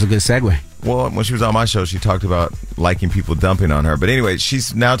 That was a good segue. Well, when she was on my show, she talked about liking people dumping on her. But anyway,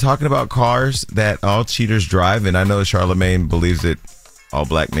 she's now talking about cars that all cheaters drive. And I know Charlamagne believes that all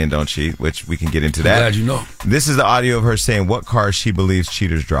black men don't cheat, which we can get into that. I'm glad you know. This is the audio of her saying what cars she believes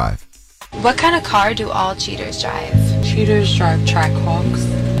cheaters drive. What kind of car do all cheaters drive? Cheaters drive Trackhawks,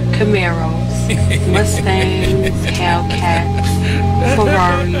 Camaros, Mustangs, Hellcats,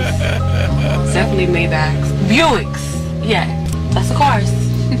 Ferraris, definitely Maybachs, Buicks. Yeah, that's the cars.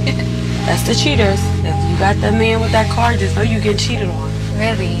 That's the cheaters. If you got that man with that car, just know you getting cheated on.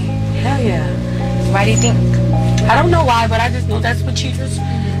 Really? Hell yeah. Why do you think? I don't know why, but I just know that's what cheaters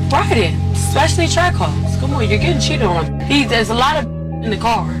ride in, especially Trackhawks. Come on, you're getting cheated on. There's a lot of in the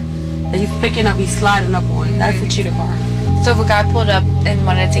car that he's picking up, he's sliding up on. That's the cheater car. So if a guy pulled up and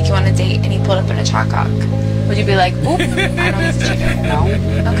wanted to take you on a date and he pulled up in a Trackhawk, would you be like, oop, I know he's a cheater? No.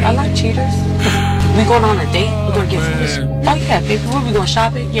 Okay. I like cheaters. We going on a date? We're going to get food? Oh yeah, baby, where we going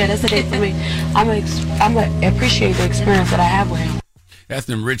shopping? Yeah, that's a date for me. I'm gonna appreciate the experience that I have with him. That's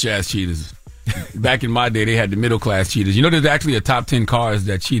them rich-ass cheaters. Back in my day, they had the middle-class cheaters. You know, there's actually a top 10 cars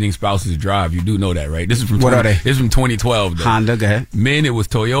that cheating spouses drive. You do know that, right? This is from What are they? This is from 2012. Though. Honda, go ahead. Men, it was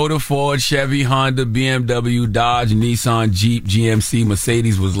Toyota, Ford, Chevy, Honda, BMW, Dodge, Nissan, Jeep, GMC,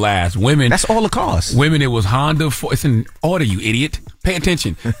 Mercedes was last. Women. That's all the cars. Women, it was Honda, Ford. It's in order, you idiot. Pay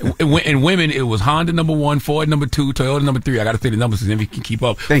attention. And women, it was Honda number 1, Ford number 2, Toyota number 3. I got to say the numbers so then we can keep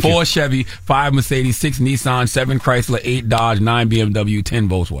up. Thank 4 you. Chevy, 5 Mercedes, 6 Nissan, 7 Chrysler, 8 Dodge, 9 BMW, 10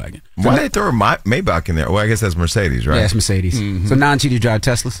 Volkswagen. Why did they throw a Maybach in there? Well, I guess that's Mercedes, right? Yeah, it's Mercedes. Mm-hmm. So non-cheaters drive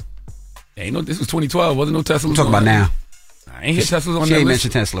Teslas? Ain't no. This was 2012. Wasn't no Tesla. I'm talking about now. I ain't hit Teslas on She that ain't list.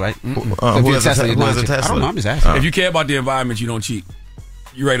 mentioned Tesla, right? Who has a Tesla? I don't know. I'm just asking. If you care about the environment, you don't cheat.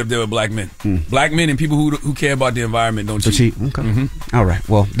 You're right up there with black men. Black men and people who care about the environment don't cheat. Okay. Mm-hmm. All right.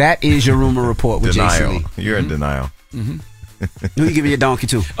 Well, that is your rumor report with Denial. Jason Lee. You're in denial. Who you giving your donkey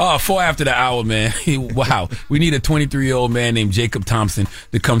to? 4 after the hour, man. Wow. We need a 23-year-old man named Jacob Thompson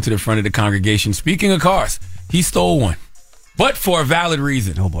to come to the front of the congregation. Speaking of cars, he stole one. But for a valid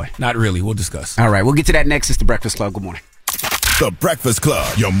reason. Oh, boy. Not really. We'll discuss. All right. We'll get to that next. It's The Breakfast Club. Good morning. The Breakfast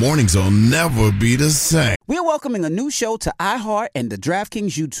Club. Your mornings will never be the same. We're welcoming a new show to iHeart and the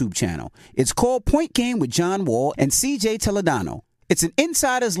DraftKings YouTube channel. It's called Point Game with John Wall and CJ Toledano. It's an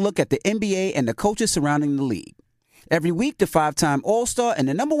insider's look at the NBA and the coaches surrounding the league. Every week, the 5-time All-Star and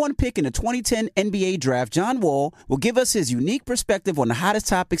the number 1 pick in the 2010 NBA Draft, John Wall, will give us his unique perspective on the hottest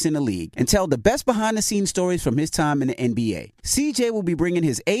topics in the league and tell the best behind-the-scenes stories from his time in the NBA. CJ will be bringing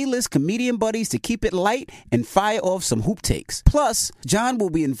his A-list comedian buddies to keep it light and fire off some hoop takes. Plus, John will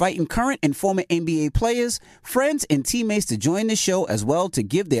be inviting current and former NBA players, friends, and teammates to join the show as well to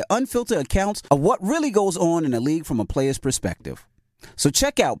give their unfiltered accounts of what really goes on in the league from a player's perspective. So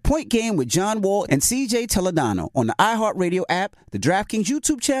check out Point Game with John Wall and CJ Toledano on the iHeartRadio app, the DraftKings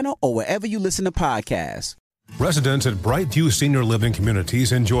YouTube channel, or wherever you listen to podcasts. Residents at Brightview Senior Living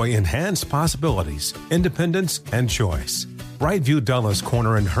Communities enjoy enhanced possibilities, independence, and choice. Brightview Dulles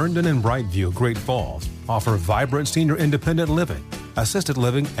Corner in Herndon and Brightview, Great Falls, offer vibrant senior independent living, assisted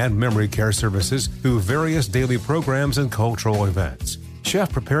living, and memory care services through various daily programs and cultural events.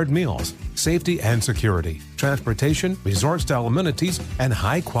 Chef-prepared meals, safety and security, transportation, resort-style amenities, and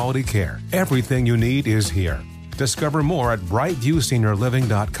high-quality care. Everything you need is here. Discover more at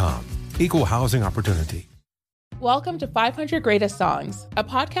brightviewseniorliving.com. Equal housing opportunity. Welcome to 500 Greatest Songs, a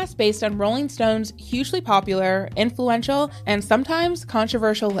podcast based on Rolling Stone's hugely popular, influential, and sometimes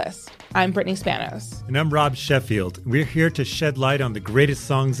controversial list. I'm Brittany Spanos. And I'm Rob Sheffield. We're here to shed light on the greatest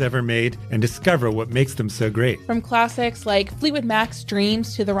songs ever made and discover what makes them so great. From classics like Fleetwood Mac's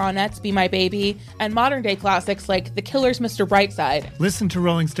Dreams to the Ronettes' Be My Baby, and modern-day classics like The Killer's Mr. Brightside. Listen to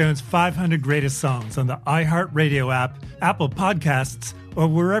Rolling Stone's 500 Greatest Songs on the iHeartRadio app, Apple Podcasts, or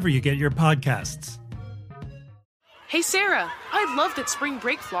wherever you get your podcasts. Hey Sarah, I love that spring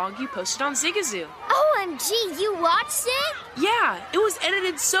break vlog you posted on Zigazoo. OMG, you watched it? Yeah, it was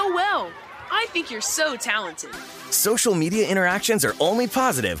edited so well. I think you're so talented. Social media interactions are only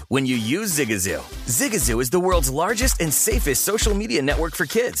positive when you use Zigazoo. Zigazoo is the world's largest and safest social media network for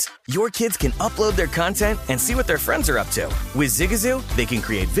kids. Your kids can upload their content and see what their friends are up to. With Zigazoo, they can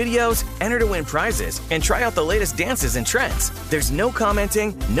create videos, enter to win prizes, and try out the latest dances and trends. There's no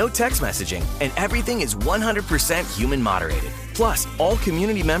commenting, no text messaging, and everything is 100% human moderated. Plus, all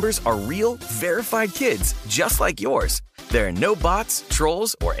community members are real, verified kids just like yours. There are no bots,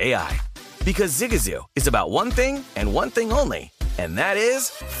 trolls, or AI. Because Zigazoo is about one thing and one thing only, and that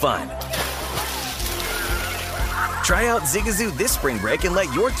is fun. Try out Zigazoo this spring break and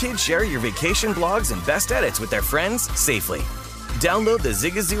let your kids share your vacation blogs and best edits with their friends safely. Download the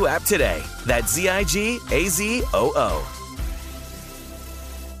Zigazoo app today. That's Zigazoo.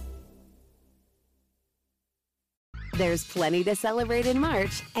 There's plenty to celebrate in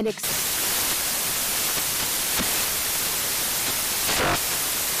March and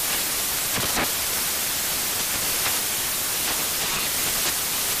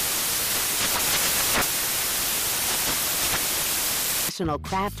National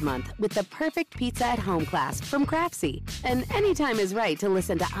Craft Month with the perfect pizza at home class from Craftsy. And anytime is right to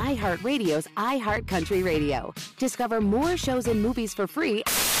listen to iHeartRadio's iHeart Country Radio. Discover more shows and movies for free.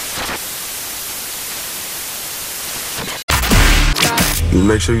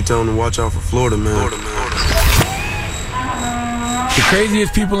 Make sure you tell them to watch out for Florida, man. The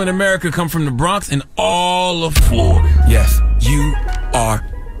craziest people in America come from the Bronx and all of Florida. Yes, you are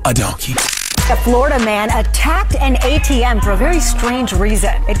a donkey. A Florida man attacked an ATM for a very strange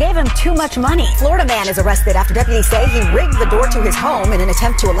reason. It gave him too much money. Florida man is arrested after deputies say he rigged the door to his home in an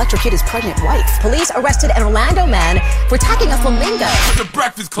attempt to electrocute his pregnant wife. Police arrested an Orlando man for attacking a flamingo. The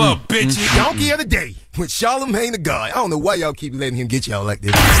Breakfast Club, bitch. Donkey of the day with Charlamagne the God. I don't know why y'all keep letting him get y'all like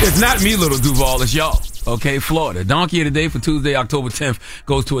this. It's not me, Little Duval. It's y'all. Okay, Florida. Donkey of the day for Tuesday, October 10th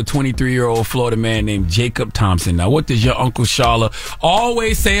goes to a 23-year-old Florida man named Jacob Thompson. Now, what does your Uncle Sharla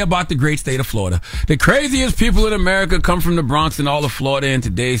always say about the great state of Florida? The craziest people in America come from the Bronx and all of Florida, and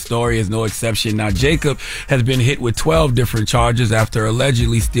today's story is no exception. Now, Jacob has been hit with 12 different charges after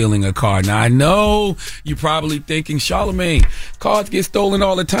allegedly stealing a car. Now, I know you're probably thinking, Charlamagne, cars get stolen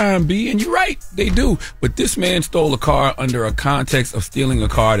all the time, B, and you're right, they do. But this man stole a car under a context of stealing a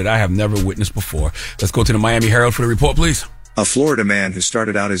car that I have never witnessed before. Let's go to the Miami Herald for the report, please. A Florida man who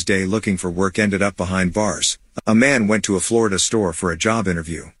started out his day looking for work ended up behind bars. A man went to a Florida store for a job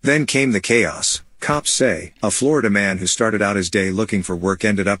interview. Then came the chaos. Cops say a Florida man who started out his day looking for work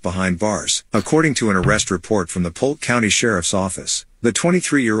ended up behind bars. According to an arrest report from the Polk County Sheriff's Office, the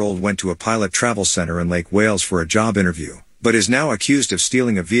 23-year-old went to a Pilot Travel Center in Lake Wales for a job interview, but is now accused of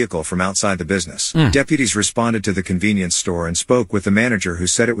stealing a vehicle from outside the business. Deputies responded to the convenience store and spoke with the manager, who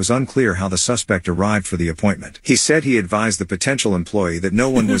said it was unclear how the suspect arrived for the appointment. He said he advised the potential employee that no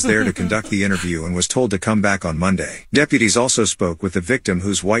one was there to conduct the interview and was told to come back on Monday. Deputies also spoke with the victim,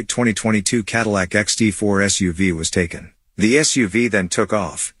 whose white 2022 Cadillac XT4 SUV was taken. The SUV then took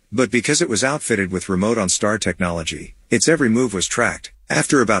off, but because it was outfitted with remote OnStar technology, its every move was tracked.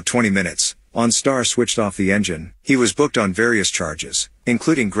 After about 20 minutes, OnStar switched off the engine. He was booked on various charges,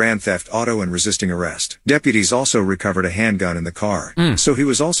 including grand theft auto and resisting arrest. Deputies also recovered a handgun in the car, so he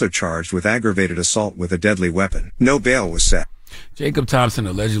was also charged with aggravated assault with a deadly weapon. No bail was set. Jacob Thompson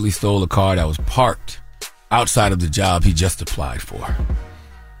allegedly stole a car that was parked outside of the job he just applied for.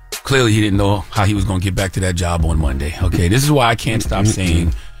 Clearly, he didn't know how he was going to get back to that job on Monday. Okay, this is why I can't stop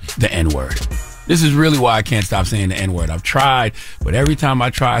saying the N-word. This is really why I can't stop saying the N-word. I've tried, but every time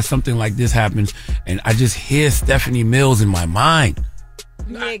I try, something like this happens, and I just hear Stephanie Mills in my mind.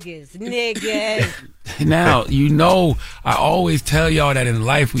 Niggas. Now, you know, I always tell y'all that in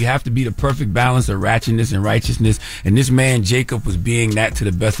life we have to be the perfect balance of ratchetness and righteousness, and this man, Jacob, was being that to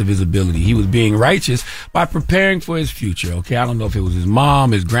the best of his ability. He was being righteous by preparing for his future, okay? I don't know if it was his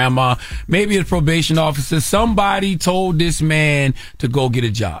mom, his grandma, maybe his probation officer. Somebody told this man to go get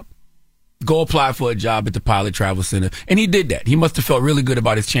a job. Go apply for a job at the Pilot Travel Center. And he did that. He must have felt really good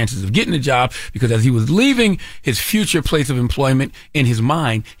about his chances of getting a job, because as he was leaving his future place of employment, in his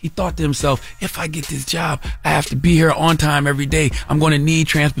mind, he thought to himself, if I get this job, I have to be here on time every day. I'm going to need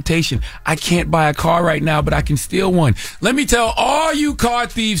transportation. I can't buy a car right now, but I can steal one. Let me tell all you car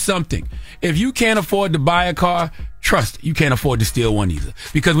thieves something. If you can't afford to buy a car, trust, you can't afford to steal one either.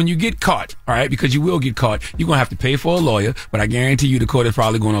 Because when you get caught, all right, because you will get caught, you're going to have to pay for a lawyer, but I guarantee you the court is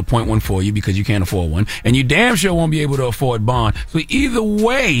probably going to appoint one for you because you can't afford one. And you damn sure won't be able to afford bond. So either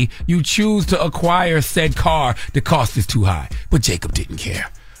way you choose to acquire said car, the cost is too high. But Jacob didn't care.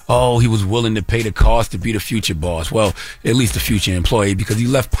 Oh, he was willing to pay the cost to be the future boss. Well, at least the future employee, because he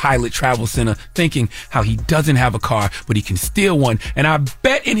left Pilot Travel Center thinking how he doesn't have a car, but he can steal one. And I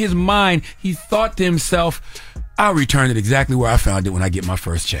bet in his mind, he thought to himself, I'll return it exactly where I found it when I get my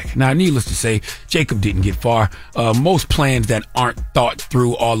first check. Now, needless to say, Jacob didn't get far. Most plans that aren't thought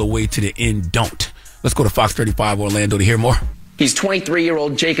through all the way to the end don't. Let's go to Fox 35 Orlando to hear more. He's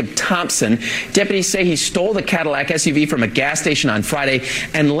 23-year-old Jacob Thompson. Deputies say he stole the Cadillac SUV from a gas station on Friday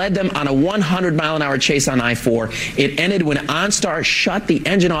and led them on a 100-mile-an-hour chase on I-4. It ended when OnStar shut the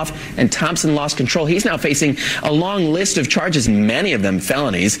engine off and Thompson lost control. He's now facing a long list of charges, many of them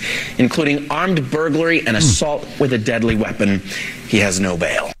felonies, including armed burglary and assault with a deadly weapon. He has no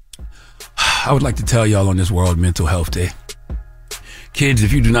bail. I would like to tell y'all on this World Mental Health Day, kids,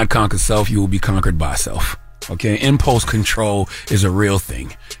 if you do not conquer self, you will be conquered by self. Okay, impulse control is a real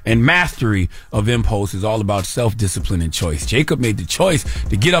thing. And mastery of impulse is all about self-discipline and choice. Jacob made the choice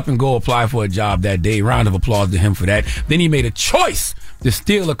to get up and go apply for a job that day. Round of applause to him for that. Then he made a choice to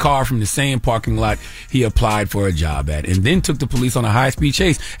steal a car from the same parking lot he applied for a job at, and then took the police on a high-speed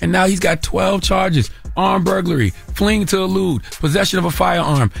chase. And now he's got 12 charges: armed burglary, fleeing to elude, possession of a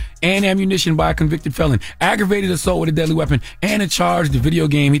firearm and ammunition by a convicted felon, aggravated assault with a deadly weapon, and a charge the video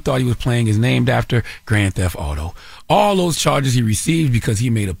game he thought he was playing is named after Grand Theft Auto. All those charges he received because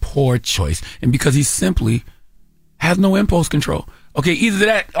he made a poor choice and because he simply has no impulse control. Okay, either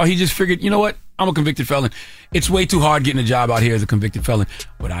that or he just figured, you know what? I'm a convicted felon. It's way too hard getting a job out here as a convicted felon.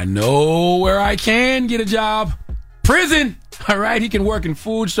 But I know where I can get a job. Prison. All right. He can work in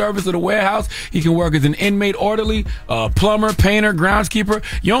food service at a warehouse. He can work as an inmate orderly, plumber, painter, groundskeeper.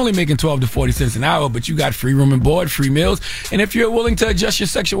 You're only making 12 to 40 cents an hour, but you got free room and board, free meals. And if you're willing to adjust your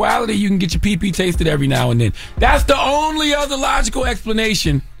sexuality, you can get your pee-pee tasted every now and then. That's the only other logical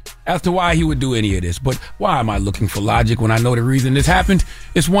explanation as to why he would do any of this. But why am I looking for logic when I know the reason this happened?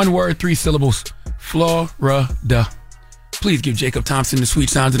 It's one word, 3 syllables. Florida. Please give Jacob Thompson the sweet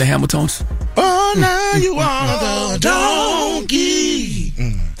sounds of the Hamiltons. Oh, now you are the donkey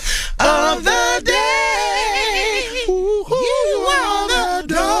of the day. You are the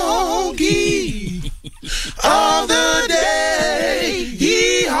donkey of the day.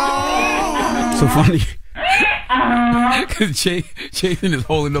 Yee-haw. So funny. Because Jason is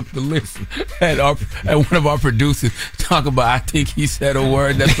holding up the list at one of our producers, talk about, I think he said a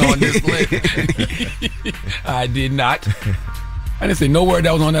word that's on this list. I did not. I didn't say no word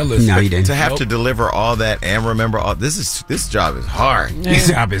that was on that list. No, you didn't. To have to deliver all that and remember all this job is hard. This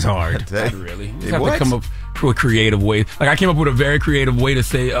job is hard. Not really. You have to come up with a creative way. Like I came up with a very creative way to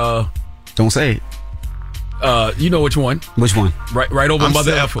say. Don't say it. You know which one? Which one? Right over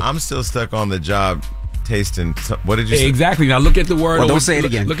Mother Effer. I'm still stuck on the job. Tasting. What did you say? Exactly. Now look at the word. Well, don't say it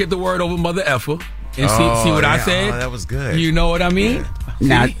again. Look at the word over Mother Effer and see what I said. Oh, that was good. You know what I mean?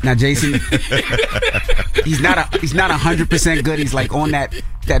 Yeah. Now, Jason, he's not 100% good. He's like on that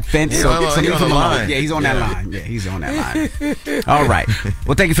fence. He's so on the line. Yeah, he's on that line. Yeah, he's on that line. All right.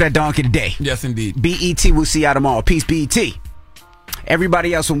 Well, thank you for that donkey today. Yes, indeed. BET. We'll see y'all tomorrow. Peace, BET.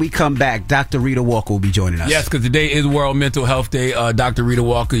 Everybody else, when we come back, Dr. Rita Walker will be joining us. Yes, because today is World Mental Health Day. Dr. Rita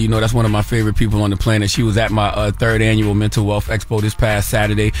Walker, you know, that's one of my favorite people on the planet. She was at my third annual Mental Wealth Expo this past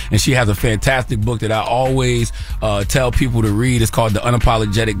Saturday, and she has a fantastic book that I always tell people to read. It's called The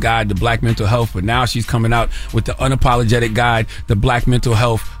Unapologetic Guide to Black Mental Health, but now she's coming out with The Unapologetic Guide to Black Mental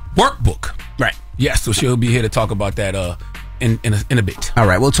Health Workbook. Right. Yes, so she'll be here to talk about that in a bit. All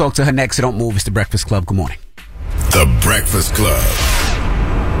right, we'll talk to her next, so don't move. It's The Breakfast Club. Good morning. The Breakfast Club.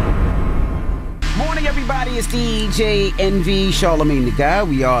 Morning, everybody. It's DJ NV, Charlemagne the Guy.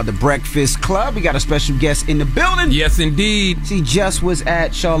 We are The Breakfast Club. We got a special guest in the building. Yes, indeed. She just was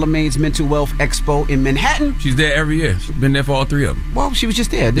at Charlemagne's Mental Wealth Expo in Manhattan. She's there every year. She's been there for all 3 of them. Well, she was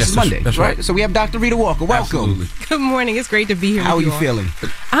just there. This is Monday. That's right. So we have Dr. Rita Walker. Welcome. Absolutely. Good morning. It's great to be here. How with are you feeling?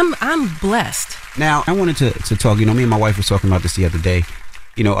 I'm blessed. Now, I wanted to talk. You know, me and my wife were talking about this the other day.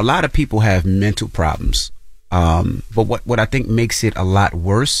 You know, a lot of people have mental problems. But what I think makes it a lot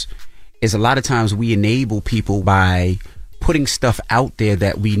worse is a lot of times we enable people by putting stuff out there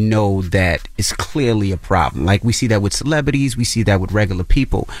that we know that is clearly a problem. Like we see that with celebrities, we see that with regular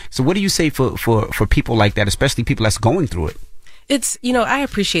people. So what do you say for people like that, especially people that's going through it? It's, you know, I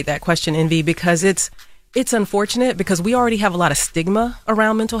appreciate that question, Envy, because it's unfortunate because we already have a lot of stigma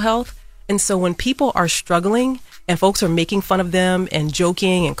around mental health. And so when people are struggling and folks are making fun of them and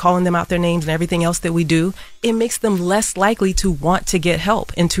joking and calling them out their names and everything else that we do, it makes them less likely to want to get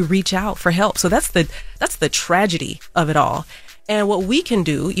help and to reach out for help. So that's the tragedy of it all. And what we can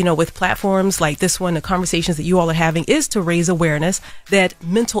do, you know, with platforms like this one, the conversations that you all are having, is to raise awareness that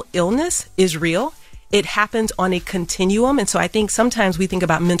mental illness is real. It happens on a continuum. And so I think sometimes we think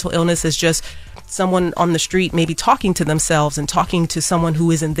about mental illness as just someone on the street maybe talking to themselves and talking to someone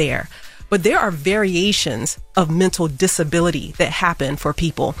who isn't there. But there are variations of mental disability that happen for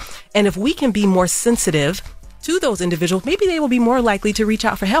people. And if we can be more sensitive to those individuals, maybe they will be more likely to reach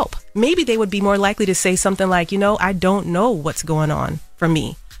out for help. Maybe they would be more likely to say something like, you know, I don't know what's going on for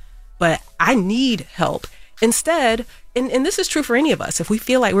me, but I need help. Instead, and this is true for any of us, if we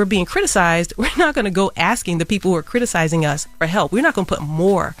feel like we're being criticized, we're not going to go asking the people who are criticizing us for help. We're not going to put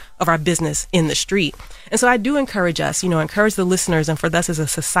more of our business in the street. And so I do encourage us, you know, encourage the listeners and for us as a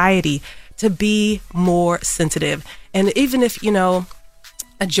society to be more sensitive. And even if, you know,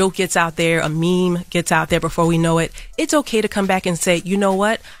 a joke gets out there, a meme gets out there before we know it, it's okay to come back and say, you know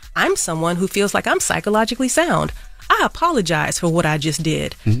what? I'm someone who feels like I'm psychologically sound. I apologize for what I just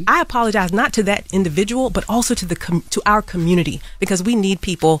did. I apologize not to that individual, but also to our community, because we need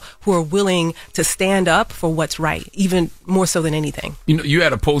people who are willing to stand up for what's right, even more so than anything. You know, you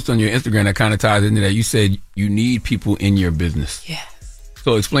had a post on your Instagram that kind of ties into that. You said you need people in your business. Yes.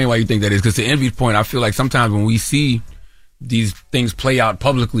 So explain why you think that is, because to Envy's point, I feel like sometimes when we see these things play out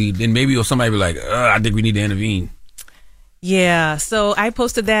publicly, then maybe somebody be like, I think we need to intervene. Yeah, so I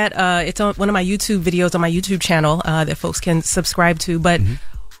posted that. It's on one of my YouTube videos on my YouTube channel that folks can subscribe to. But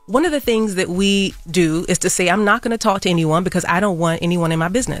one of the things that we do is to say, I'm not going to talk to anyone because I don't want anyone in my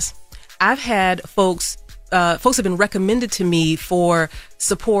business. I've had folks have been recommended to me for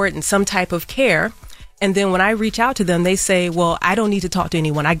support and some type of care. And then when I reach out to them, they say, well, I don't need to talk to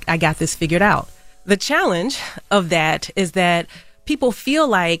anyone. I got this figured out. The challenge of that is that people feel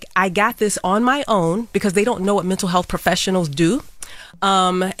like I got this on my own because they don't know what mental health professionals do.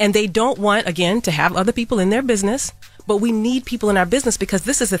 And they don't want, again, to have other people in their business. But we need people in our business because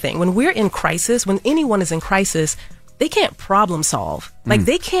this is the thing. When we're in crisis, when anyone is in crisis, they can't problem solve. Like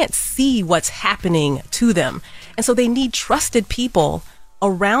they can't see what's happening to them. And so they need trusted people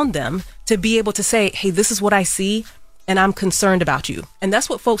around them to be able to say, hey, this is what I see and I'm concerned about you. And that's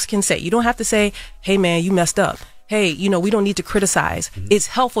what folks can say. You don't have to say, hey, man, you messed up. Hey, we don't need to criticize. It's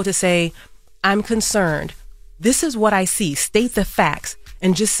helpful to say, I'm concerned. This is what I see. State the facts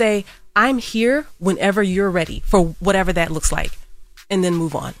and just say, I'm here whenever you're ready for whatever that looks like, and then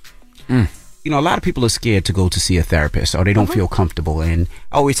move on. A lot of people are scared to go to see a therapist, or they don't feel comfortable. And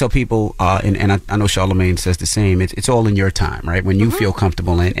I always tell people, and I know Charlamagne says the same, it's all in your time, right? When you feel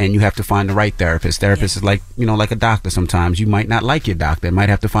comfortable and you have to find the right therapist. Therapist is like, like a doctor sometimes. You might not like your doctor. You might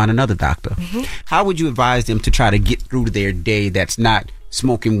have to find another doctor. How would you advise them to try to get through their day that's not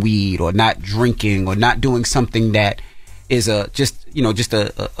smoking weed or not drinking or not doing something that is just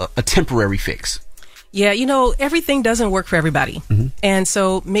a temporary fix? Yeah, everything doesn't work for everybody. And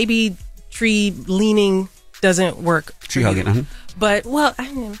so maybe tree leaning doesn't work. Tree hugging, But,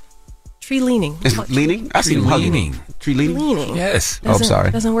 tree leaning. Is leaning? I see hugging. Tree leaning? Leaning. Yes. I'm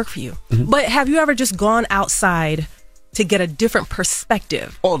sorry. Doesn't work for you. But have you ever just gone outside to get a different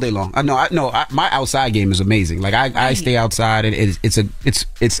perspective? All day long. I know. My outside game is amazing. Like I stay outside, and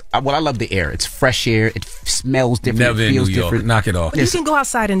it's I love the air. It's fresh air. It smells different. Never it feels in New York. different. Knock it off. But you can go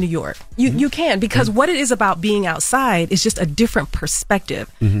outside in New York. You can, because what it is about being outside is just a different perspective.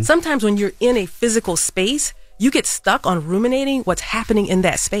 Sometimes when you're in a physical space, you get stuck on ruminating what's happening in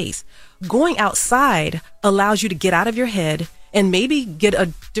that space. Going outside allows you to get out of your head and maybe get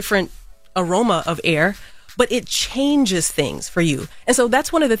a different aroma of air, but it changes things for you. And so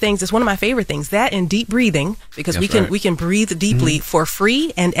that's one of the things, it's one of my favorite things, that and deep breathing, because we can breathe deeply for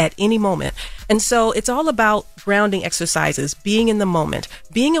free and at any moment. And so it's all about grounding exercises, being in the moment,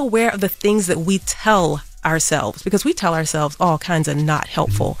 being aware of the things that we tell ourselves, because we tell ourselves all kinds of not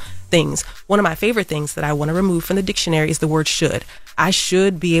helpful things. One of my favorite things that I want to remove from the dictionary is the word should. I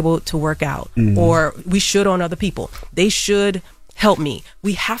should be able to work out, or we should on other people. They should help me.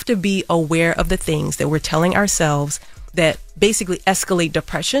 We have to be aware of the things that we're telling ourselves that basically escalate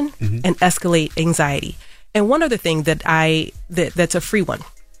depression and escalate anxiety. And one other thing that's a free one.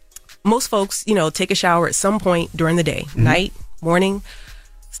 Most folks, take a shower at some point during the day, night, morning.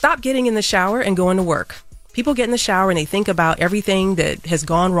 Stop getting in the shower and going to work. People get in the shower and they think about everything that has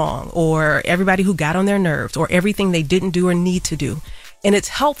gone wrong, or everybody who got on their nerves, or everything they didn't do or need to do. And it's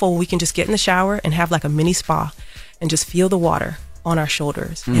helpful when we can just get in the shower and have like a mini spa and just feel the water on our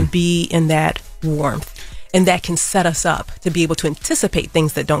shoulders and be in that warmth. And that can set us up to be able to anticipate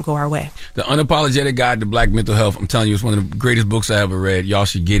things that don't go our way. The Unapologetic Guide to Black Mental Health. I'm telling you, it's one of the greatest books I ever read. Y'all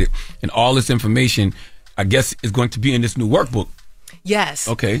should get it. And all this information, I guess, is going to be in this new workbook. Yes.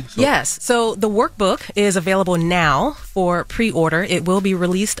 Okay. Yes. So the workbook is available now for pre-order. It will be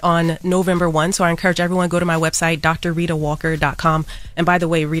released on November 1. So I encourage everyone to go to my website, drritawalker.com. And by the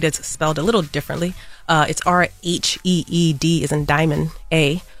way, Rita's spelled a little differently. It's RHEED as in diamond,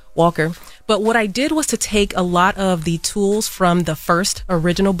 A, Walker. But what I did was to take a lot of the tools from the first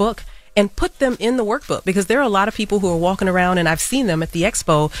original book and put them in the workbook, because there are a lot of people who are walking around, and I've seen them at the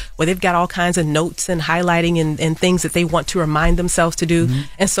expo where they've got all kinds of notes and highlighting and things that they want to remind themselves to do.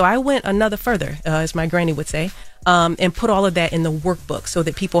 And so I went another further, as my granny would say, and put all of that in the workbook so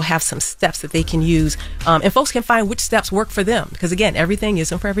that people have some steps that they can use, and folks can find which steps work for them, because again, everything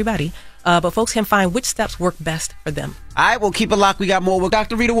isn't for everybody. but folks can find which steps work best for them. All right, we'll keep it locked. We got more with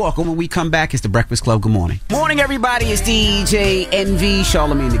Dr. Rita Walker. When we come back, it's The Breakfast Club. Good morning. Morning, everybody. It's DJ NV,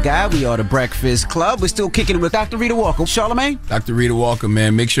 Charlamagne the Guy. We are The Breakfast Club. We're still kicking it with Dr. Rita Walker. Charlamagne? Dr. Rita Walker,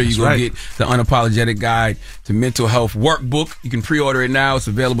 man. Make sure you get the Unapologetic Guide to Mental Health Workbook. You can pre-order it now. It's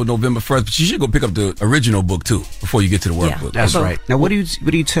available November 1st, but you should go pick up the original book, too, before you get to the workbook. That's right. Now, what do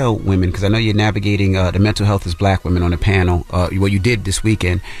you tell women? Because I know you're navigating the mental health as black women on a panel. You did this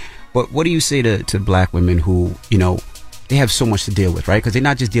weekend. But what do you say to black women who, they have so much to deal with, right? Because they're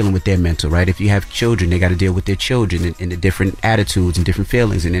not just dealing with their mental, right? If you have children, they got to deal with their children and the different attitudes and different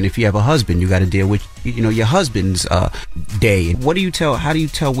feelings. And then if you have a husband, you got to deal with, your husband's day. How do you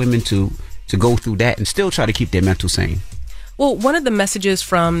tell women to go through that and still try to keep their mental sane? Well, one of the messages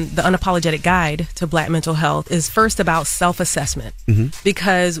from the Unapologetic Guide to Black Mental Health is first about self-assessment,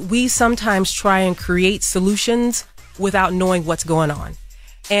 because we sometimes try and create solutions without knowing what's going on.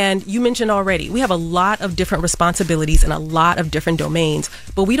 And you mentioned already, we have a lot of different responsibilities in a lot of different domains,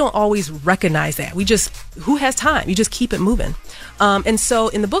 but we don't always recognize that. Who has time? You just keep it moving. And so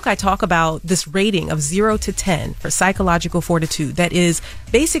in the book, I talk about this rating of 0 to 10 for psychological fortitude. That is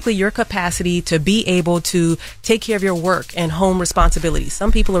basically your capacity to be able to take care of your work and home responsibilities.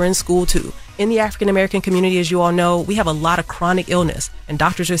 Some people are in school too. In the African American community, as you all know, we have a lot of chronic illness, and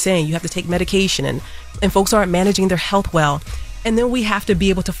doctors are saying you have to take medication, and folks aren't managing their health well. And then we have to be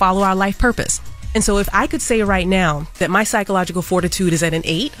able to follow our life purpose. And so if I could say right now that my psychological fortitude is at an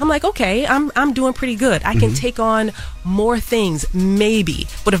 8, I'm like, okay, I'm doing pretty good. I can take on more things, maybe.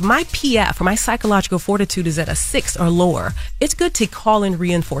 But if my PF or my psychological fortitude is at a 6 or lower, it's good to call in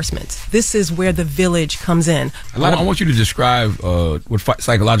reinforcements. This is where the village comes in. I want you to describe what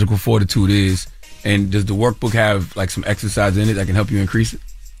psychological fortitude is. And does the workbook have like some exercise in it that can help you increase it?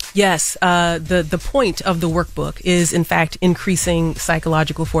 Yes, the point of the workbook is, in fact, increasing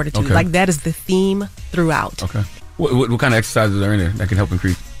psychological fortitude. Okay. Like, that is the theme throughout. Okay. What kind of exercises are in there that can help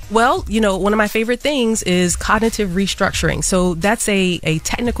increase? Well, one of my favorite things is cognitive restructuring. So that's a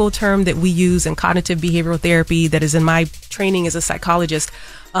technical term that we use in cognitive behavioral therapy that is in my training as a psychologist.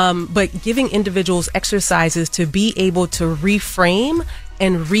 But giving individuals exercises to be able to reframe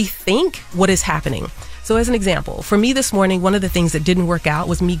and rethink what is happening. So as an example, for me this morning, one of the things that didn't work out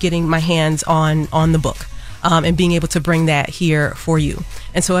was me getting my hands on the book and being able to bring that here for you.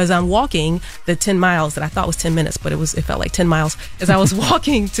 And so as I'm walking the 10 miles that I thought was 10 minutes, but it felt like 10 miles, as I was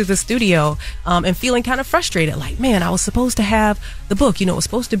walking to the studio and feeling kind of frustrated, like, man, I was supposed to have the book, it was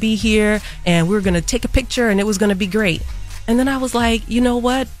supposed to be here and we were going to take a picture and it was going to be great. And then I was like, you know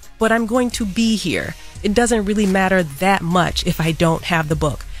what? But I'm going to be here. It doesn't really matter that much if I don't have the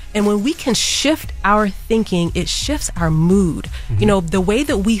book. And when we can shift our thinking, it shifts our mood. The way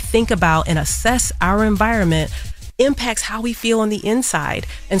that we think about and assess our environment impacts how we feel on the inside.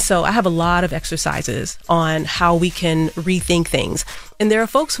 And so I have a lot of exercises on how we can rethink things. And there are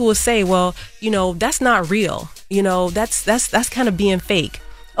folks who will say, well, that's not real. That's kind of being fake.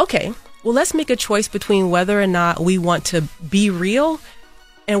 Okay, well, let's make a choice between whether or not we want to be real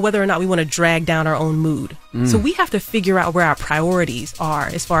and whether or not we want to drag down our own mood. So we have to figure out where our priorities are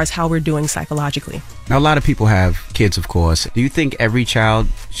as far as how we're doing psychologically. Now, a lot of people have kids, of course. Do you think every child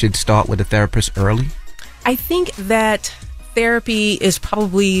should start with a therapist early? I think that therapy is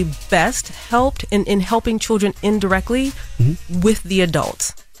probably best helped in helping children indirectly with the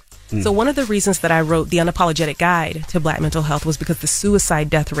adults. So one of the reasons that I wrote the Unapologetic Guide to Black Mental Health was because the suicide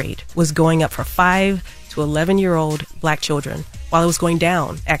death rate was going up for 5 to 11-year-old Black children, while it was going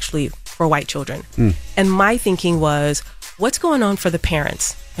down, actually, for white children. And my thinking was, what's going on for the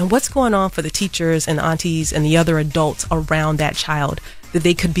parents? And what's going on for the teachers and aunties and the other adults around that child that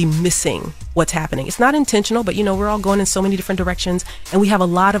they could be missing what's happening? It's not intentional, but we're all going in so many different directions, and we have a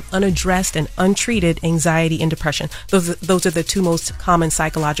lot of unaddressed and untreated anxiety and depression. Those are the two most common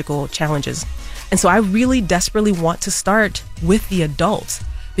psychological challenges. And so I really desperately want to start with the adults,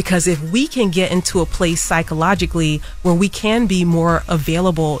 because if we can get into a place psychologically where we can be more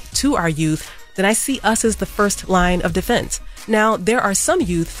available to our youth, then I see us as the first line of defense. Now, there are some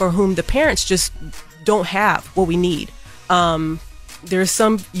youth for whom the parents just don't have what we need. There are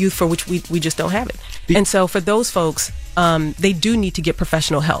some youth for which we just don't have it. And so for those folks, they do need to get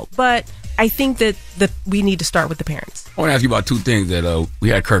professional help. But I think that we need to start with the parents. I want to ask you about two things that we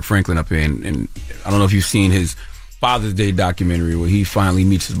had Kirk Franklin up here, and I don't know if you've seen his Father's Day documentary where he finally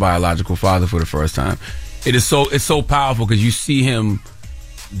meets his biological father for the first time. It's so powerful because you see him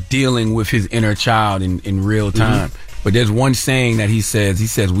dealing with his inner child in real time. But there's one saying that he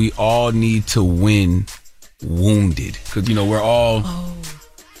says we all need to win wounded, because we're all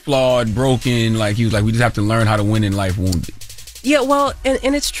flawed, broken. Like he was like, we just have to learn how to win in life wounded. Yeah, well,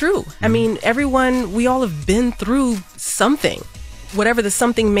 and it's true. I mean, we all have been through something. Whatever the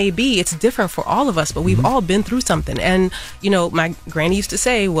something may be, it's different for all of us, but we've all been through something. And, my granny used to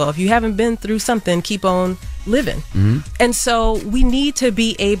say, well, if you haven't been through something, keep on living. And so we need to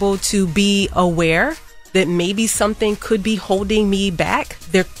be able to be aware that maybe something could be holding me back.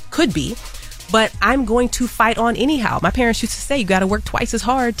 There could be, but I'm going to fight on anyhow. My parents used to say, you got to work twice as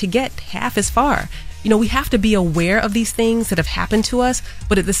hard to get half as far. We have to be aware of these things that have happened to us,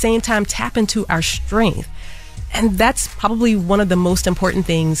 but at the same time, tap into our strength. And that's probably one of the most important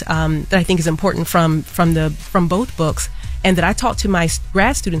things that I think is important from both books, and that I talk to my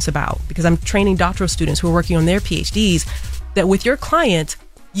grad students about, because I'm training doctoral students who are working on their PhDs, that with your client,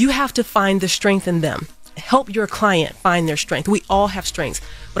 you have to find the strength in them. Help your client find their strength. We all have strengths,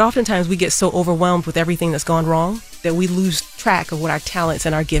 but oftentimes we get so overwhelmed with everything that's gone wrong that we lose track of what our talents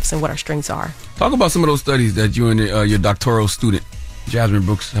and our gifts and what our strengths are. Talk about some of those studies that you and your doctoral student, Jasmine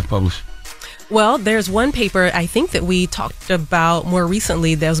Brooks, have published. Well, there's one paper I think that we talked about more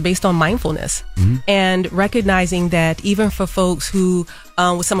recently that was based on mindfulness and recognizing that even for folks who,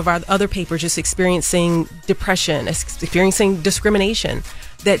 with some of our other papers, just experiencing depression, experiencing discrimination,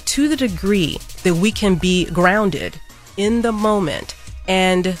 that to the degree that we can be grounded in the moment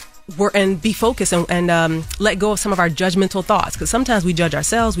and be focused and let go of some of our judgmental thoughts, because sometimes we judge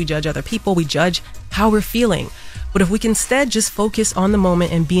ourselves, we judge other people, we judge how we're feeling. But if we can instead just focus on the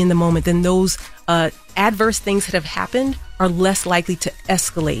moment and be in the moment, then those adverse things that have happened are less likely to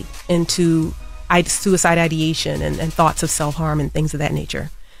escalate into suicide ideation and thoughts of self-harm and things of that nature.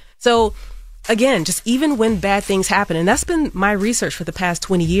 So again, just even when bad things happen, and that's been my research for the past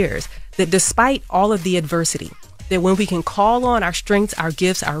 20 years, that despite all of the adversity, that when we can call on our strengths, our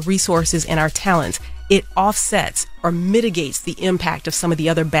gifts, our resources, and our talents, it offsets or mitigates the impact of some of the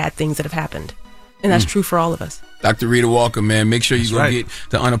other bad things that have happened. And that's true for all of us. Dr. Rita Walker, man, make sure you get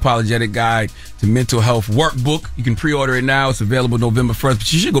the Unapologetic Guide to Mental Health Workbook. You can pre-order it now. It's available November 1st,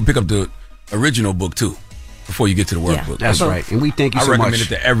 but you should go pick up the original book, too, before you get to the workbook. That's right. And we thank you so much. I recommend it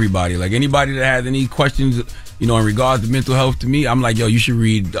to everybody. Like, anybody that has any questions, in regards to mental health to me, I'm like, yo, you should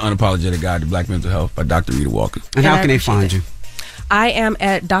read the Unapologetic Guide to Black Mental Health by Dr. Rita Walker. And how can they find you? I am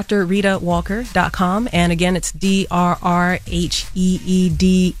at drritawalker.com. And again, it's DRRHEEDA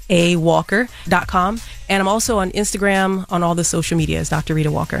Walker.com. And I'm also on Instagram, on all the social media as Dr. Rita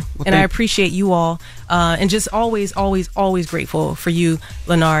Walker. And I appreciate you all. And just always, always, always grateful for you,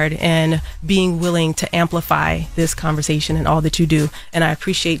 Leonard, and being willing to amplify this conversation and all that you do. And I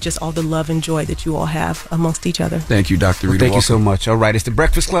appreciate just all the love and joy that you all have amongst each other. Thank you, Dr. Rita Walker. Thank you so much. All right. It's The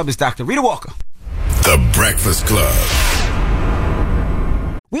Breakfast Club. It's Dr. Rita Walker. The Breakfast Club.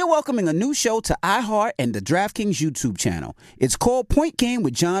 We're welcoming a new show to iHeart and the DraftKings YouTube channel. It's called Point Game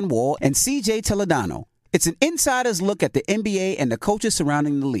with John Wall and CJ Toledano. It's an insider's look at the NBA and the coaches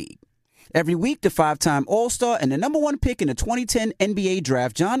surrounding the league. Every week, the 5-time All-Star and the number one pick in the 2010 NBA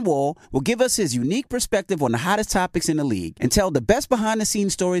Draft, John Wall, will give us his unique perspective on the hottest topics in the league and tell the best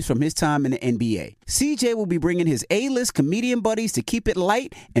behind-the-scenes stories from his time in the NBA. CJ will be bringing his A-list comedian buddies to keep it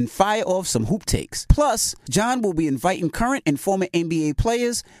light and fire off some hoop takes. Plus, John will be inviting current and former NBA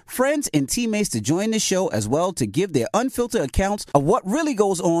players, friends, and teammates to join the show as well to give their unfiltered accounts of what really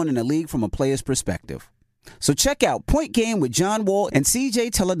goes on in the league from a player's perspective. So check out Point Game with John Wall and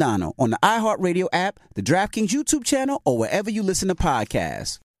CJ Toledano on the iHeartRadio app, the DraftKings YouTube channel, or wherever you listen to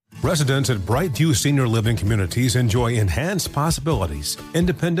podcasts. Residents at Brightview Senior Living Communities enjoy enhanced possibilities,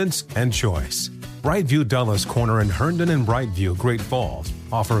 independence, and choice. Brightview Dulles Corner in Herndon and Brightview, Great Falls,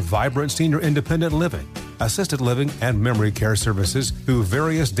 offer vibrant senior independent living, assisted living, and memory care services through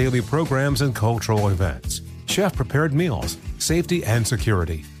various daily programs and cultural events. Chef-prepared meals, safety and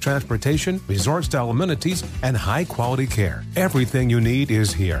security, transportation, resort-style amenities, and high-quality care. Everything you need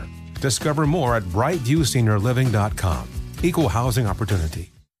is here. Discover more at brightviewseniorliving.com. Equal housing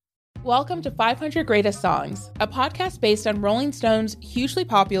opportunity. Welcome to 500 Greatest Songs, a podcast based on Rolling Stone's hugely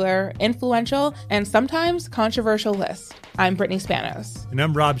popular, influential, and sometimes controversial list. I'm Brittany Spanos. And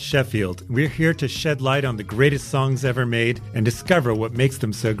I'm Rob Sheffield. We're here to shed light on the greatest songs ever made and discover what makes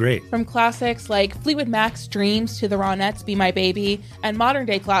them so great. From classics like Fleetwood Mac's Dreams to the Ronettes' Be My Baby, and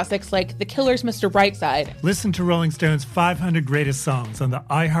modern-day classics like The Killer's Mr. Brightside. Listen to Rolling Stone's 500 Greatest Songs on the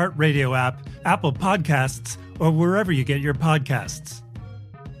iHeartRadio app, Apple Podcasts, or wherever you get your podcasts.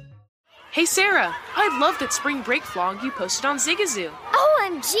 Hey Sarah, I love that spring break vlog you posted on Zigazoo.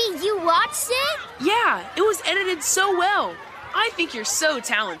 OMG, you watched it? Yeah, it was edited so well. I think you're so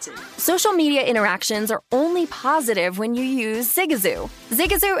talented. Social media interactions are only only positive when you use Zigazoo.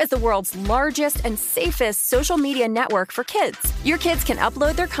 Zigazoo is the world's largest and safest social media network for kids. Your kids can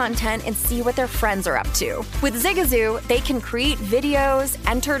upload their content and see what their friends are up to. With Zigazoo, they can create videos,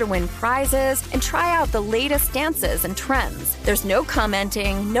 enter to win prizes, and try out the latest dances and trends. There's no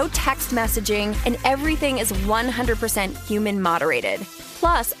commenting, no text messaging, and everything is 100% human moderated.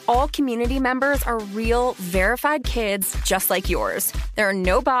 Plus, all community members are real, verified kids just like yours. There are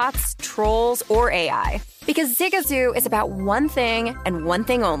no bots, trolls, or AI. Because Zigazoo is about one thing and one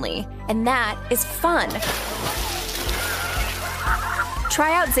thing only, and that is fun.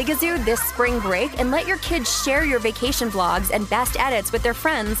 Try out Zigazoo this spring break and let your kids share your vacation vlogs and best edits with their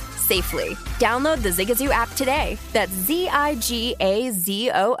friends safely. Download the Zigazoo app today. That's Zigazoo.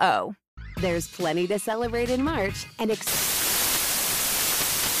 There's plenty to celebrate in March and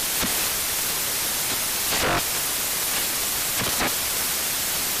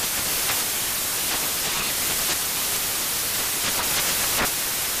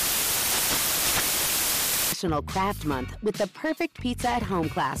National Craft Month with the perfect pizza at home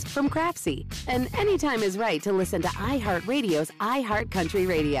class from Craftsy. And anytime is right to listen to iHeartRadio's iHeart Country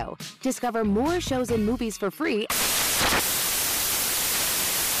Radio. Discover more shows and movies for free.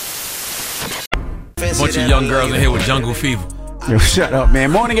 Bunch of young girls in here with jungle fever. Yo, shut up,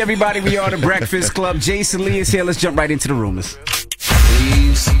 man. Morning, everybody. We are the Breakfast Club. Jason Lee is here. Let's jump right into the rumors.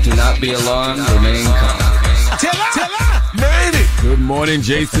 Please do not be alarmed. Remain calm. Tell her! Made it! Good morning,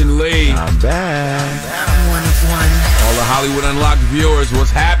 Jason Lee. I'm back. I'm one of one. All the Hollywood Unlocked viewers,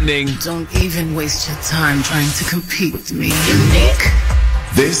 what's happening? Don't even waste your time trying to compete with me, Unique.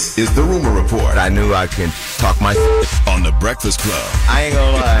 This is the Rumor Report. I knew I can talk my on the Breakfast Club. I ain't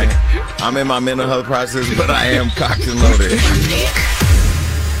gonna lie. I'm in my mental health process, but I am cocked and loaded.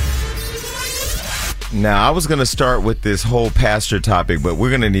 Now, I was going to start with this whole pastor topic, but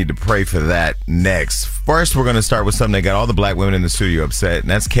we're going to need to pray for that next. First, we're going to start with something that got all the black women in the studio upset, and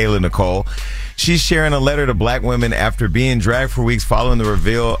that's Kayla Nicole. She's sharing a letter to black women after being dragged for weeks following the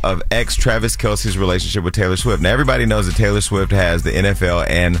reveal of ex Travis Kelce's relationship with Taylor Swift. Now, everybody knows that Taylor Swift has the NFL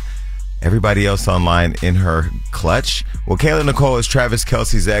and everybody else online in her clutch. Well, Kayla Nicole is Travis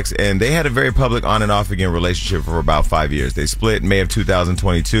Kelce's ex, and they had a very public on and off again relationship for about 5 years. They split in May of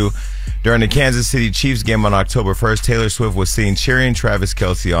 2022. During the Kansas City Chiefs game on October 1st, Taylor Swift was seen cheering Travis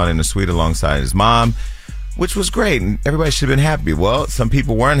Kelce on in a suite alongside his mom, which was great, and everybody should have been happy. Well, some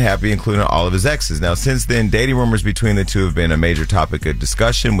people weren't happy, including all of his exes. Now, since then, dating rumors between the two have been a major topic of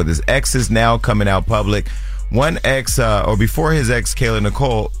discussion, with his exes now coming out public. One ex, or before his ex, Kayla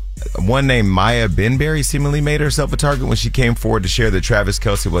Nicole, one named Maya Benberry seemingly made herself a target when she came forward to share that Travis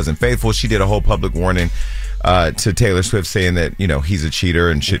Kelce wasn't faithful. She did a whole public warning to Taylor Swift saying that, you know, he's a cheater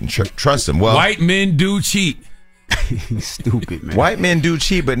and shouldn't trust him. Well, white men do cheat. He's stupid, man. White men do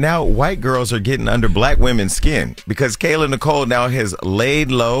cheat, but now white girls are getting under black women's skin because Kayla Nicole now has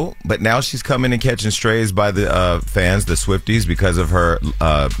laid low, but now she's coming and catching strays by the fans, the Swifties, because of her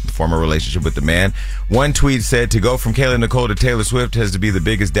former relationship with the man. One tweet said, "To go from Kayla Nicole to Taylor Swift has to be the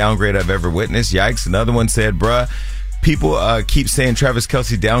biggest downgrade I've ever witnessed. Yikes." Another one said, "Bruh, people keep saying Travis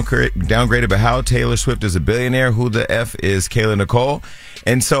Kelce downgraded, but how? Taylor Swift is a billionaire. Who the F is Kayla Nicole?"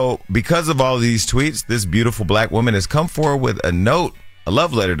 And so, because of all these tweets, this beautiful black woman has come forward with a note, a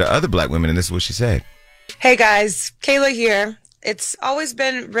love letter to other black women, and this is what she said. Hey guys, Kayla here. It's always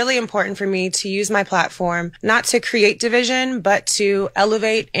been really important for me to use my platform not to create division, but to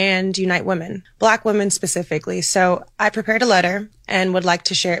elevate and unite women, black women specifically. So I prepared a letter and would like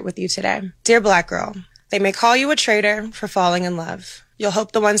to share it with you today. Dear black girl, they may call you a traitor for falling in love. You'll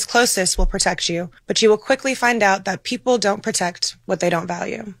hope the ones closest will protect you, but you will quickly find out that people don't protect what they don't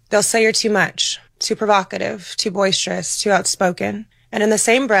value. They'll say you're too much, too provocative, too boisterous, too outspoken, and in the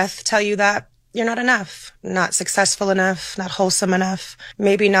same breath tell you that you're not enough, not successful enough, not wholesome enough,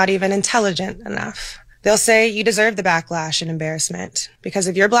 maybe not even intelligent enough. They'll say you deserve the backlash and embarrassment. Because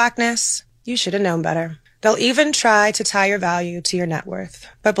of your blackness, you should have known better. They'll even try to tie your value to your net worth.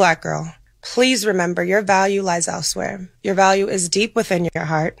 But black girl, please remember your value lies elsewhere. Your value is deep within your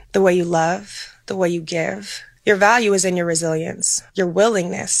heart, the way you love, the way you give. Your value is in your resilience, your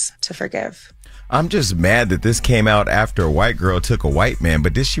willingness to forgive. I'm just mad that this came out after a white girl took a white man,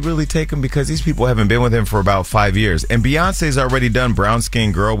 but did she really take him? Because these people haven't been with him for about 5 years. And Beyonce's already done Brown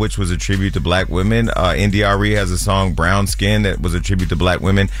Skin Girl, which was a tribute to black women. NDRE has a song, Brown Skin, that was a tribute to black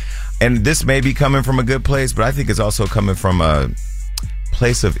women. And this may be coming from a good place, but I think it's also coming from a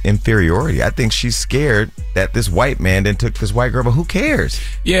place of inferiority. I think she's scared that this white man then took this white girl, but who cares?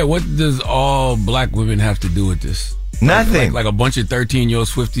 Yeah, what does all black women have to do with this? Nothing. Like a bunch of 13-year-old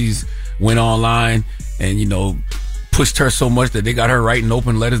Swifties went online and, you know, pushed her so much that they got her writing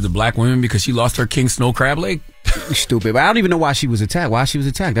open letters to black women because she lost her king snow crab leg? Stupid. But I don't even know why she was attacked.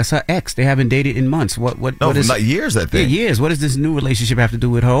 That's her ex. They haven't dated in months. What is not years, I think. Yeah, years. What does this new relationship have to do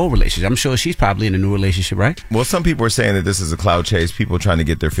with her old relationship? I'm sure she's probably in a new relationship, right? Well, some people are saying that this is a cloud chase, people trying to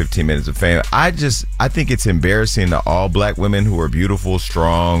get their 15 minutes of fame. I think it's embarrassing to all black women who are beautiful,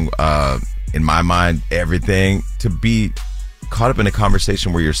 strong, in my mind, everything, to be caught up in a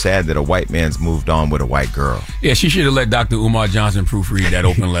conversation where you're sad that a white man's moved on with a white girl. Yeah, she should have let Dr. Umar Johnson proofread that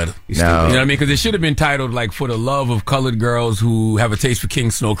open letter. No. You know what I mean? Because it should have been titled, like, for the love of colored girls who have a taste for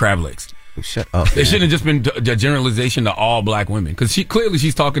king snow crab legs. Shut up. It shouldn't have just been a generalization to all black women. Because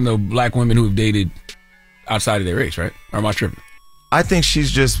she's talking to black women who have dated outside of their race, right? Or am I tripping? I think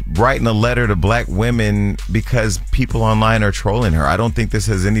she's just writing a letter to black women because people online are trolling her. I don't think this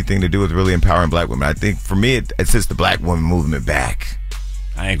has anything to do with really empowering black women. I think for me, it's just the black woman movement back.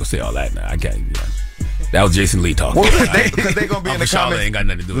 I ain't gonna say all that now. I can't. Yeah. That was Jason Lee talking. Well, because they're gonna be in the comments. Ain't got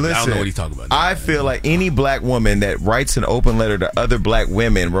nothing to do with it. I don't know what he's talking about. I feel like any black woman that writes an open letter to other black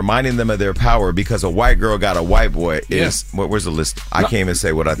women, reminding them of their power because a white girl got a white boy is. Where's the list? I can't even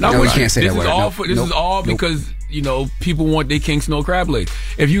say what I think. No, we can't say this that word. This is all because people want their king snow crab legs.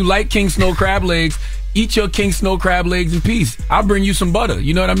 If you like king snow crab legs, eat your king snow crab legs in peace. I'll bring you some butter.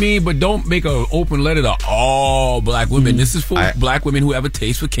 You know what I mean? But don't make an open letter to all black women. This is for black women who have a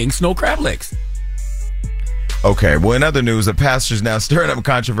taste for king snow crab legs. Okay, well, in other news, a pastor's now stirring up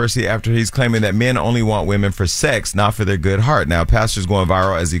controversy after he's claiming that men only want women for sex, not for their good heart. Now, a pastor's going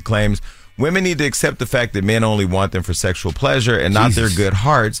viral as he claims women need to accept the fact that men only want them for sexual pleasure and not their good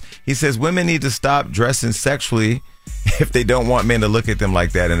hearts. He says women need to stop dressing sexually if they don't want men to look at them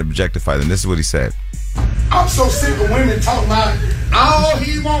like that and objectify them. This is what he said. I'm so sick of women talking about all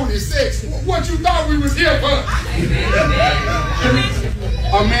he wants is sex. What you thought we was here for?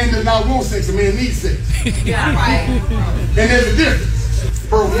 A man does not want sex, a man needs sex. And there's a difference.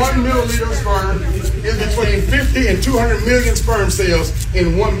 Per 1 milliliter of sperm is between 50 and 200 million sperm cells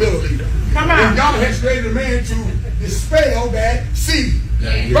in 1 milliliter. Come on. And God has created a man to dispel that seed.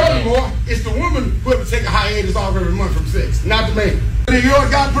 Furthermore, it's the woman who have to take a hiatus off every month from sex, not the man. And if you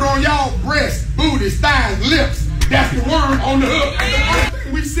got to put on y'all breasts, booties, thighs, lips, that's the worm on the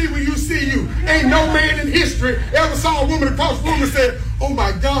hook. We see when you see you. Ain't no man in history ever saw a woman across the room and said, oh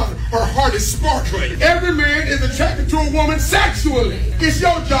my God, her heart is sparkling. Every man is attracted to a woman sexually. It's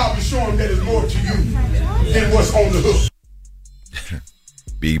your job to show him that it's more to you than what's on the hook.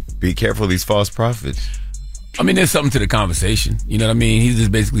 Be careful of these false prophets. I mean, there's something to the conversation. You know what I mean? He's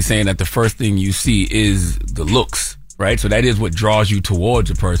just basically saying that the first thing you see is the looks, right? So that is what draws you towards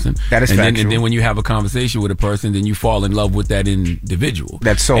a person. That is factual. And then when you have a conversation with a person, then you fall in love with that individual.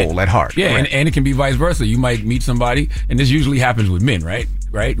 That soul, that heart. Yeah, and it can be vice versa. You might meet somebody, and this usually happens with men, right?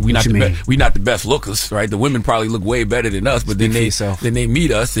 We not the best lookers, right? The women probably look way better than us, but then they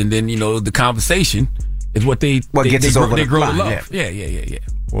meet us, and then the conversation is what gets us over the line. Love. Yeah.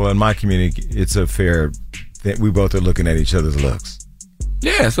 Well, in my community, it's a fair that we both are looking at each other's looks.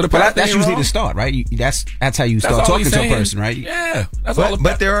 Yeah, so that's usually the start, right? That's how you start talking to a person, right? Yeah,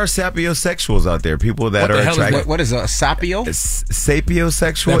 but there are sapiosexuals out there, people that are attracted. What is a sapio?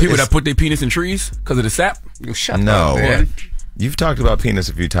 Sapiosexual. People that put their penis in trees because of the sap. Shut up, man. You've talked about penis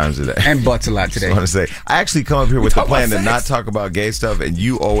a few times today. And butts a lot today. I want to say, I actually come up here with the plan to not talk about gay stuff, and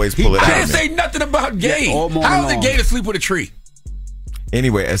you always pull it out. I didn't say nothing about gay. How is it gay to sleep with a tree?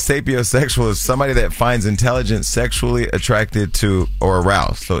 Anyway, a sapiosexual is somebody that finds intelligence sexually attracted to or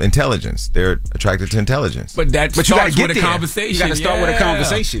aroused. So intelligence, they're attracted to intelligence. But you got to get with a conversation. You got to start with a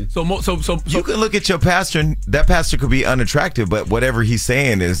conversation. So you can look at your pastor, and that pastor could be unattractive, but whatever he's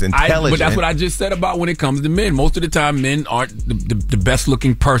saying is intelligent. But that's what I just said about when it comes to men. Most of the time, men aren't the best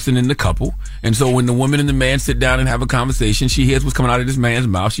looking person in the couple, and so when the woman and the man sit down and have a conversation, she hears what's coming out of this man's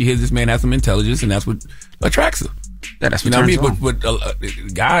mouth. She hears this man has some intelligence, and that's what attracts her. Yeah, that's what turns on. But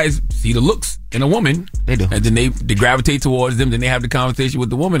guys see the looks in a woman. They do. And then they gravitate towards them. Then they have the conversation with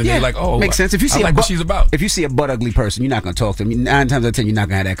the woman. And they're like, oh. Makes sense. If you see what she's about. If you see a butt ugly person, you're not going to talk to them. 9 times out of 10, you're not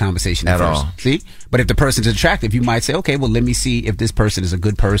going to have that conversation at first. All. See? But if the person's attractive, you might say, okay, well, let me see if this person is a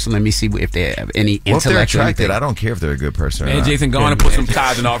good person. Let me see if they have any intellect. Well, if they're attracted, I don't care if they're a good person or not. Jason, go on and put some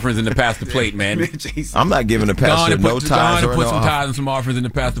tithes and offerings in the pastor plate, man. I'm not giving the pastor no tithes or put some tithes and some offerings in the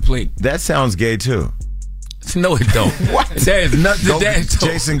pastor plate. That sounds gay, too. No, it don't. What? That is nothing.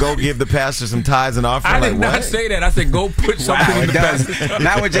 Jason, go give the pastor some tithes and offering. I did not say that. I said go put something in the pastor.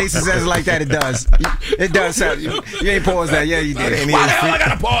 Now when Jason says it like that, it does. It does sound. You ain't paused that. Yeah, you did. Why the hell I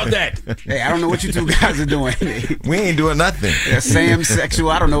gotta pause that? Hey, I don't know what you two guys are doing. We ain't doing nothing. Yeah, Sam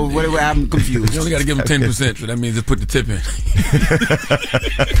sexual. I don't know. I'm confused. You only got to give him 10%, so that means to put the tip in.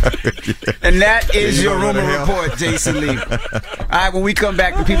 And that is your rumor report, Jason Lee. All right, when we come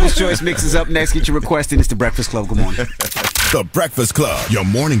back, the People's Choice Mix is up next. Get your request in. It's the Breakfast Club. Good morning. The Breakfast Club. Your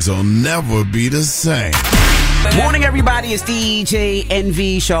mornings will never be the same. Morning, everybody. It's DJ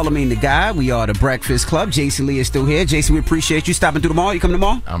NV, Charlamagne the Guy. We are the Breakfast Club. Jason Lee is still here. Jason, we appreciate you stopping through tomorrow. You coming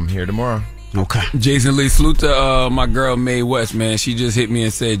tomorrow? I'm here tomorrow. Okay. Jason Lee, salute to my girl Mae West, man. She just hit me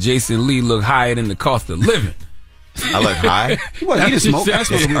and said Jason Lee look higher than the cost of living. I look high. Well, he didn't smoke.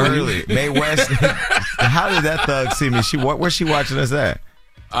 That's it's early. Mae West. How did that thug see me? Where's she watching us at?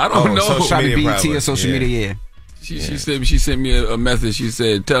 I don't know. Probably BT or social media. Yeah. She sent me a message. She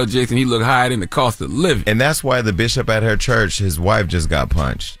said, "Tell Jason he look higher than the cost of living." And that's why the bishop at her church, his wife just got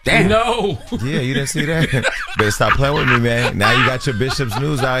punched. Damn. No. Yeah, you didn't see that? Better stop playing with me, man. Now you got your bishop's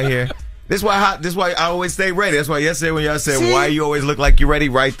news out here. This is why I always stay ready. That's why yesterday when y'all said, why you always look like you're ready,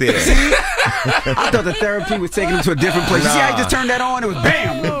 right there. I thought the therapy was taking him to a different place. You see how I just turned that on? It was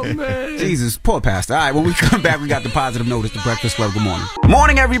bam. Oh, man. Jesus, poor pastor. All right, when we come back, we got the positive notice, the Breakfast Club. Good morning.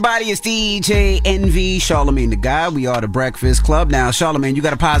 Morning, everybody. It's DJ NV, Charlamagne the Guy. We are the Breakfast Club. Now, Charlamagne, you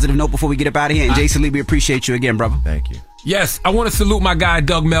got a positive note before we get up out of here? And Jason Lee, we appreciate you again, brother. Thank you. Yes, I want to salute my guy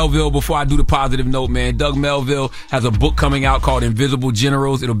Doug Melville before I do the positive note, man. Doug Melville has a book coming out called Invisible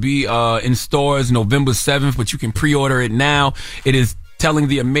Generals. It'll be in stores November 7th, but you can pre-order it now. It is telling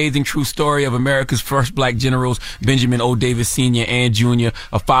the amazing true story of America's first black generals, Benjamin O. Davis Sr. and Jr.,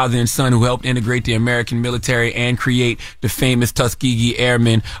 a father and son who helped integrate the American military and create the famous Tuskegee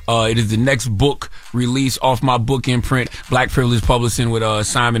Airmen. It is the next book release off my book imprint, Black Privilege Publishing with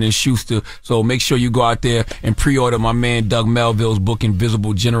Simon & Schuster. So make sure you go out there and pre-order my man Doug Melville's book,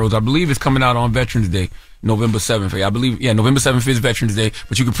 Invisible Generals. I believe it's coming out on Veterans Day. November 7th. I believe, November 7th is Veterans Day,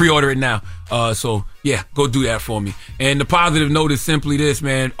 but you can pre-order it now. So go do that for me. And the positive note is simply this,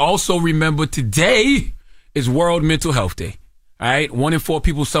 man. Also remember today is World Mental Health Day. All right. 1 in 4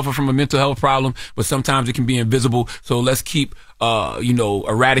 people suffer from a mental health problem, but sometimes it can be invisible. So let's keep,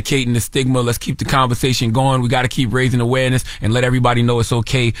 eradicating the stigma. Let's keep the conversation going. We got to keep raising awareness and let everybody know it's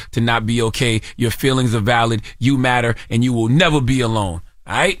okay to not be okay. Your feelings are valid. You matter, and you will never be alone.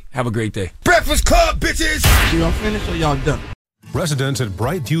 All right? Have a great day. Breakfast Club, bitches! Y'all finished or y'all done? Residents at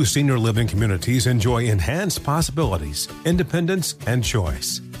Brightview Senior Living Communities enjoy enhanced possibilities, independence, and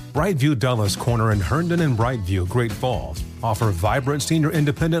choice. Brightview Dulles Corner in Herndon and Brightview, Great Falls, offer vibrant senior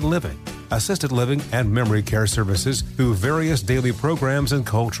independent living, assisted living, and memory care services through various daily programs and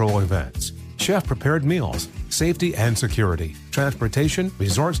cultural events. Chef-prepared meals, safety and security, transportation,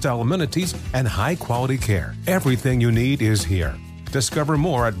 resort-style amenities, and high-quality care. Everything you need is here. Discover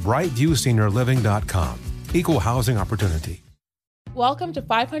more at brightviewseniorliving.com. Equal housing opportunity. Welcome to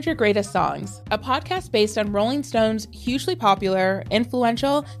 500 Greatest Songs, a podcast based on Rolling Stone's hugely popular,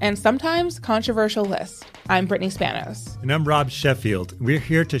 influential, and sometimes controversial list. I'm Brittany Spanos. And I'm Rob Sheffield. We're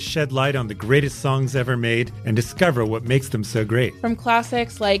here to shed light on the greatest songs ever made and discover what makes them so great. From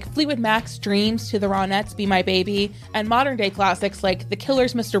classics like Fleetwood Mac's Dreams to the Ronettes' Be My Baby, and modern-day classics like The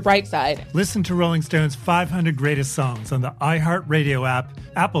Killers' Mr. Brightside. Listen to Rolling Stone's 500 Greatest Songs on the iHeartRadio app,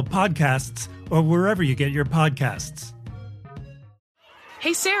 Apple Podcasts, or wherever you get your podcasts.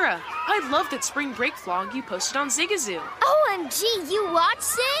 Hey Sarah, I love that spring break vlog you posted on Zigazoo. OMG, you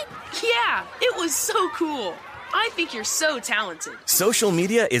watched it? Yeah, it was so cool. I think you're so talented. Social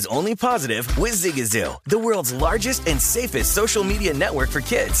media is only positive with Zigazoo, the world's largest and safest social media network for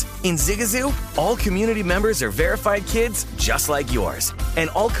kids. In Zigazoo, all community members are verified kids just like yours, and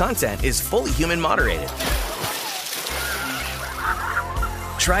all content is fully human moderated.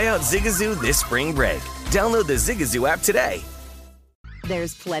 Try out Zigazoo this spring break. Download the Zigazoo app today.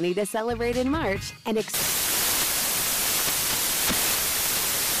 There's plenty to celebrate in March and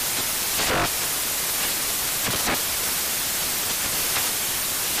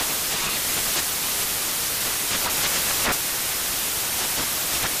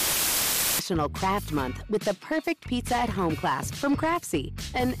National Craft Month with the perfect pizza at home class from Craftsy.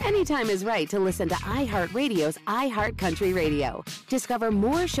 And anytime is right to listen to iHeartRadio's iHeart Country Radio. Discover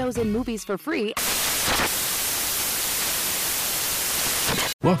more shows and movies for free.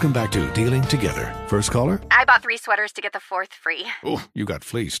 Welcome back to Dealing Together. First caller? I bought 3 sweaters to get the 4th free. Oh, you got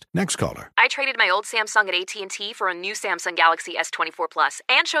fleeced. Next caller. I traded my old Samsung at AT&T for a new Samsung Galaxy S24 Plus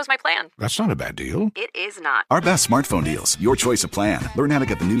and chose my plan. That's not a bad deal. It is not. Our best smartphone deals. Your choice of plan. Learn how to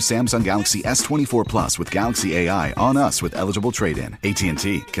get the new Samsung Galaxy S24 Plus with Galaxy AI on us with eligible trade-in.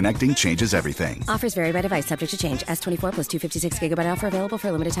 AT&T. Connecting changes everything. Offers vary by device. Subject to change. S24 plus 256 gigabyte offer available for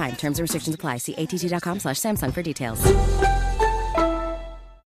a limited time. Terms and restrictions apply. See att.com/Samsung for details.